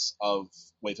distance of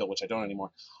Wave Hill, which I don't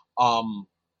anymore,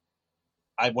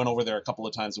 I went over there a couple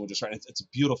of times and would just write. It's a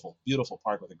beautiful, beautiful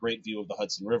park with a great view of the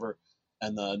Hudson River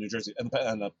and the New Jersey and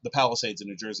the Palisades in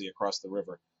New Jersey across the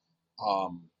river.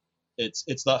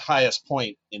 It's the highest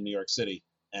point in New York City,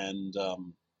 and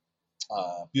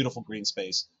beautiful green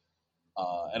space.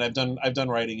 And I've done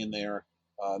writing in there.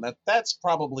 That's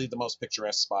probably the most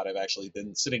picturesque spot I've actually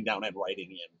been sitting down and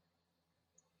writing in.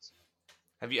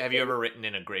 Have you ever written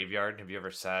in a graveyard? Have you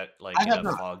ever sat like in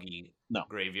a foggy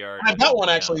graveyard? I've got one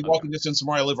actually walking distance from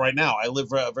where I live right now. I live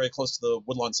very close to the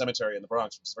Woodlawn Cemetery in the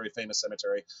Bronx, which is a very famous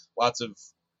cemetery. Lots of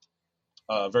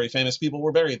very famous people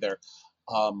were buried there.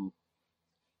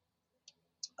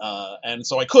 And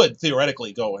so I could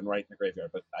theoretically go and write in a graveyard,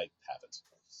 but I haven't.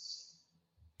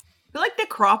 I feel like the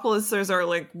Acropolises are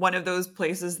like one of those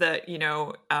places that,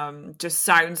 just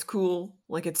sounds cool.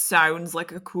 Like it sounds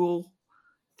like a cool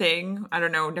thing. I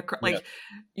don't know.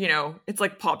 It's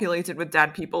like populated with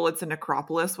dead people. It's a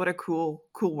necropolis. What a cool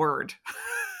word.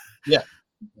 Yeah.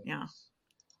 Yeah.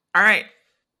 All right.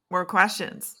 More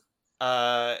questions.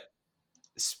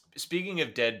 Speaking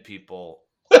of dead people,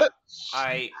 all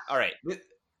right.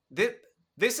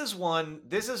 This is one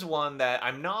that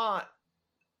I'm not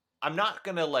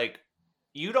gonna like.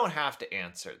 You don't have to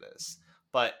answer this,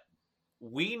 but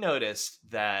we noticed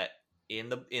that in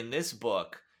this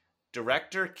book,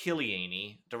 Director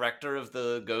Kiliani, director of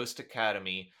the Ghost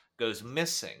Academy, goes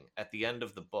missing at the end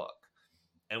of the book,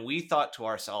 and we thought to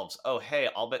ourselves, "Oh, hey,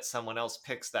 I'll bet someone else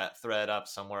picks that thread up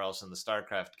somewhere else in the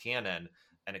StarCraft canon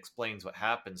and explains what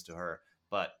happens to her."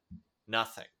 But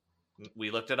nothing.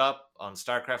 We looked it up on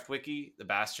StarCraft Wiki, the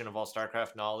bastion of all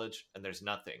StarCraft knowledge, and there's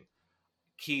nothing.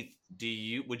 Keith,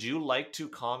 would you like to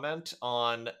comment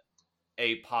on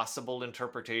a possible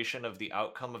interpretation of the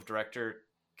outcome of Director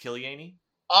Kiliani?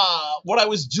 What I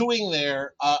was doing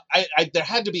there, there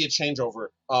had to be a changeover.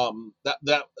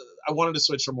 That I wanted to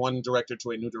switch from one director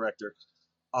to a new director,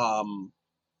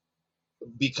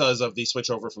 because of the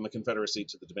switchover from the Confederacy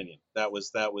to the Dominion. That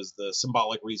was the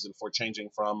symbolic reason for changing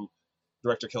from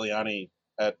Director Kiliani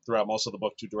throughout most of the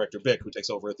book to Director Bick, who takes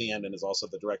over at the end and is also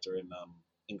the director in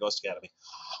Ghost Academy.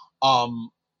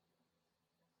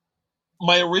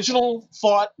 My original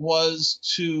thought was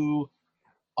to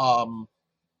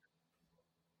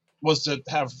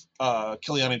have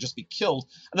Kiliani just be killed,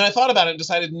 and then I thought about it and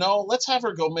decided, no, let's have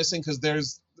her go missing, because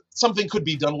there's something could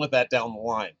be done with that down the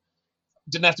line.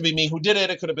 Didn't have to be me who did it.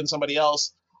 It could have been somebody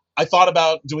else. I thought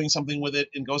about doing something with it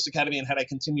in Ghost Academy, and had I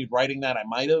continued writing that, I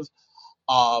might have.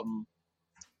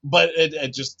 But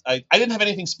I didn't have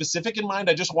anything specific in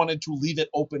mind. I just wanted to leave it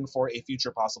open for a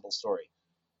future possible story.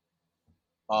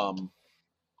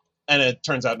 And it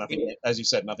turns out nothing, as you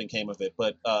said, nothing came of it.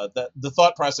 But the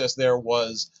thought process there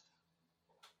was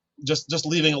just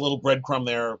leaving a little breadcrumb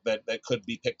there that could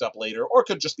be picked up later, or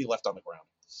could just be left on the ground.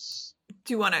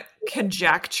 Do you want to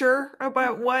conjecture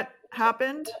about what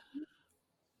happened?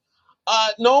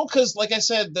 No, because like I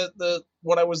said, that's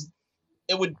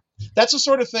the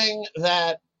sort of thing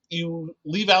that you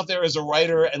leave out there as a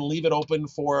writer and leave it open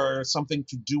for something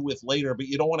to do with later, but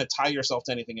you don't want to tie yourself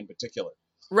to anything in particular.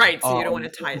 Right, so you don't want to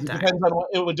tie it down.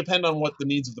 It would depend on what the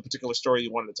needs of the particular story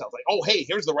you wanted to tell. Like, oh, hey,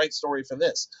 here's the right story for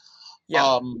this.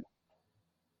 Yeah.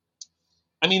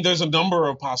 I mean, there's a number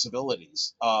of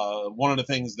possibilities. One of the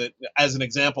things that, as an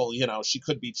example, she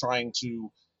could be trying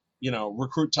to,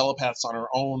 recruit telepaths on her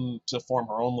own to form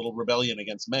her own little rebellion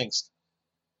against Mengsk.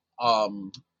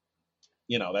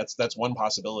 That's one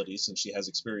possibility, since she has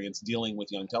experience dealing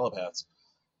with young telepaths.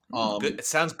 It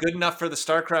sounds good enough for the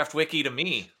StarCraft wiki to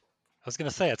me. I was going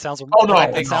to say, it sounds.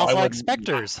 It sounds like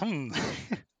Spectres.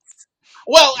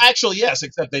 Well, actually, yes,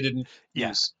 except they didn't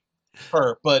use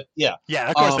her. But yeah,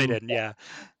 of course they didn't. Yeah.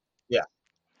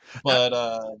 But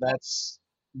that's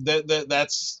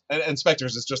and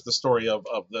Spectres is just the story of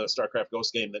the StarCraft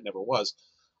Ghost game that never was.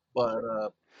 But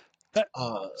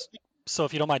so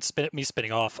if you don't mind me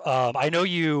spinning off, I know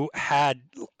you had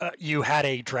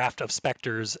a draft of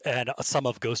Spectres and some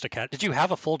of Ghost Academy. Did you have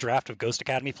a full draft of Ghost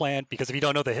Academy planned? Because if you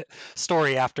don't know the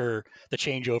story, after the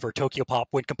changeover, Tokyopop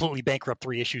went completely bankrupt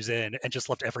 3 issues in and just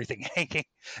left everything hanging.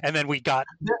 And then we got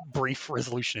brief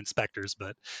resolution in Spectres,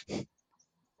 but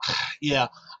yeah.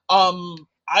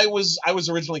 I was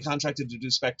originally contracted to do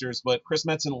Spectres, but Chris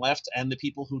Metzen left, and the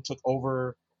people who took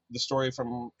over the story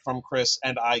from Chris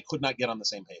and I could not get on the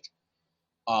same page.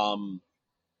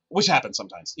 Which happens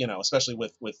sometimes, especially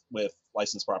with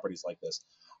licensed properties like this.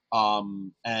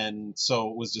 And so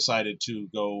it was decided to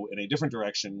go in a different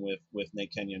direction with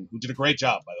Nate Kenyon, who did a great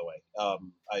job, by the way.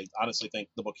 I honestly think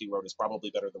the book he wrote is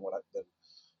probably better than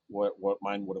what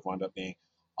mine would have wound up being.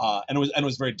 And it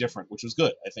was very different, which was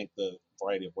good. I think the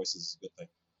variety of voices is a good thing.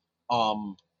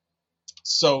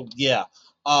 So yeah,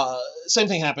 same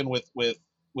thing happened with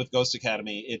Ghost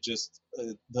Academy. It just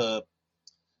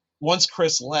once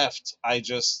Chris left, I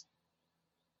just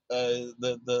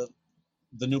the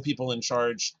new people in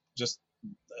charge just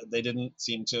they didn't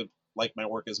seem to like my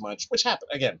work as much, which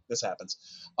happened. Again, this happens.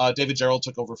 David Gerald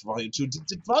took over for Volume 2.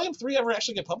 Did Volume 3 ever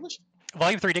actually get published?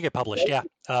 Volume 3 did get published, yeah.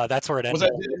 That's where it ended.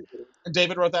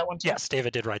 David wrote that one too? Yes,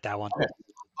 David did write that one. Okay.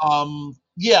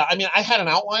 Yeah, I mean, I had an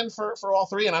outline for all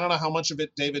 3, and I don't know how much of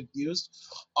it David used,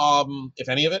 if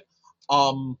any of it.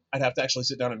 I'd have to actually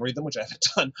sit down and read them, which I haven't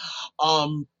done.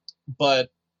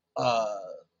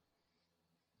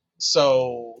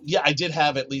 So yeah, I did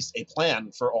have at least a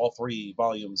plan for all 3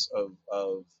 volumes of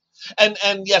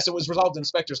and yes, it was resolved in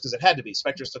Spectres because it had to be.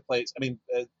 Spectres took place. I mean,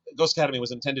 Ghost Academy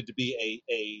was intended to be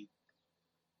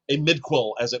a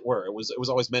midquel, as it were. It was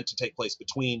always meant to take place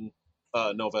between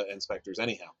Nova and Spectres,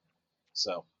 anyhow.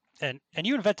 So. And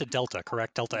you invented Delta,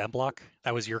 correct? Delta M Block.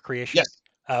 That was your creation. Yes.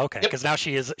 Okay, because now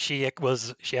she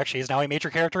actually is now a major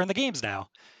character in the games now.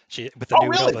 With the new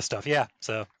Nova stuff. Yeah.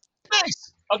 So.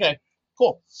 Nice. Okay.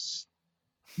 Cool.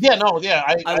 Yeah. No. Yeah.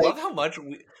 I love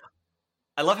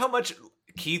how much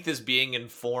Keith is being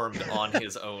informed on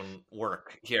his own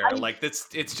work here.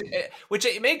 Which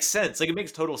it makes sense. Like, it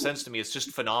makes total sense to me. It's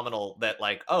just phenomenal that,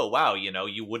 like, oh wow,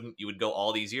 you would go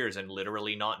all these years and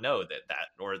literally not know that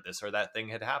or this or that thing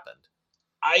had happened.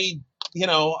 I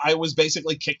was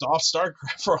basically kicked off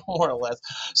StarCraft for more or less.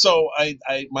 So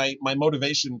my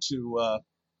motivation to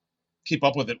keep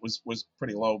up with it was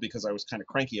pretty low, because I was kind of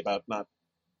cranky about not,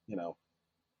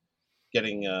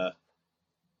 getting in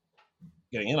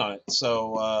on it.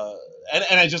 So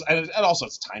and also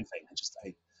it's a time thing.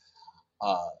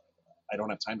 I don't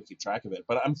have time to keep track of it,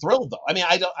 but I'm thrilled though. I mean,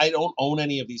 I don't own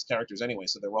any of these characters anyway,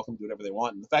 so they're welcome to do whatever they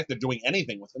want. And the fact they're doing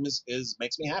anything with them is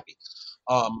makes me happy.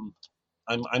 I'm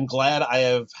glad I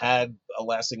have had a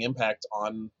lasting impact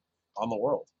on the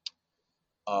world.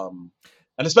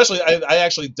 And especially I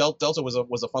actually Delta was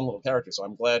a fun little character, so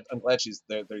I'm glad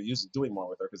they're doing more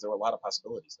with her, because there were a lot of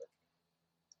possibilities there.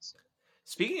 So.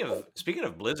 Speaking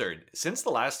of Blizzard, since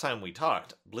the last time we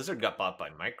talked, Blizzard got bought by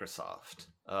Microsoft.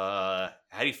 How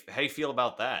do you feel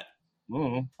about that?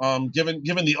 Given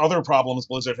the other problems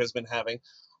Blizzard has been having,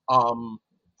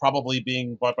 probably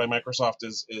being bought by Microsoft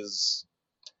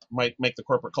might make the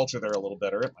corporate culture there a little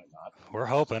better. It might not. We're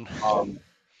hoping.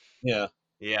 Yeah.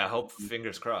 Yeah. Hope.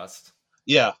 Fingers crossed.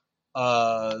 Yeah.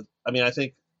 I mean, I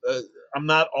think I'm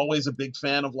not always a big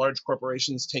fan of large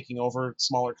corporations taking over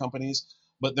smaller companies,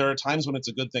 but there are times when it's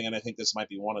a good thing, and I think this might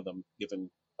be one of them, given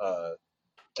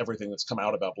everything that's come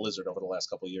out about Blizzard over the last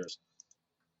couple of years.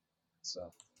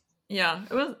 So. Yeah,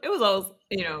 it was always,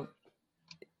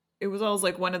 it was always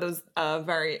like one of those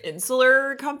very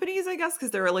insular companies, I guess,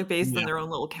 because they were like based in their own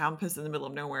little campus in the middle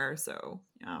of nowhere. So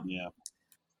yeah. Yeah.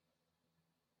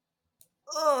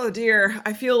 Oh dear,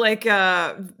 I feel like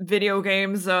video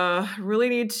games really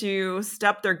need to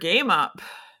step their game up,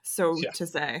 to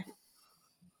say.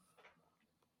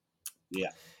 Yeah.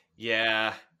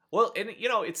 Yeah. Well, and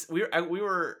it's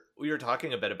we we were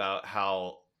talking a bit about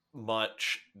how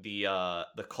much the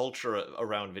culture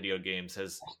around video games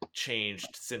has changed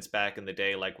since back in the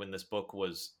day, like when this book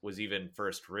was even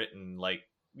first written. Like,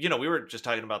 we were just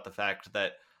talking about the fact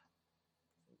that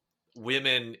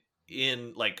women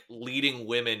in, like, leading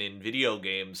women in video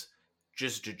games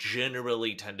just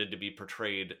generally tended to be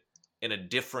portrayed in a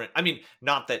different, I mean,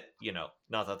 not that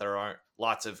there aren't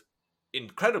lots of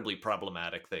incredibly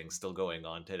problematic things still going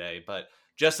on today, but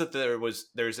just that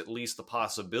there's at least the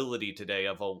possibility today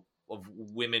of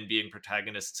women being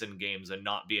protagonists in games and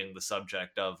not being the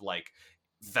subject of, like,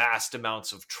 vast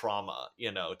amounts of trauma,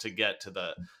 to get to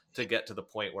the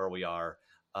point where we are.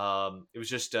 It was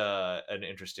just an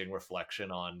interesting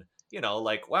reflection on,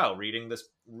 like, wow, reading this,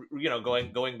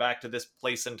 going back to this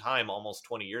place in time almost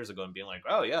 20 years ago and being like,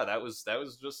 oh yeah, that was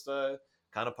just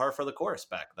kind of par for the course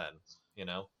back then,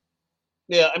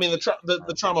 Yeah, I mean,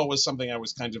 the trauma was something I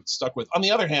was kind of stuck with. On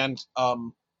the other hand,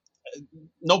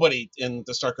 nobody in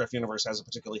the StarCraft universe has a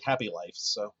particularly happy life,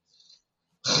 so.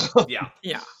 Yeah.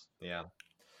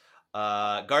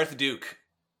 Garth Duke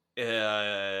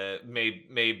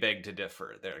may beg to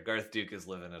differ there. Garth Duke is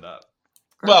living it up.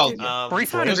 Well,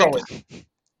 briefly, there's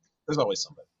always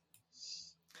somebody.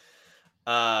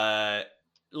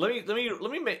 Let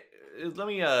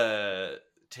me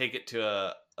take it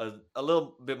to a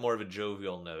little bit more of a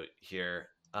jovial note here.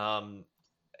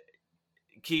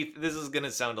 Keith, this is going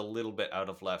to sound a little bit out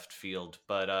of left field,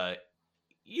 but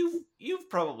you've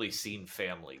probably seen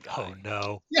Family Guy. Oh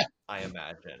no. Yeah. I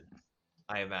imagine.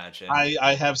 I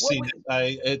have seen it.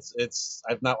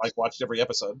 I've not, like, watched every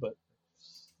episode, but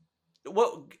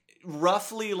what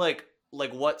roughly, like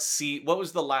what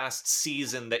was the last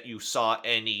season that you saw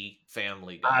any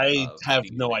Family Guy? I have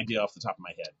no idea off the top of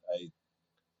my head.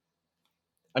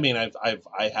 I mean, I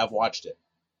have watched it.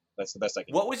 That's the best I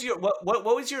can. What was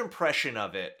your impression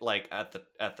of it, like, at the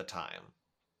time?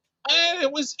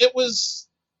 It was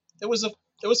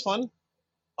fun.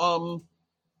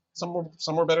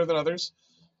 Some were better than others.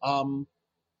 I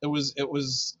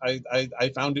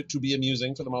found it to be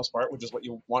amusing for the most part, which is what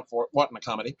you want in a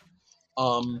comedy.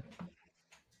 And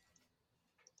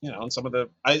some of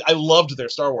I loved their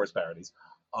Star Wars parodies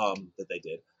that they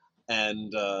did,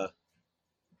 and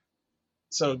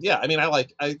so yeah, I mean, I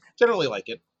generally like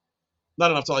it.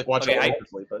 Not enough to, like, watch it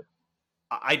religiously, but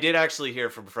I did actually hear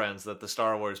from friends that the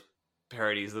Star Wars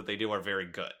parodies that they do are very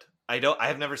good. I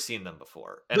have never seen them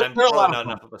before, and I'm probably not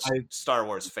enough of a Star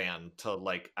Wars fan to,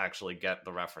 like, actually get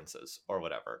the references or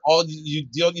whatever. You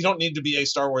don't need to be a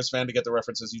Star Wars fan to get the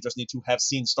references. You just need to have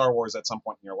seen Star Wars at some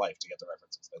point in your life to get the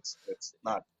references. It's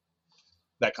not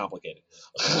that complicated.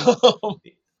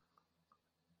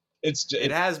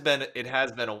 It has been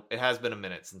a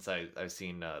minute since I've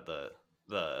seen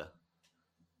the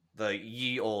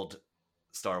ye old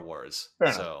Star Wars.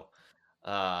 So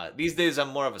these days I'm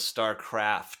more of a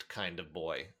StarCraft kind of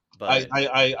boy. But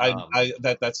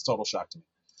that's a total shock to me.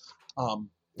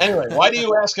 Anyway, why do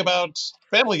you ask about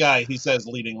Family Guy? He says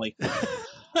leadingly.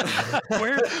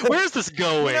 Where's this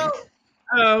going?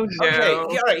 Oh no. Okay, all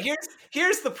right.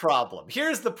 Here's the problem.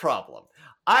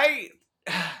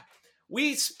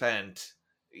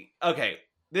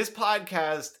 This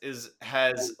podcast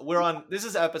this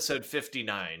is episode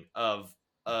 59 of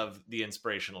the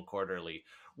Inspirational Quarterly.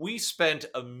 We spent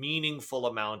a meaningful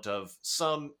amount of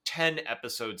some 10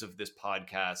 episodes of this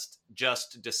podcast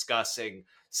just discussing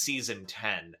season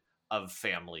 10 of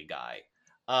Family Guy.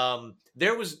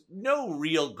 There was no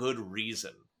real good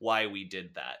reason why we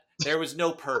did that. There was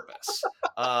no purpose.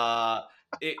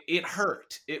 It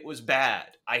hurt. It was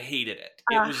bad. I hated it.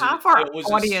 Half our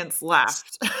audience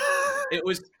left.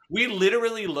 We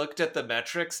literally looked at the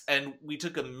metrics and we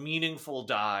took a meaningful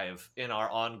dive in our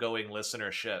ongoing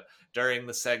listenership during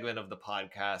the segment of the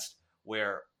podcast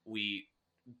where we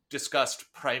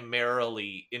discussed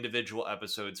primarily individual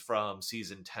episodes from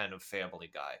season 10 of Family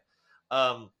Guy.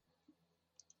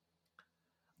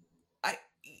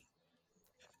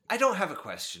 I don't have a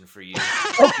question for you.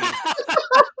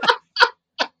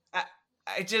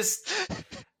 I just,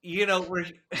 we're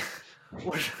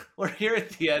here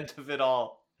at the end of it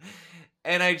all,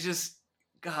 and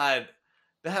God,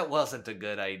 that wasn't a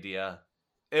good idea.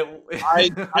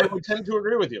 I would tend to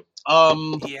agree with you.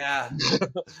 Yeah.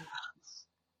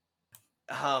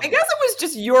 I guess it was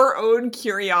just your own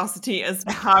curiosity as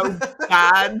to how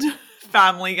bad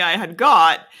Family Guy had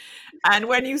got. And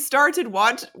when you started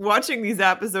watching these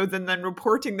episodes and then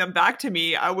reporting them back to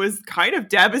me, I was kind of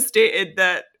devastated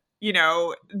that,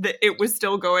 that it was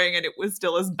still going and it was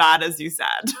still as bad as you said.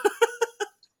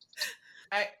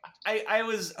 I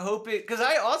was hoping, because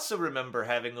I also remember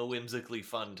having a whimsically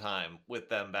fun time with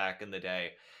them back in the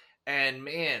day. And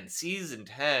man, season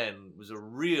 10 was a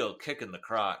real kick in the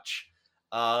crotch.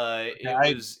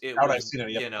 It was,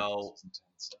 you know,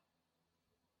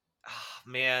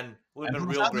 man, it would have been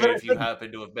real great if you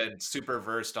happened to have been super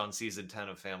versed on season 10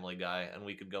 of Family Guy, and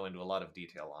we could go into a lot of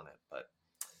detail on it. But,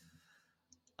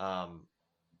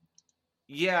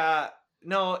 yeah,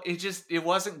 no, it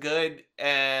wasn't good,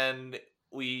 and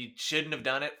we shouldn't have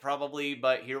done it probably,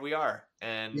 but here we are.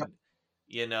 And,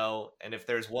 you know, and if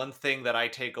there's one thing that I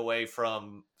take away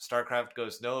from StarCraft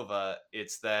Ghost Nova,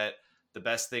 it's that the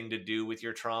best thing to do with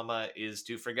your trauma is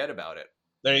to forget about it.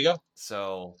 There you go.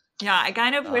 So yeah, I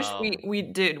kind of wish we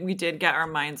did get our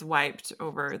minds wiped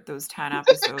over those 10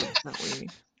 episodes that we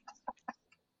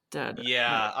did.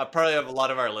 Yeah, I probably have a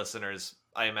lot of our listeners,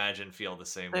 I imagine, feel the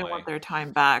same way. They want their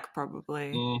time back,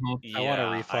 probably. Mm-hmm. Yeah, I want a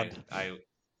refund.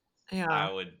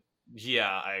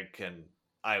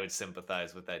 I would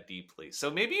sympathize with that deeply.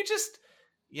 So maybe you just,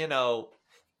 you know,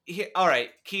 all right,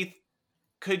 Keith,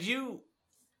 could you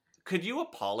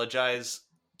apologize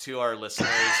to our listeners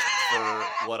for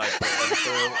what I put them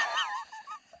through?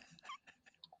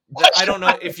 I don't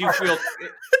know if you feel.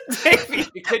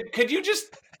 Could you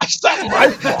just? It's not my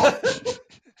fault.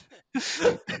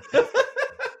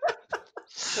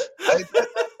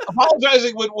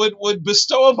 Apologizing would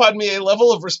bestow upon me a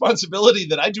level of responsibility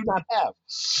that I do not have.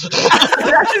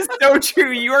 That is so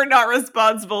true. You are not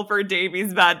responsible for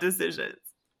Davy's bad decisions.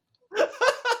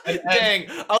 Dang,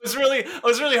 I was really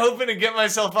hoping to get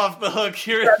myself off the hook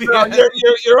here.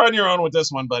 You're on your own with this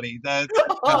one, buddy.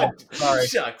 Sorry.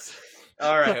 Shucks.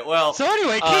 All right. Well. So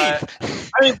anyway, Keith.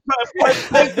 I mean,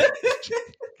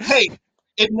 hey,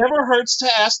 it never hurts to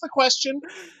ask the question.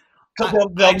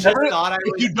 I just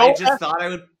thought I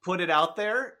would put it out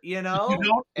there, you know.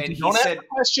 If you don't ask the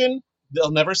question,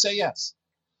 they'll never say yes.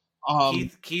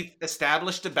 Keith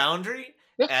established a boundary,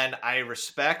 and I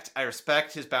respect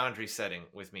his boundary setting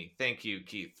with me. Thank you,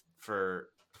 Keith, for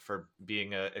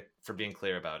being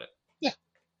clear about it. Yeah.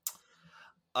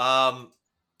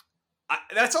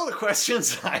 That's all the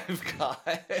questions I've got.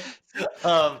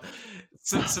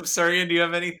 So Surian, do you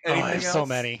have anything else? I have so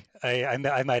many. I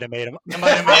might have made a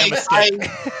mistake.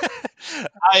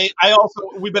 I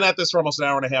also, we've been at this for almost an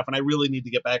hour and a half, and I really need to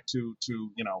get back to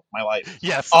my life.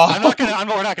 Yes, we're not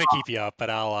gonna keep you up, but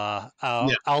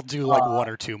I'll do like one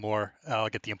or two more. I'll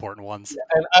get the important ones. Yeah,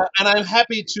 and I'm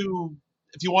happy to,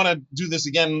 if you want to do this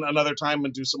again another time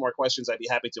and do some more questions, I'd be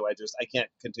happy to. I can't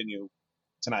continue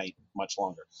tonight much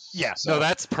longer. Yeah, so. No,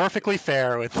 that's perfectly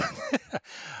fair. With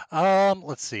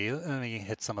let's see, let me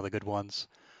hit some of the good ones.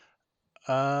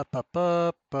 Here we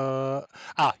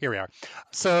are.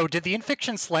 So did the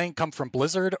Infiction slang come from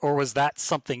Blizzard, or was that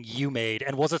something you made?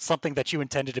 And was it something that you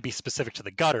intended to be specific to the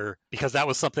gutter? Because that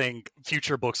was something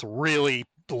Future Books really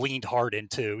leaned hard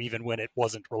into, even when it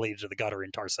wasn't related to the gutter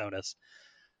in Tarsonis.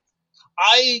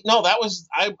 I'm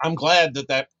glad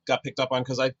that got picked up on,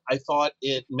 because I thought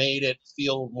it made it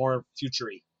feel more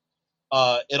future-y.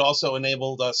 It also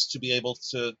enabled us to be able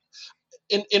to,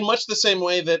 in much the same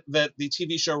way that the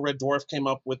TV show Red Dwarf came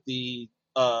up with the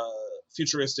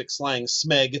futuristic slang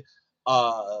Smeg,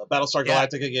 Battlestar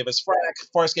Galactica gave us Frack,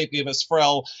 Farscape gave us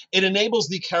Frel. It enables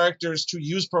the characters to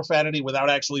use profanity without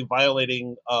actually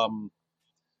violating while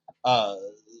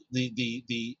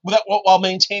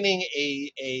maintaining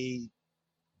a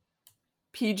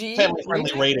PG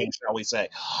family-friendly rating, shall we say,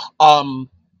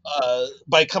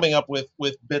 by coming up with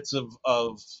bits of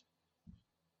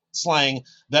slang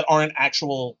that aren't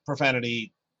actual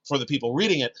profanity for the people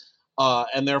reading it,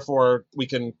 and therefore we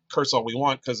can curse all we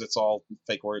want because it's all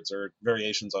fake words or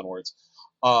variations on words.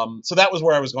 So that was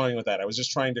where I was going with that. I was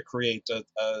just trying to create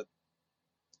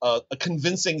a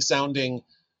convincing sounding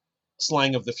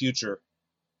slang of the future.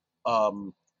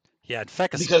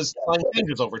 Because slang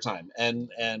changes over time, and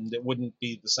it wouldn't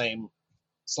be the same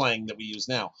slang that we use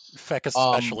now. Feck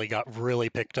especially got really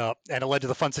picked up, and it led to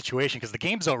the fun situation because the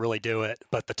games don't really do it,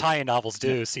 but the tie-in novels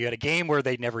do. Yeah. So you had a game where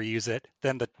they never use it,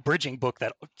 then the bridging book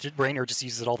that Rainer just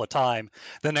uses it all the time.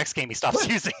 The next game he stops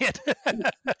using it.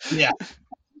 Yeah.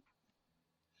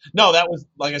 No, that was,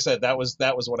 like I said, that was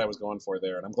what I was going for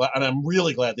there, and I'm glad, and I'm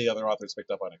really glad the other authors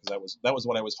picked up on it, because that was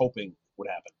what I was hoping would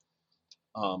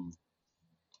happen.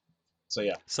 So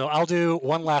yeah. So I'll do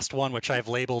one last one, which I've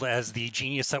labeled as the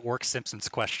Genius at Work Simpsons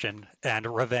question, and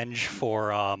revenge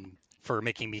for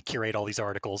making me curate all these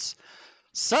articles.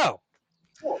 So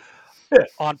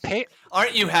aren't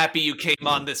you happy you came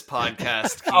on this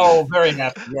podcast, Keith? Oh, very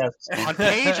happy. Yes. On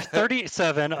page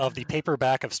 37 of the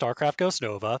paperback of StarCraft Ghost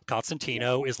Nova,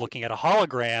 Constantino is looking at a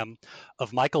hologram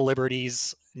of Michael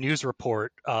Liberty's news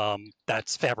report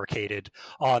that's fabricated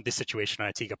on the situation on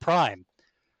Antigua Prime.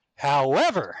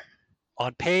 However,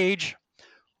 on page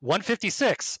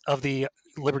 156 of the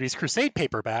Liberty's Crusade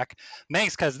paperback,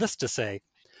 Mengsk has this to say.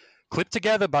 Clipped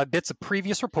together by bits of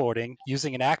previous reporting,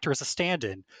 using an actor as a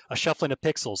stand-in, a shuffling of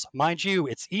pixels. Mind you,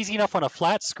 it's easy enough on a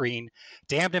flat screen,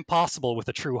 damned impossible with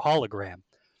a true hologram.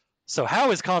 So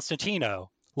how is Constantino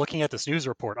looking at this news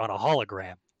report on a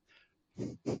hologram?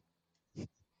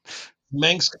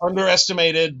 Mengsk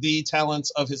underestimated the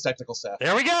talents of his technical staff.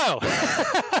 There we go.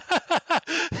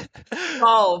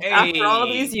 Solved after all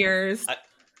these years.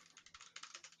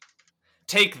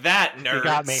 Take that, nerds. You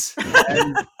got me.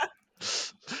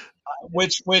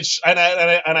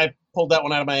 And I pulled that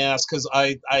one out of my ass because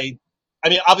I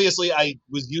mean, obviously I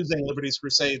was using Liberty's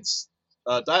Crusades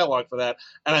dialogue for that,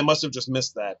 and I must have just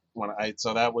missed that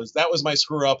so that was my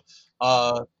screw up.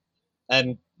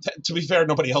 And to be fair,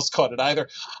 nobody else caught it either.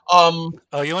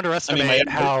 You underestimate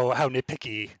how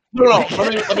nitpicky. No.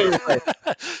 Let me rephrase.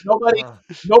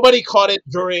 Nobody caught it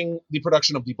during the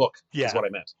production of the book. Yeah. Is what I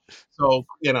meant. So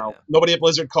nobody at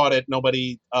Blizzard caught it.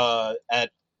 Nobody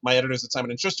at my editors at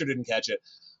Simon & Schuster didn't catch it.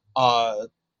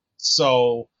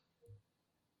 So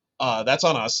that's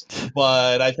on us.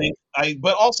 But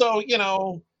but also,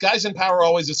 guys in power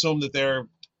always assume that their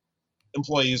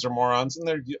employees are morons and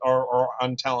are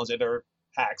untalented or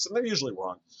hacks, and they're usually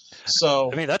wrong.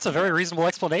 So I mean, that's a very reasonable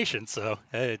explanation. So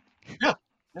yeah.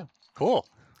 Cool.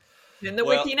 In the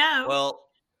wiki now.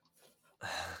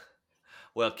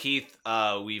 Well, Keith,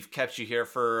 we've kept you here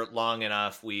for long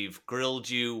enough. We've grilled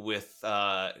you with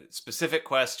specific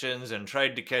questions and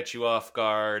tried to catch you off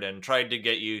guard and tried to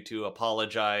get you to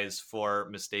apologize for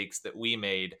mistakes that we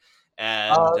made.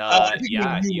 And you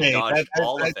dodged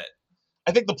all of it.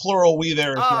 I think the plural "we"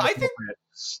 there is I think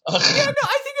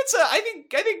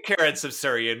I think Kara and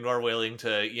Subsurian are willing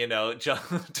to,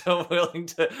 willing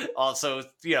to also,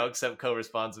 accept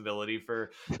co-responsibility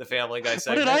for the Family Guy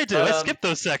segment. What did I do? I skipped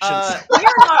those sections. We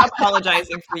are not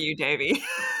apologizing for you, Davey.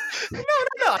 No.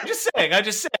 I'm just saying. I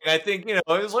think, it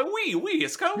was like we.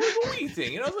 It's kind of like a we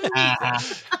thing, It's like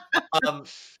a we thing.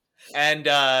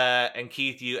 And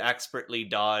Keith, you expertly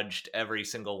dodged every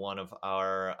single one of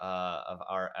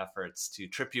our efforts to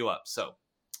trip you up. So,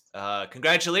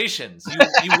 congratulations,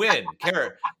 you win.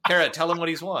 Kara, tell him what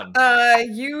he's won.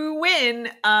 You win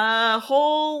a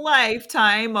whole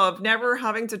lifetime of never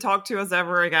having to talk to us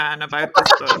ever again about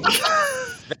this book.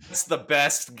 That's the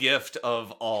best gift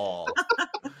of all.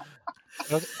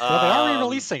 Well, they are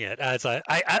re-releasing it.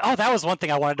 That was one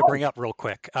thing I wanted to bring up real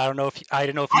quick. I didn't know if you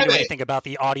knew anything about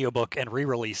the audiobook and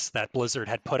re-release that Blizzard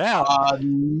had put out.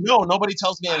 No, nobody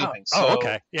tells me anything. So. Oh,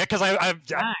 okay. Yeah, because I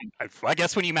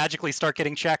guess when you magically start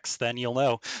getting checks, then you'll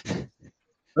know.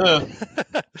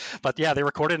 But yeah, they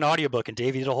recorded an audiobook, and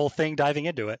Davey did a whole thing diving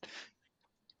into it.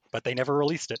 But they never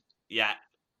released it. Yeah,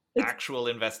 actual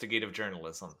investigative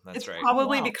journalism. That's right.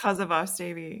 Probably because of us,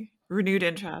 Davey. Renewed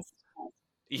interest.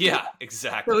 Yeah,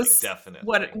 exactly. Definitely.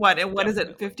 What is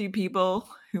it? 50 people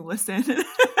who listen.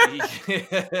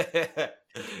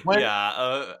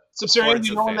 Subsurian, do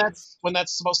you know when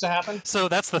that's supposed to happen? So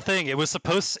that's the thing. It was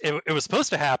supposed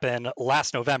to happen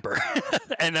last November,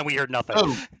 and then we heard nothing.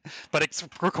 Oh. But it's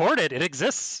recorded. It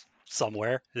exists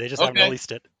somewhere. They just haven't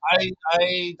released it. I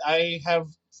have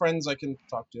friends I can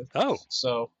talk to. Oh,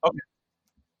 so okay.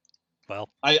 Well,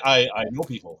 I know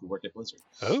people who work at Blizzard.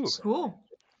 Oh, so. Cool.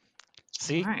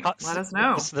 See, right, let us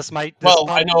know.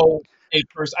 I know a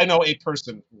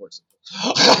person who works at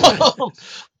Blizzard.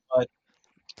 But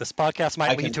this podcast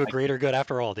might lead to a greater good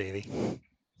after all, Davey.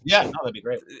 Yeah, no, that'd be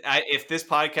great. If this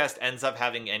podcast ends up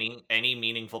having any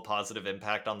meaningful positive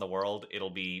impact on the world, it'll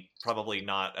be probably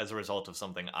not as a result of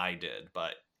something I did,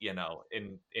 but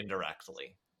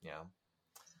indirectly. Yeah.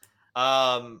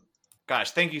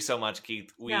 Gosh, thank you so much,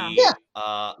 Keith. We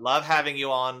love having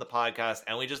you on the podcast,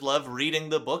 and we just love reading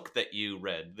the book that you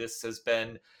read. This has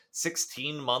been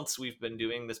 16 months we've been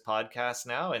doing this podcast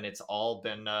now, and it's all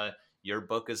been your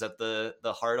book is at the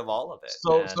heart of all of it.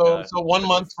 So 1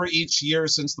 month for each year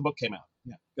since the book came out.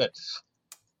 Yeah, good.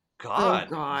 God. Oh,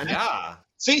 God. Yeah.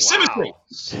 See, symmetry.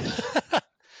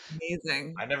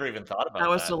 Amazing. I never even thought about that. That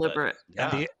was deliberate.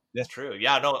 Yeah. That's true.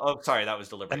 Yeah, no, sorry, that was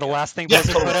deliberate. And the last thing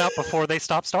Blizzard put out before they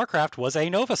stopped StarCraft was a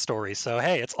Nova story. So,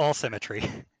 hey, it's all symmetry.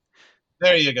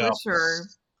 There you go. For sure.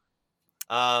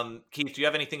 Keith, do you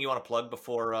have anything you want to plug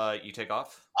before you take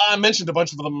off? I mentioned a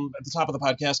bunch of them at the top of the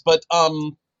podcast, but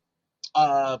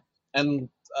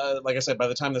like I said, by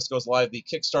the time this goes live, the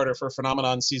Kickstarter for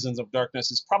Phenomenon Seasons of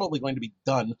Darkness is probably going to be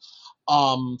done,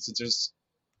 since there's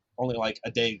only like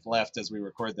a day left as we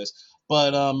record this.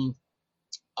 But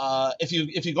if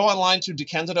you go online to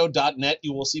decandido.net,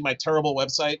 you will see my terrible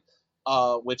website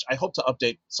which I hope to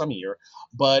update some year,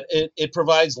 but it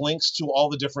provides links to all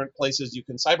the different places you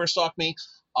can cyberstalk me.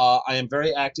 I am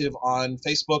very active on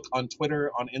Facebook, on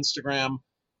Twitter, on Instagram.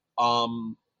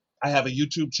 I have a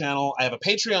YouTube channel. I have a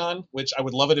Patreon, which I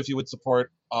would love it if you would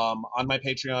support. On my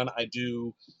Patreon, I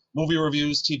do movie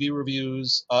reviews, TV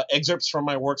reviews, excerpts from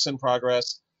my works in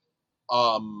progress,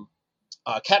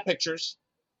 cat pictures,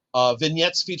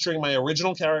 vignettes featuring my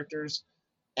original characters,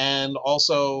 and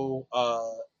also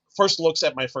first looks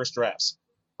at my first drafts.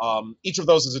 Each of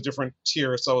those is a different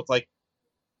tier, so it's like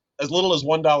as little as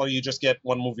 $1, you just get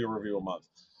one movie review a month.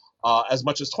 As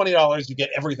much as $20, you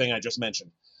get everything I just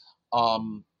mentioned.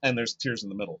 And there's tiers in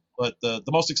the middle. But the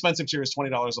most expensive tier is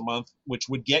 $20 a month, which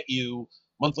would get you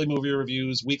monthly movie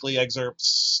reviews, weekly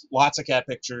excerpts, lots of cat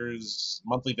pictures,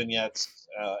 monthly vignettes,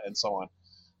 and so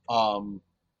on.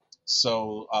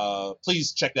 So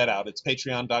please check that out. It's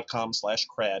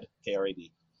patreon.com/crad,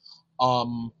 K-R-A-D.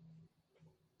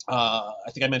 I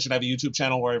think I mentioned I have a YouTube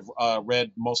channel where I've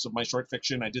read most of my short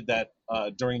fiction. I did that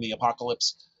during the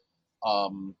apocalypse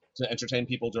to entertain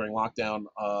people during lockdown.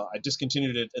 I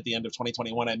discontinued it at the end of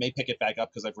 2021. I may pick it back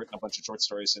up because I've written a bunch of short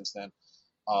stories since then,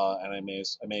 and I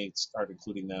may start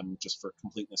including them just for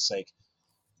completeness sake.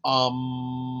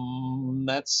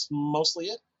 That's mostly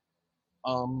it.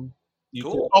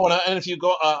 Cool. And if you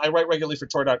go, I write regularly for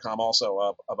Tor.com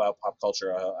also about pop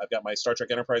culture. I've got my Star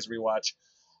Trek Enterprise rewatch,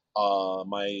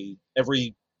 my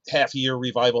every half-year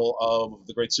revival of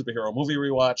the great superhero movie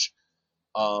rewatch.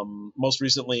 Most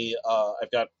recently,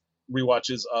 I've got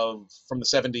rewatches of from the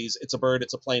 70s. It's a Bird,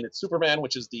 It's a Plane, It's Superman,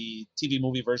 which is the TV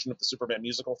movie version of the Superman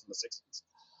musical from the 60s,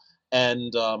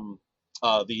 and the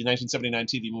 1979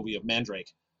 TV movie of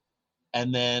Mandrake.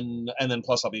 And then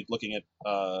plus I'll be looking at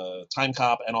Time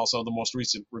Cop and also the most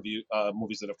recent review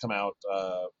movies that have come out: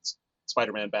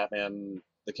 Spider-Man, Batman,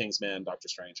 The Kingsman, Doctor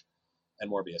Strange, and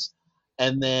Morbius.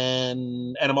 And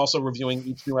I'm also reviewing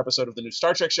each new episode of the new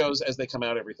Star Trek shows as they come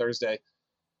out every Thursday.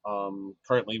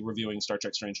 Currently reviewing Star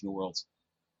Trek Strange New Worlds,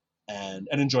 and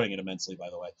enjoying it immensely, by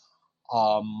the way.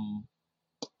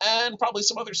 And probably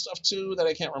some other stuff too that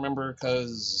I can't remember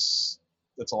because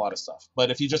it's a lot of stuff. But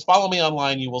if you just follow me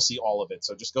online, you will see all of it.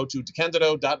 So just go to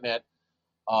decandido.net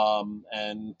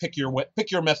and pick your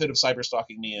method of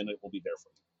cyberstalking me, and it will be there for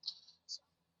you.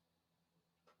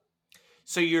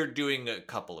 So you're doing a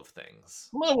couple of things.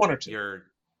 Well, one or two. You're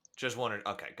just one.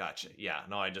 Okay, gotcha. Yeah,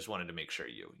 no, I just wanted to make sure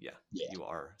you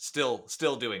are still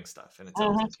doing stuff, and it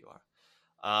sounds like you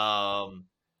are.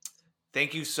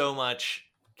 Thank you so much,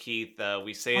 Keith.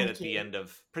 We say it at the end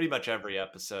of pretty much every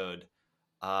episode,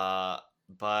 but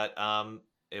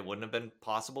it wouldn't have been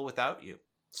possible without you.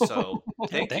 So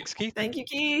thanks, Keith. Thank you,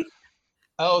 Keith.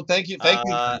 Oh, thank you.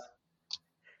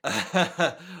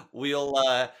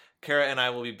 We'll. Kara and I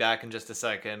will be back in just a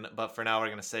second, but for now we're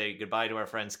going to say goodbye to our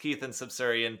friends Keith and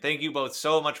Subsurian. Thank you both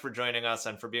so much for joining us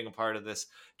and for being a part of this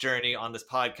journey on this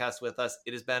podcast with us.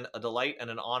 It has been a delight and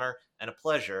an honor and a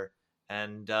pleasure,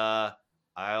 and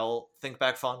I'll think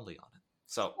back fondly on it.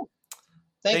 So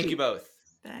thank you both.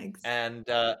 Thanks. And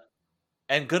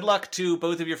good luck to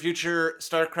both of your future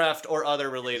StarCraft or other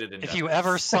related endeavors. If you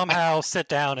ever somehow sit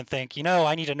down and think,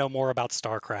 I need to know more about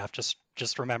StarCraft,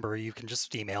 just remember you can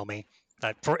just email me.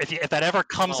 If that ever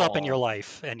comes up in your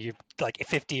life and you're like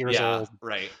 50 years old.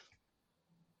 Right.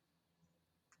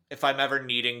 If I'm ever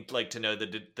needing to know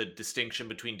the distinction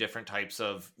between different types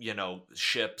of,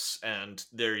 ships and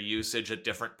their usage at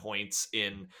different points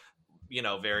in,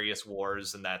 various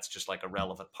wars, and that's just like a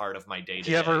relevant part of my day-to-day. If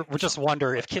you ever just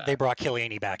wonder if they brought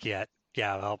Kiliani back yet,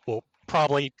 we'll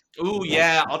probably. Ooh,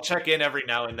 yeah, I'll check in every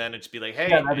now and then and just be like,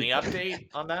 hey, any update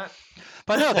on that?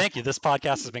 But no, thank you. This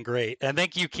podcast has been great. And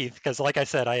thank you, Keith, because like I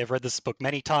said, I have read this book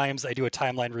many times. I do a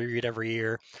timeline reread every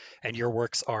year, and your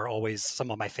works are always some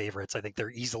of my favorites. I think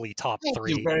they're easily top 3.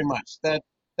 Thank you very much. That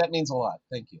means a lot.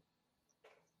 Thank you.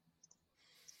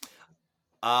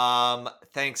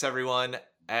 Thanks, everyone,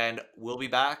 and we'll be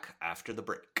back after the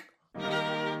break.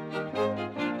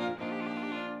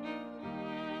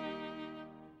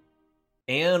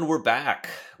 And we're back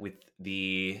with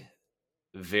the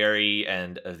very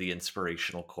end of the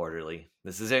Inspirational Quarterly.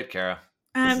 This is it, Kara.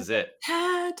 This is it.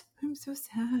 Sad. I'm so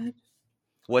sad.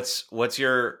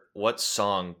 What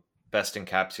song best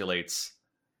encapsulates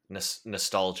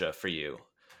nostalgia for you?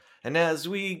 And as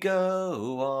we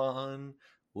go on,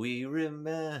 we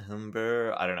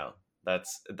remember. I don't know. That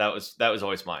was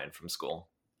always mine from school.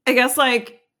 I guess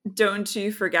Don't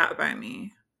You Forget About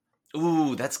Me.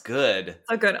 Ooh, that's good.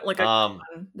 A good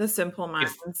The Simple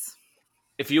Minds.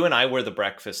 If you and I were the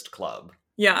Breakfast Club,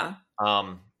 yeah,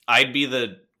 I'd be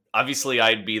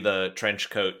the trench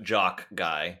coat jock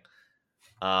guy,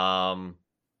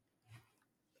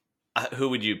 Who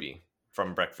would you be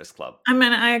from Breakfast Club? I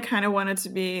mean, I kind of wanted to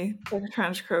be the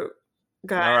trench coat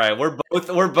guy. All right, we're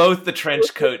both the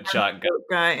trench coat jock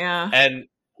guy, yeah. And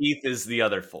Keith is the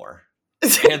other four,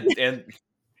 and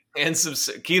Keith and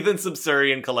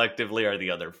Subsurian collectively are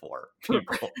the other four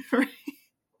people. Right.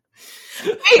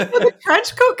 Wait, so the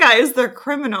trench coat guy is the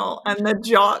criminal, and the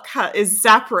jock is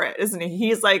separate, isn't he?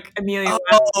 He's like Emilio.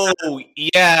 Oh,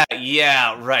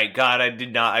 yeah, right. God, I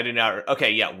did not.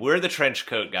 Okay, yeah, we're the trench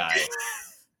coat guy.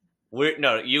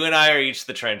 You and I are each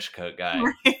the trench coat guy,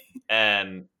 right.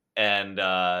 and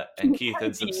Keith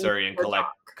and Subsurian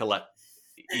collect.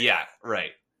 Yeah,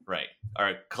 right.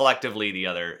 Are collectively the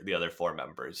other four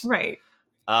members, right?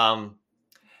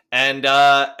 And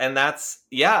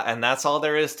that's all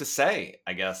there is to say,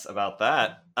 I guess, about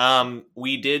that.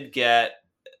 We did get,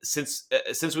 since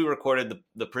we recorded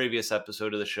the previous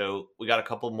episode of the show, we got a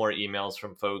couple more emails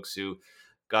from folks who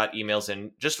got emails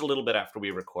in just a little bit after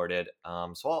we recorded.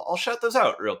 So I'll shout those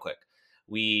out real quick.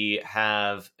 We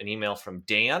have an email from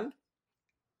Dan,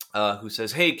 who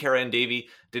says, "Hey, Kara and Davey,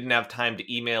 didn't have time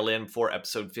to email in for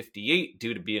episode 58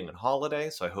 due to being on holiday,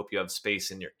 so I hope you have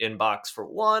space in your inbox for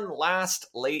one last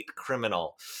late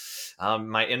criminal.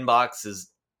 My inbox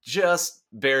is just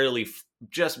barely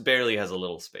has a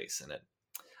little space in it.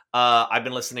 I've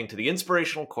been listening to the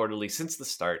Inspirational Quarterly since the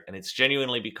start, and it's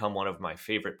genuinely become one of my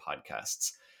favorite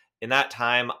podcasts. In that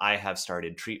time, I have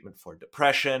started treatment for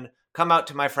depression, come out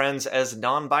to my friends as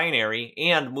non-binary,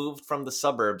 and moved from the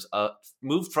suburbs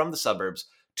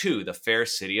to the fair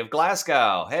city of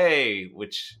Glasgow. Hey,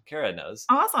 which Kara knows.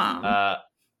 Awesome.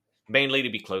 Mainly to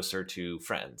be closer to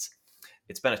friends.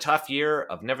 It's been a tough year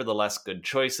of nevertheless good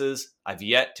choices. I've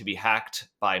yet to be hacked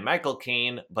by Michael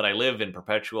Caine, but I live in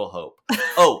perpetual hope.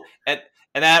 Oh,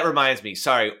 and that reminds me,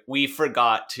 sorry, we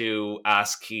forgot to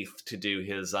ask Keith to do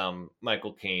his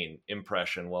Michael Caine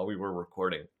impression while we were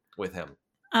recording with him.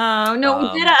 Oh, no, we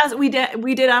did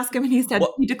ask him, and he said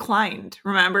he declined.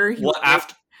 Remember?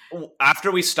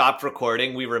 After we stopped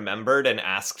recording, we remembered and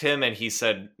asked him, and he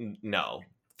said, "No,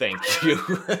 thank you."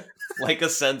 Like a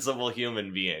sensible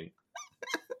human being.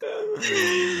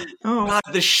 God,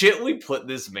 the shit we put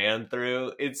this man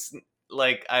through, it's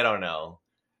like, I don't know.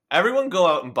 Everyone go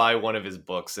out and buy one of his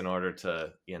books in order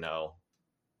to, in order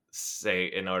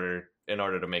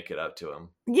to make it up to him.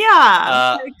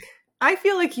 Yeah. I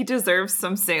feel like he deserves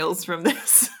some sales from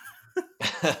this.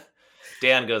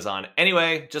 Dan goes on.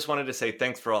 Anyway, just wanted to say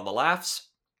thanks for all the laughs.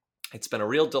 It's been a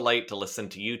real delight to listen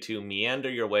to you two meander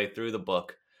your way through the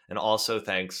book. And also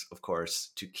thanks, of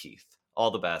course, to Keith.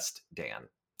 All the best, Dan.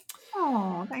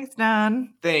 Oh, thanks,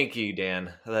 Dan. Thank you,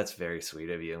 Dan. That's very sweet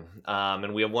of you.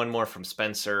 And we have one more from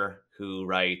Spencer, who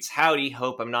writes, "Howdy,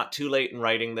 hope I'm not too late in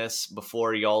writing this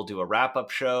before y'all do a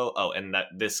wrap-up show." Oh, and that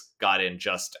this got in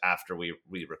just after we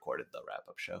recorded the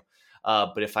wrap-up show.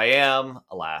 But if I am,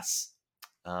 alas.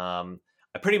 I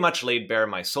pretty much laid bare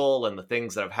my soul and the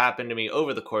things that have happened to me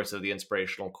over the course of the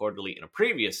Inspirational Quarterly in a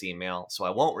previous email, so I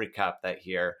won't recap that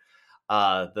here.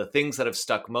 The things that have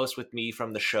stuck most with me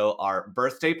from the show are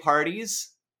birthday parties,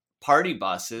 party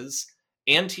buses,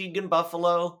 Antigua and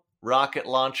Buffalo, rocket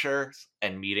launchers,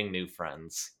 and meeting new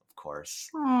friends, of course.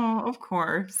 Oh, of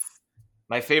course.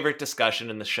 My favorite discussion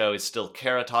in the show is still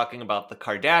Kara talking about the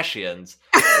Kardashians,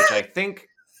 which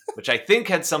I think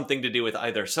had something to do with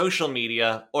either social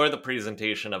media or the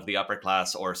presentation of the upper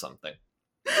class or something.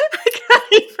 I can't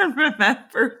even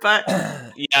remember, but...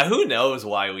 Yeah, who knows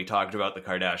why we talked about the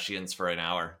Kardashians for an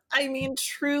hour. I mean,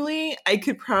 truly, I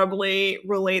could probably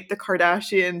relate the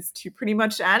Kardashians to pretty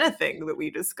much anything that we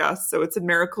discussed, so it's a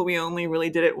miracle we only really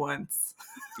did it once.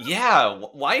 Yeah,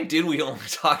 why did we only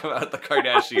talk about the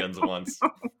Kardashians once?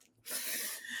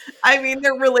 I mean,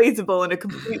 they're relatable in a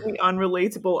completely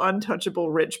unrelatable, untouchable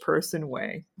rich person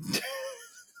way.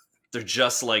 They're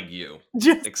just like you.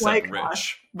 Just except like rich.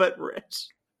 Us, but rich.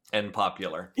 And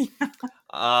popular.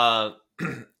 Yeah.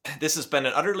 This has been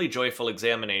an utterly joyful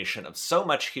examination of so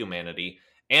much humanity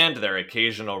and their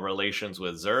occasional relations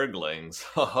with Zerglings.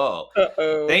 Uh-oh.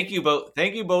 Thank you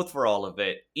both for all of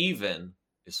it,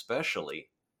 especially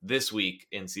this week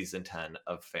in season 10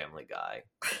 of Family Guy.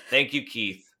 Thank you,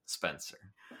 Keith. Spencer.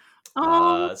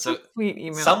 Oh, so sweet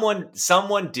email.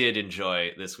 Someone did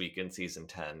enjoy this week in season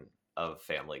 10 of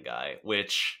Family Guy,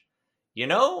 which,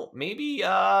 maybe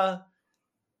I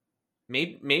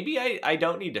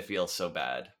don't need to feel so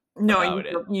bad. No,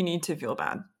 you need to feel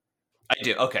bad. I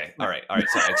do. Okay. All right.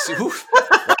 Sorry.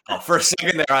 Wow, for a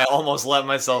second there, I almost let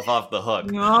myself off the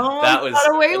hook. No,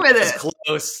 got away with it.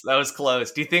 Close. That was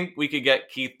close. Do you think we could get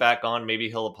Keith back on? Maybe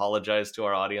he'll apologize to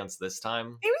our audience this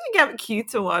time. Maybe we can get Keith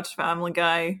to watch Family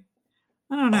Guy.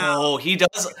 I don't know. Oh, he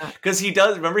does, because he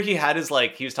does. Remember, he had his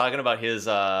he was talking about his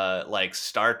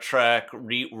Star Trek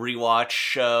rewatch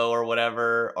show or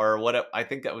whatever, or what? I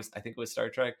think it was Star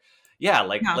Trek. Yeah,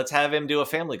 let's have him do a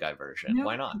Family Guy version.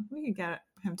 Why not? We could get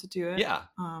him to do it. Yeah,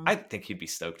 I think he'd be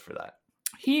stoked for that.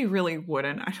 He really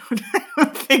wouldn't. I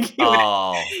don't think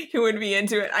he would be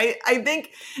into it. I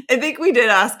think we did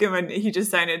ask him, and he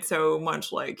just sounded so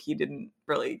much like he didn't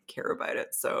really care about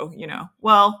it. So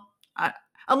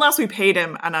unless we paid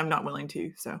him, and I'm not willing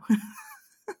to. So,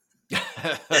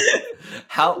 that'd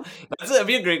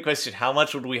be a great question. How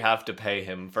much would we have to pay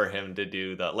him for him to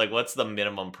do that? What's the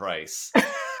minimum price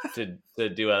to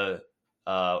do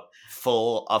a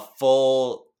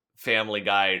full Family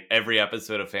Guy, every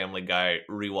episode of Family Guy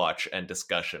rewatch and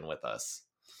discussion with us?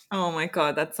 Oh my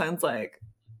god, that sounds like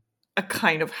a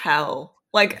kind of hell.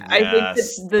 I think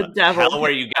the devil. Hell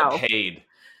where you get paid.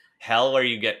 Hell where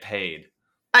you get paid.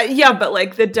 Yeah, but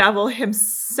the devil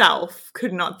himself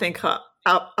could not think up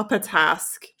a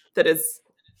task that is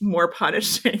more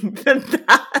punishing than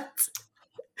that.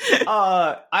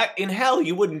 In hell,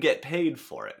 you wouldn't get paid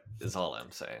for it, is all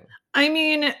I'm saying. I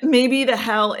mean, maybe the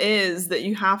hell is that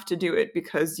you have to do it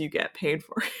because you get paid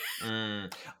for it.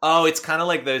 Oh, it's kind of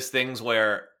like those things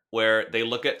where they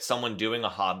look at someone doing a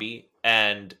hobby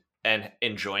and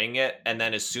enjoying it, and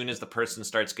then as soon as the person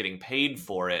starts getting paid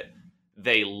for it,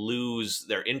 they lose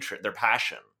their interest, their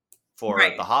passion for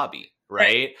the hobby,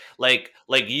 right? Like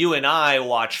you and I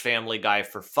watch Family Guy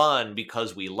for fun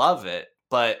because we love it,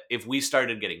 but if we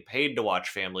started getting paid to watch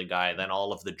Family Guy, then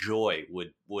all of the joy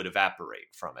would evaporate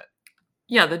from it.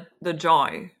 Yeah, the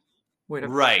joy would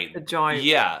have the joy.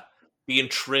 Yeah, the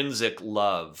intrinsic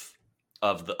love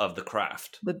of the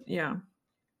craft.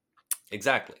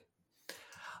 Exactly.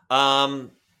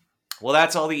 Well,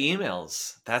 that's all the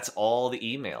emails.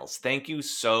 Thank you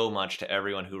so much to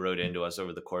everyone who wrote into us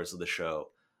over the course of the show.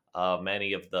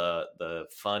 Many of the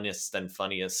funnest and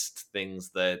funniest things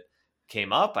that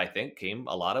came up,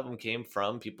 a lot of them came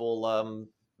from people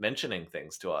mentioning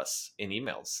things to us in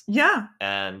emails. Yeah.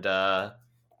 And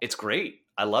it's great.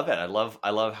 I love it. I love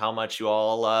how much you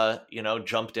all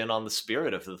jumped in on the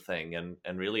spirit of the thing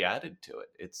and really added to it.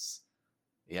 It's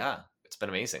been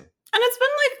amazing. And it's been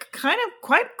kind of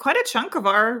quite a chunk of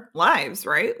our lives,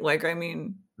 right?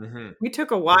 We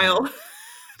took a while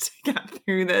to get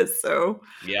through this, so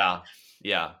yeah.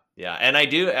 And I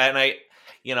do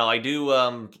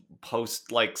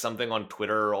post something on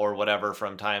Twitter or whatever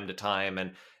from time to time,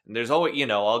 and there's always,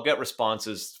 I'll get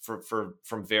responses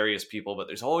from various people, but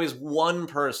there's always one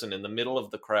person in the middle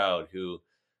of the crowd who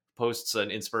posts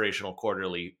an Inspirational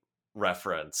Quarterly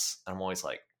reference. I'm always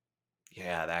like,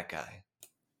 yeah, that guy.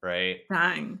 Right?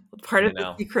 Dang. Part of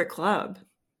the secret club.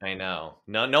 I know.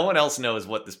 No one else knows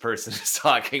what this person is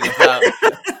talking about.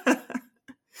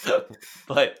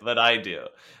 but I do.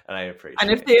 And I appreciate it.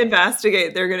 And if they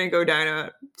investigate, they're going to go down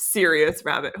a serious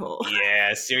rabbit hole.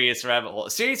 Yeah, serious rabbit hole.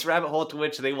 Serious rabbit hole to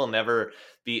which they will never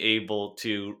be able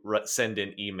to send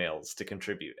in emails to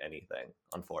contribute anything,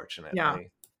 unfortunately. Yeah.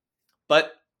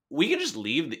 But we can just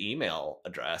leave the email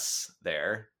address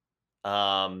there.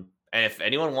 And if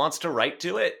anyone wants to write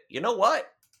to it, you know what?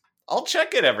 I'll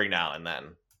check it every now and then.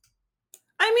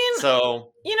 I mean,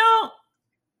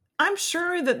 I'm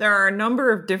sure that there are a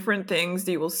number of different things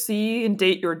that you will see in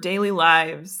your daily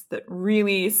lives that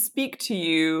really speak to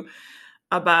you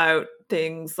about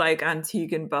things like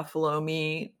Antiguan buffalo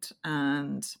meat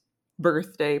and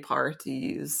birthday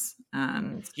parties.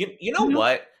 And you know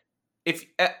what? If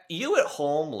you at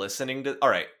home listening to... All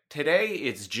right, today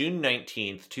it's June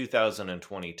 19th,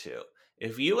 2022.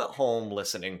 If you at home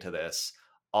listening to this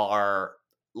are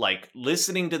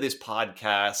listening to this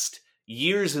podcast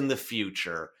years in the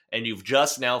future and you've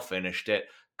just now finished it,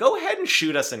 go ahead and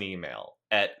shoot us an email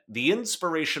at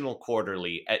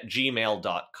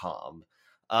theinspirationalquarterly@gmail.com.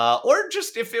 Or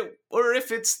just if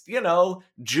it's,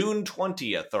 June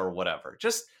 20th or whatever.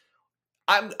 Just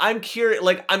I'm curious.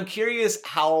 I'm curious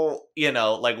how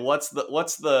what's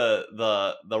the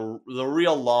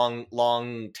real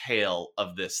long tail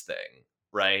of this thing,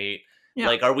 right?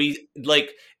 Yeah. Are we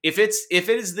if it's in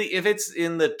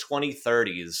the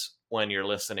 2030s when you're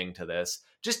listening to this,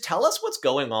 just tell us what's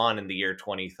going on in the year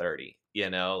 2030.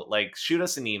 Shoot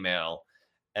us an email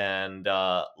and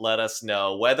let us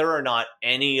know whether or not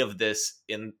any of this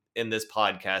in this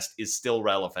podcast is still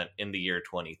relevant in the year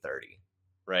 2030,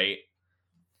 right?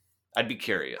 I'd be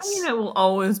curious. I mean, it will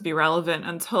always be relevant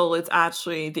until it's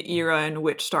actually the era in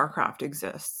which StarCraft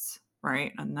exists,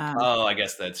 right? And then... Oh, I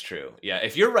guess that's true. Yeah,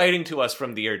 if you're writing to us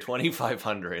from the year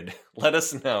 2500, let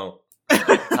us know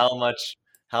how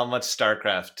how much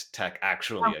StarCraft tech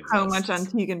actually exists. How much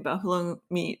Antiguan buffalo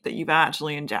meat that you've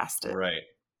actually ingested. Right.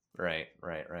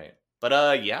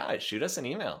 But yeah, shoot us an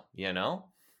email,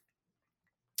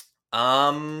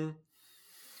 All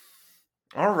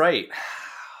right.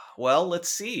 Well, let's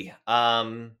see.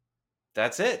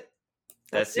 That's it.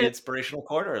 That's the Inspirational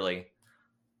Quarterly.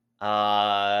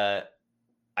 I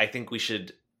think we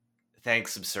should thank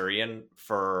Subsurian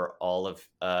for all of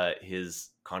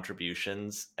his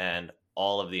contributions and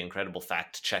all of the incredible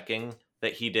fact-checking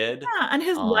that he did. Yeah, and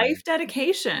his life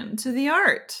dedication to the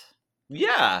art.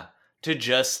 Yeah, to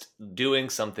just doing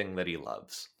something that he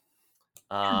loves.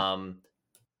 And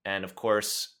of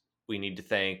course, we need to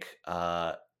thank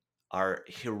our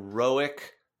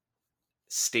heroic,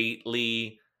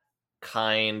 stately,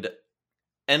 kind,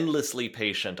 endlessly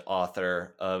patient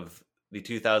author of the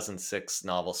 2006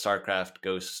 novel StarCraft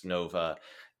Ghost Nova.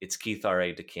 It's Keith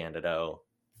R.A. DeCandido,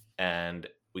 and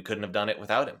we couldn't have done it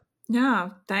without him.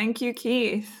 Yeah, thank you,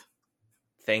 Keith.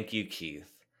 Thank you,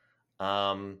 Keith.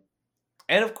 And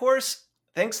of course,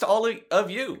 thanks to all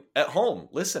of you at home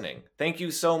listening. Thank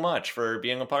you so much for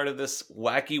being a part of this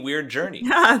wacky, weird journey.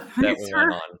 Yeah, thanks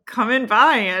for coming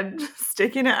by and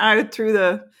sticking it out through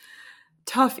the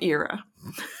tough era.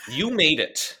 You made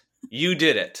it. You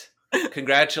did it.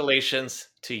 Congratulations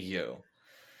to you.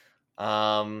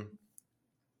 And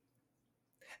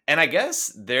I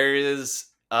guess there is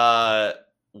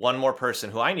one more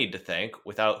person who I need to thank,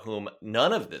 without whom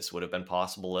none of this would have been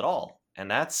possible at all. And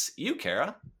that's you,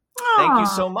 Kara. Thank you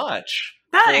so much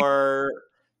for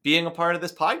being a part of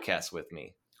this podcast with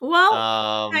me.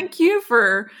 Well, thank you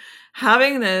for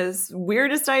having this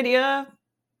weirdest idea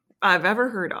I've ever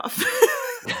heard of.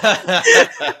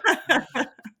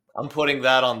 I'm putting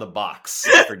that on the box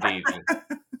for Davey.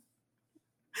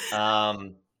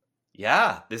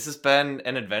 Yeah, this has been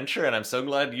an adventure, and I'm so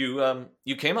glad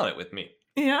you came on it with me.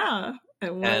 Yeah.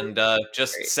 And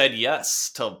just said yes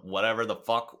to whatever the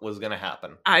fuck was going to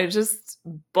happen. I just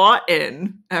bought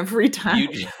in every time.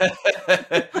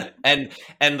 And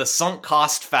the sunk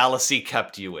cost fallacy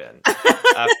kept you in.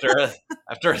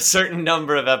 After a certain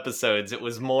number of episodes, it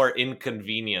was more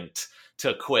inconvenient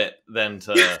to quit than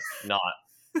to not.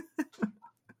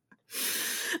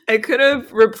 I could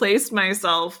have replaced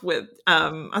myself with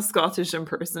a Scottish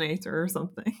impersonator or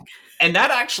something. And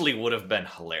that actually would have been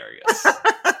hilarious.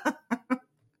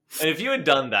 And if you had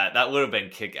done that, that would have been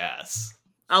kick-ass.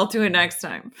 I'll do it next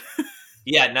time.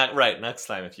 Yeah, next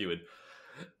time if you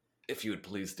would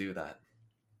please do that.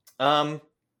 All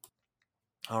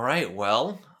right,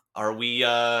 well, are we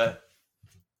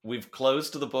we've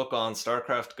closed the book on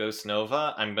StarCraft Ghost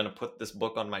Nova. I'm going to put this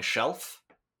book on my shelf.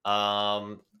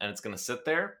 And it's going to sit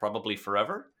there probably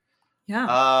forever.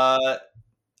 Yeah.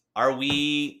 Are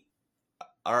we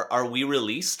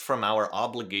released from our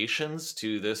obligations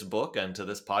to this book and to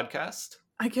this podcast?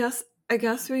 I guess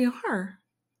we are.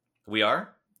 We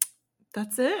are?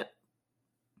 That's it.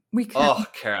 We can. Oh,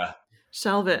 Kara.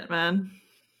 Shelve it, man.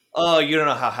 Oh, you don't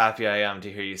know how happy I am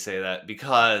to hear you say that,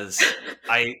 because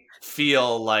I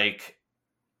feel like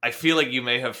you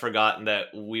may have forgotten that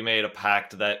we made a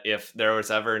pact that if there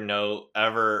was ever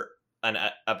an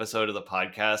episode of the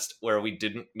podcast where we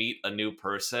didn't meet a new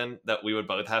person, that we would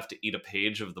both have to eat a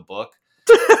page of the book.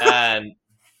 And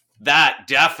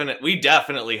we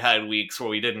definitely had weeks where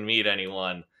we didn't meet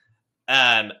anyone.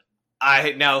 And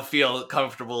I now feel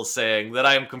comfortable saying that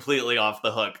I am completely off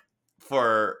the hook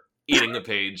for eating a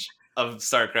page of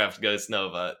StarCraft Ghost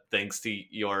Nova, thanks to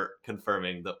your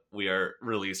confirming that we are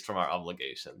released from our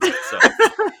obligations. So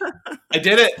I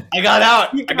did it. I got out.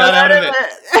 I got out of it.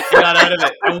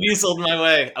 I weaseled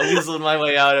my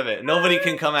way out of it. Nobody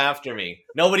can come after me.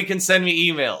 Nobody can send me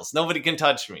emails. Nobody can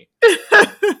touch me.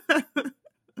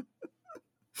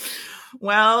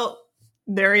 Well,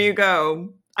 there you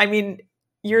go. I mean,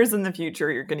 years in the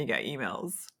future, you're going to get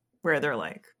emails where they're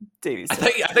like, Davey. I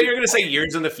thought you were going to say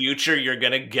years in the future, you're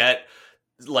going to get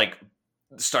like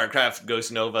StarCraft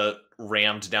Ghost Nova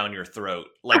rammed down your throat,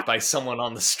 like by someone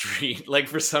on the street. Like,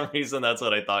 for some reason, that's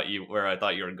what I thought you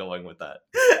were going with that.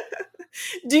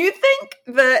 Do you think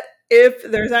that if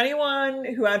there's anyone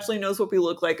who actually knows what we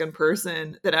look like in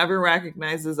person that ever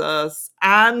recognizes us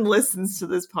and listens to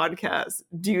this podcast,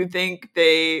 do you think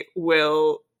they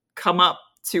will come up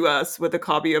to us with a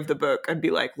copy of the book and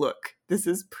be like, look, this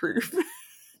is proof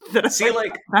that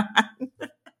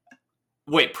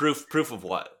wait, proof of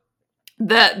what?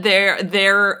 That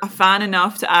they're a fan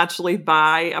enough to actually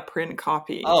buy a print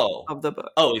copy of the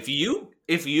book. Oh, if you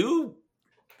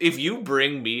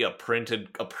bring me a print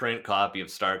copy of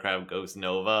StarCraft Ghost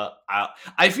Nova,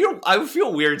 I would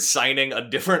feel weird signing a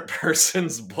different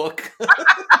person's book.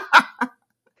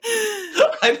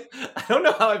 I don't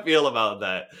know how I feel about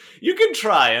that. You can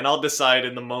try, and I'll decide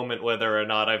in the moment whether or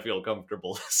not I feel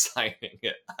comfortable signing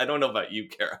it. I don't know about you,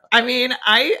 Kara. I mean,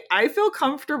 I feel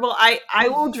comfortable. I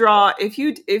will draw if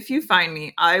you find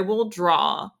me. I will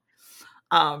draw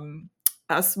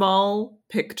a small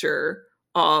picture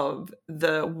of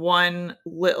the one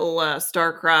little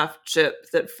StarCraft ship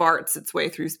that farts its way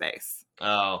through space.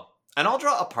 Oh, and I'll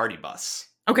draw a party bus.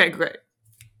 Okay, great.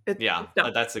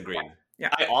 That's agreed. Yeah.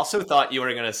 I also thought you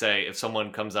were going to say if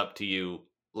someone comes up to you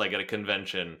like at a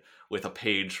convention with a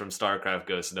page from StarCraft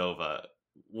Ghost Nova,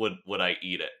 would I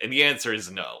eat it? And the answer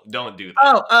is no. Don't do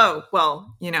that. Oh,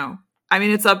 well, I mean,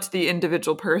 it's up to the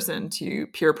individual person to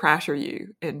peer pressure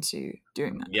you into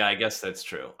doing that. Yeah, I guess that's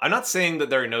true. I'm not saying that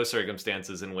there are no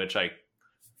circumstances in which I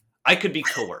could be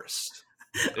coerced,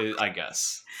 I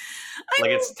guess.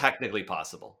 It's technically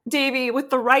possible. Davey, with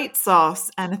the right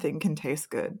sauce, anything can taste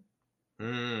good.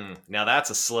 Now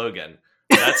that's a slogan.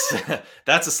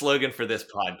 That's a slogan for this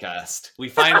podcast. We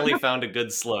finally found a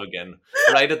good slogan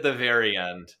right at the very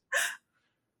end.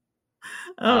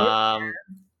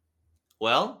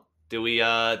 Well, do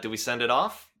we send it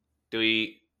off? Do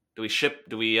we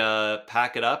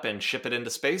pack it up and ship it into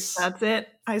space? That's it.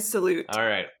 I salute. All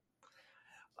right.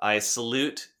 I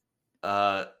salute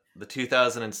the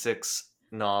 2006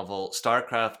 novel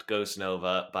StarCraft Ghost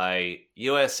Nova by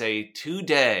USA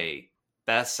Today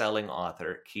best-selling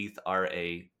author Keith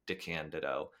R.A.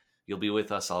 DeCandido. You'll be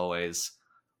with us always.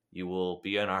 You will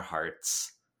be in our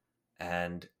hearts.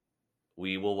 And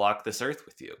we will walk this earth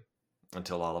with you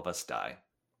until all of us die.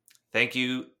 Thank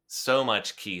you so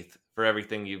much, Keith, for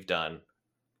everything you've done.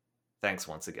 Thanks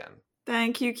once again.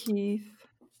 Thank you, Keith.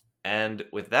 And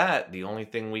with that, the only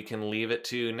thing we can leave it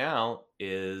to now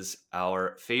is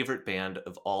our favorite band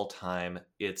of all time.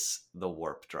 It's the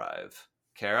Warp Drive.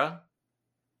 Kara,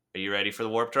 are you ready for the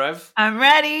Warp Drive? I'm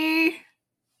ready.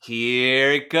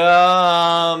 Here it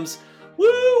comes. Woo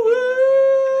woo!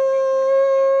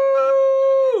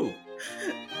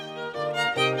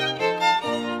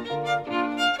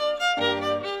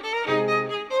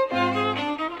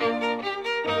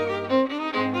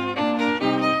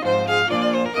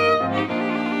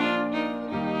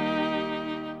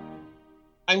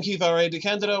 I'm Keith R.A.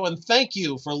 DeCandido, and thank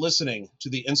you for listening to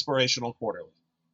the Inspirational Quarterly.